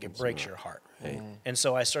tent, like, it breaks your heart. Right. And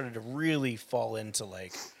so I started to really fall into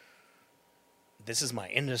like, this is my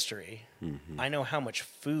industry. I know how much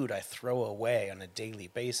food I throw away on a daily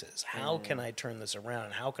basis. How can I turn this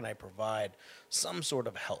around? How can I provide some sort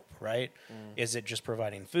of help, right? Is it just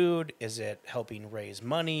providing food? Is it helping raise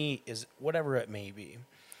money? Is whatever it may be.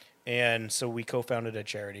 And so we co-founded a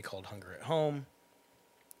charity called Hunger at Home,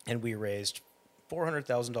 and we raised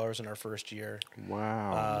 $400,000 in our first year.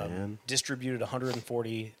 Wow, man. Distributed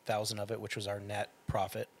 140,000 of it, which was our net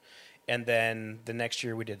profit. And then the next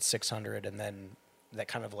year we did 600, and then that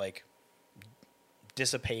kind of like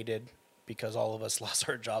dissipated because all of us lost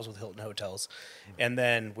our jobs with Hilton Hotels. And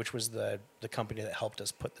then, which was the company that helped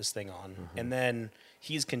us put this thing on. And then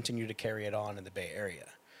he's continued to carry it on in the Bay Area.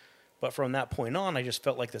 But from that point on, I just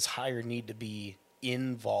felt like this higher need to be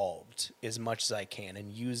involved as much as I can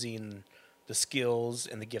and using the skills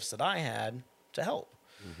and the gifts that I had to help.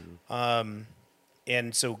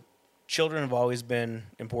 And so children have always been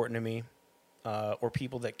important to me, or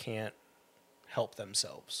people that can't help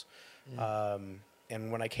themselves.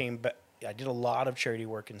 And when I came back, I did a lot of charity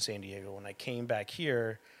work in San Diego. When I came back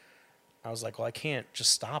here, I was like, well, I can't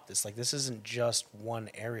just stop this. Like, this isn't just one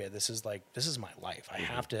area. This is my life. I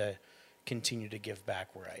have to continue to give back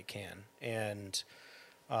where I can. And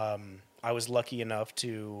I was lucky enough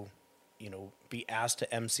to, you know, be asked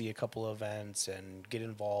to MC a couple of events and get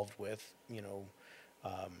involved with, you know,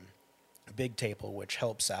 Big Table, which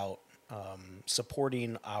helps out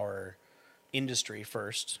supporting our industry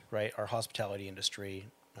first, right? Our hospitality industry.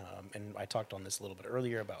 And I talked on this a little bit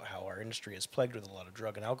earlier about how our industry is plagued with a lot of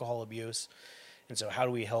drug and alcohol abuse. And so how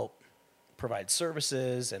do we help provide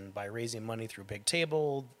services? And by raising money through Big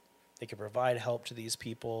Table, they can provide help to these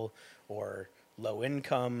people, or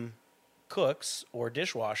low-income cooks or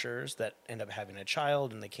dishwashers that end up having a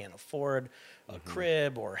child and they can't afford a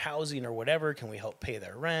crib or housing or whatever. Can we help pay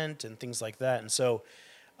their rent and things like that? And so,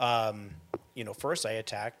 you know, first I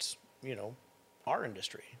attacked, you know, our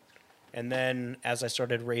industry. And then as I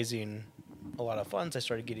started raising a lot of funds, I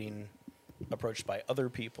started getting approached by other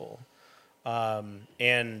people.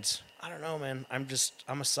 And I don't know, man,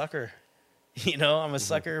 I'm a sucker. You know, I'm a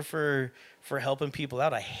sucker for helping people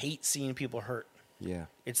out. I hate seeing people hurt. Yeah.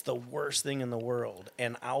 It's the worst thing in the world,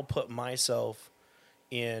 and I'll put myself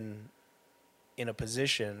in a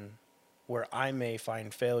position where I may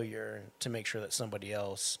find failure to make sure that somebody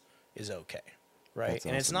else is okay, right? That's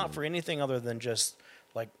and it's awesome, not man. for anything other than just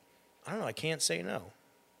like, I don't know, I can't say no.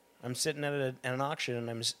 I'm sitting at an auction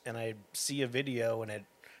and I see a video and it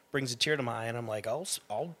brings a tear to my eye, and I'm like, I'll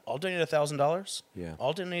donate $1,000. Yeah.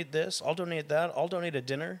 I'll donate this. I'll donate that. I'll donate a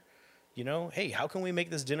dinner. You know, hey, how can we make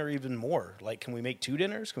this dinner even more? Like, can we make 2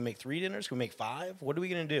 dinners? Can we make 3 dinners? Can we make 5? What are we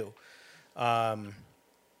gonna do?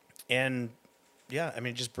 And yeah, I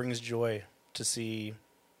mean, it just brings joy to see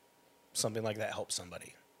something like that help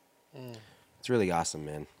somebody. It's really awesome,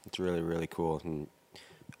 man. It's really, really cool. And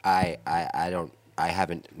I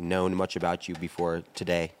haven't known much about you before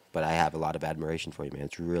today, but I have a lot of admiration for you, man.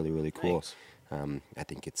 It's really, really cool. Thanks. I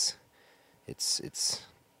think it's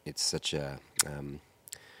such a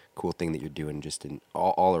cool thing that you're doing just in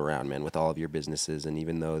all around, man, with all of your businesses. And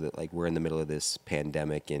even though that like we're in the middle of this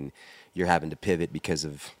pandemic and you're having to pivot because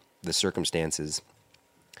of the circumstances,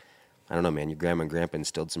 I don't know, man, your grandma and grandpa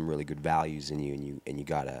instilled some really good values in you, and you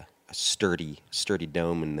got a sturdy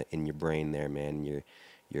dome in your brain there, man.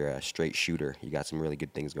 You're a straight shooter. You got some really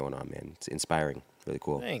good things going on, man. It's inspiring. Really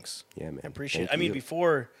cool. Thanks. Yeah, man. I appreciate it. Thank I mean, you.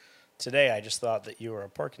 before today, I just thought that you were a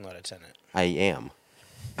parking lot attendant. I am.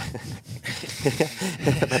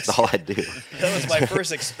 That's all I do. That was my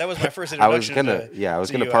first. That was my first I was introduction. I was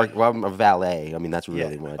to gonna you. park. Well, I'm a valet. I mean, that's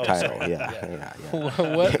really my Oh, title. sorry. Yeah.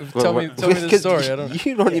 What? Tell me the 'Cause story. I don't.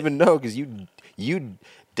 You don't even know because you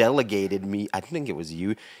delegated me. I think it was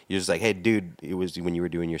you. You're just like, hey, dude. It was when you were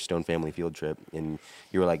doing your Stone Family field trip, and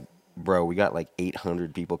you were like, bro, we got like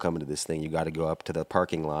 800 people coming to this thing. You got to go up to the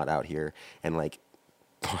parking lot out here and like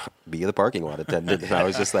be the parking lot attendant. And I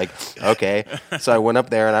was just like, okay. So I went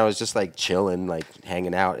up there and I was just like chilling, like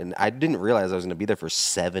hanging out. And I didn't realize I was going to be there for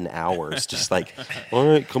 7 hours. Just like, all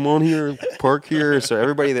right, come on here, park here. So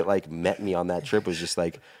everybody that like met me on that trip was just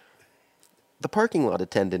like, the parking lot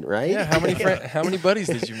attendant, right? Yeah. How many buddies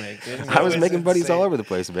did you make? I was It was making buddies insane. all over the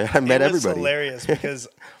place, man. I met It was everybody. hilarious because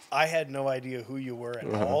I had no idea who you were at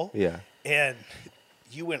all. Yeah. And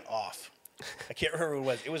you went off. I can't remember what it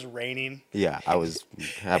was. It was raining. Yeah, I was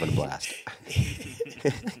having a blast.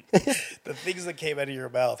 The things that came out of your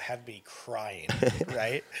mouth had me crying,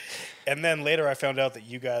 right? And then later I found out that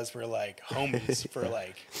you guys were like homies for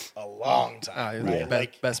like a long time, right?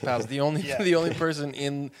 Like, best pals. The only Yeah. the only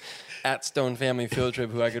person at Stone Family Field Trip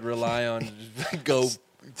who I could rely on to go tend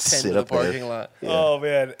Sit to the up there. parking lot. oh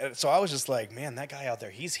man. And so I was just like, man, that guy out there,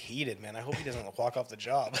 he's heated, man. I hope he doesn't walk off the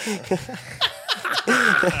job.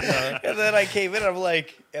 And then I came in, I'm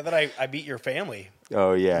like, and then I meet your family,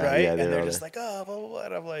 Oh yeah, right? yeah. And they're all just there. like, oh, blah, blah, blah.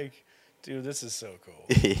 And I'm like, dude, this is so cool.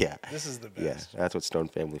 yeah, This is the yeah. best. That's what Stone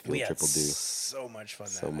Family We Field had Trip will do. so much fun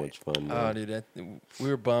that So night. much fun. Oh, man. dude, we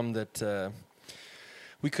were bummed that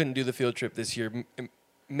we couldn't do the field trip this year,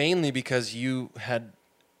 mainly because you had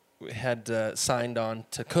signed on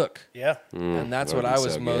to cook, Yeah. and that's that what would've I been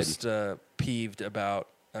was so good. most peeved about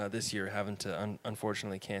this year, having to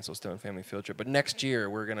unfortunately cancel Stone Family Field Trip. But next year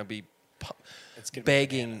we're gonna be It's gonna be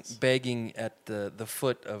begging bananas. at the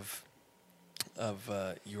foot of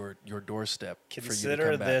your doorstep for you to Consider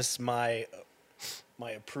come back. this my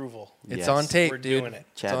approval. It's Yes. on tape, We're dude. doing it.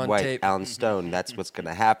 It's Chad on White, tape. Alan Stone. That's what's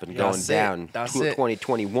gonna happen. Going That's it. down. That's it.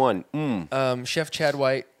 2021. Chef Chad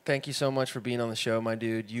White, thank you so much for being on the show, my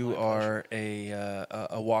dude. You are a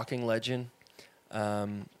walking legend.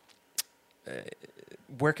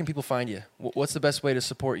 Where can people find you? What's the best way to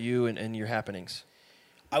support you and your happenings?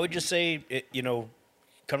 I would just say,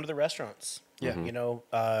 come to the restaurants. Yeah. You know,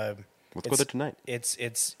 Let's go there tonight.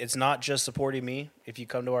 It's not just supporting me. If you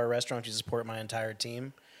come to our restaurant, you support my entire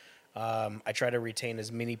team. I try to retain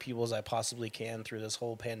as many people as I possibly can through this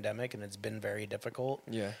whole pandemic, and it's been very difficult.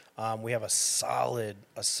 Yeah. We have a solid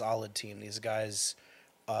team. These guys,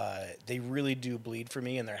 they really do bleed for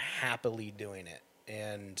me, and they're happily doing it.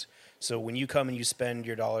 And so when you come and you spend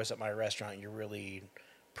your dollars at my restaurant, you're really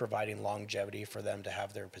providing longevity for them to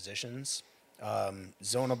have their positions.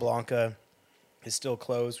 Zona Blanca is still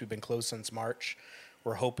closed. We've been closed since March.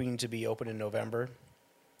 We're hoping to be open in November.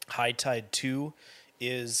 High Tide 2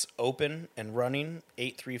 is open and running,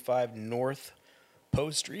 835 North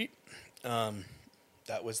Post Street.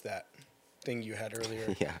 That was that thing you had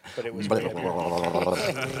earlier. Yeah. But it was way up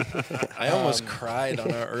here. I almost cried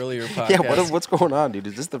on our earlier podcast. Yeah. What's going on, dude?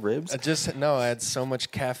 Is this the ribs? I had so much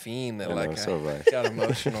caffeine that I know, I so have I. got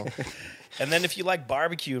emotional. And then if you like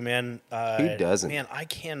barbecue, man. Who doesn't? Man, I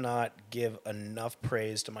cannot give enough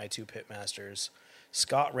praise to my two pitmasters,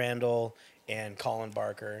 Scott Randall and Colin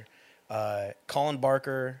Barker. Colin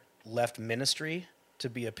Barker left ministry to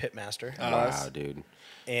be a pit master. Wow, dude.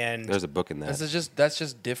 And There's a book in that. That's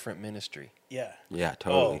just different ministry. yeah. Yeah,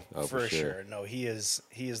 totally. Oh, for sure. No, he is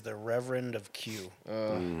the Reverend of Q.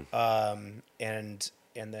 And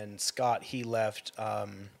then Scott, he left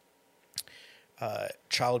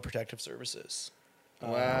Child Protective Services.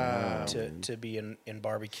 Wow. To be in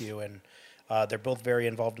barbecue, and they're both very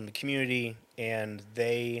involved in the community, and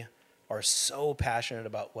they are so passionate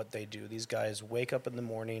about what they do. These guys wake up in the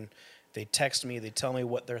morning, they text me, they tell me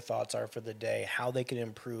what their thoughts are for the day, how they can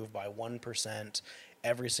improve by 1%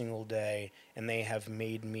 every single day, and they have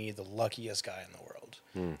made me the luckiest guy in the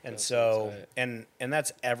world. And so, and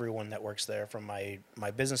that's everyone that works there, from my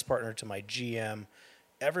business partner to my GM,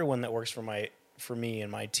 everyone that works for me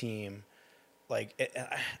and my team. Like,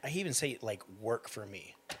 I even say, like, work for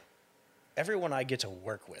me. Everyone I get to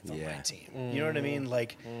work with on my team. You know what I mean?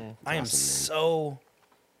 Like, I am so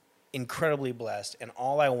incredibly blessed, and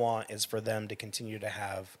all I want is for them to continue to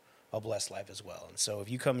have a blessed life as well. And so if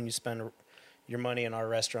you come and you spend your money in our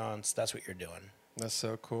restaurants, that's what you're doing. That's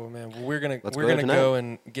so cool, man. Well, we're gonna tonight. go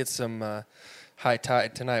and get some High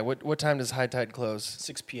Tide tonight. What time does High Tide close?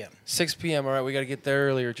 6 p.m. 6 p.m. All right, we got to get there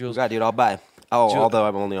earlier, Jules. God, dude, I'll buy. Oh, although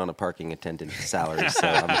I'm only on a parking attendant salary, so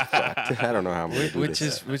I'm fucked. I don't know how I'm going to do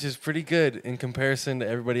this. Which is pretty good in comparison to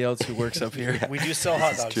everybody else who works up here. We do sell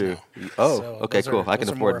hot dogs True. now. Oh, So okay, those cool. are- I can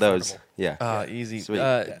those are more afford those. affordable. Yeah. Easy. Sweet.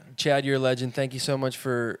 Chad, you're a legend. Thank you so much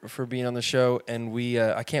for being on the show, and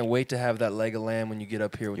I can't wait to have that leg of lamb when you get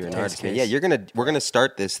up here with You're the an taste artist, man. case. Yeah, we're gonna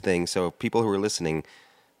start this thing. So people who are listening,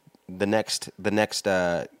 the next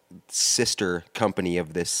sister company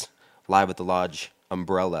of this Live at the Lodge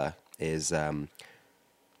umbrella is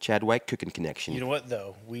Chad White Cooking Connection. You know what,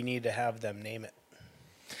 though? We need to have them name it.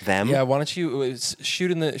 Them? Yeah, why don't you shoot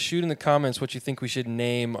in the comments what you think we should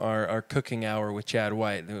name our cooking hour with Chad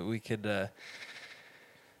White? We could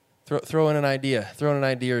throw in an idea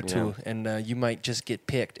or two, and you might just get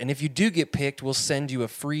picked. And if you do get picked, we'll send you a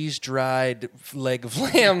freeze-dried leg of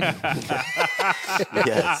lamb.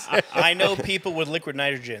 Yes. I know people with liquid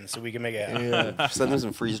nitrogen, so we can make it happen. Send them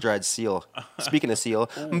some freeze-dried seal. Speaking of seal,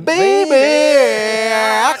 baby,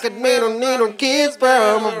 I could make a little kiss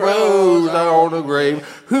from a rose on the grave.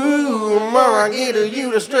 Who am I to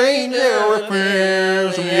you, the stranger,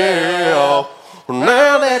 appears, yeah.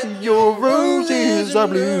 Now that your roses are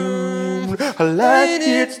blue, like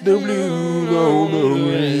it's the blue on the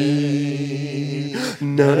rain.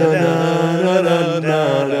 Na na na na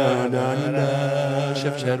na na na na.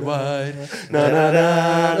 Chef Chad White. Na na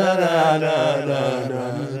na na na na na.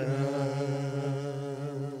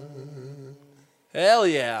 Hell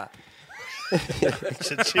yeah.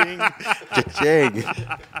 Cha-ching. Cha-ching.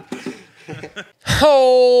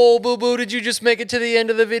 Oh, boo-boo, did you just make it to the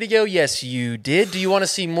end of the video? Yes, you did. Do you want to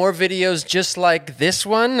see more videos just like this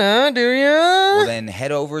one? Do you? Well, then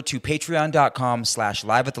head over to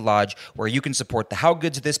patreon.com/Live at the Lodge, where you can support the How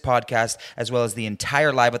Good's This podcast, as well as the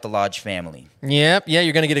entire Live at the Lodge family. Yep, yeah,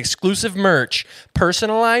 you're going to get exclusive merch,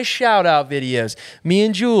 personalized shout-out videos. Me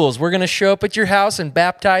and Jules, we're going to show up at your house and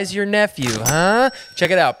baptize your nephew, huh?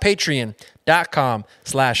 Check it out,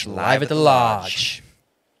 patreon.com/Live at the Lodge.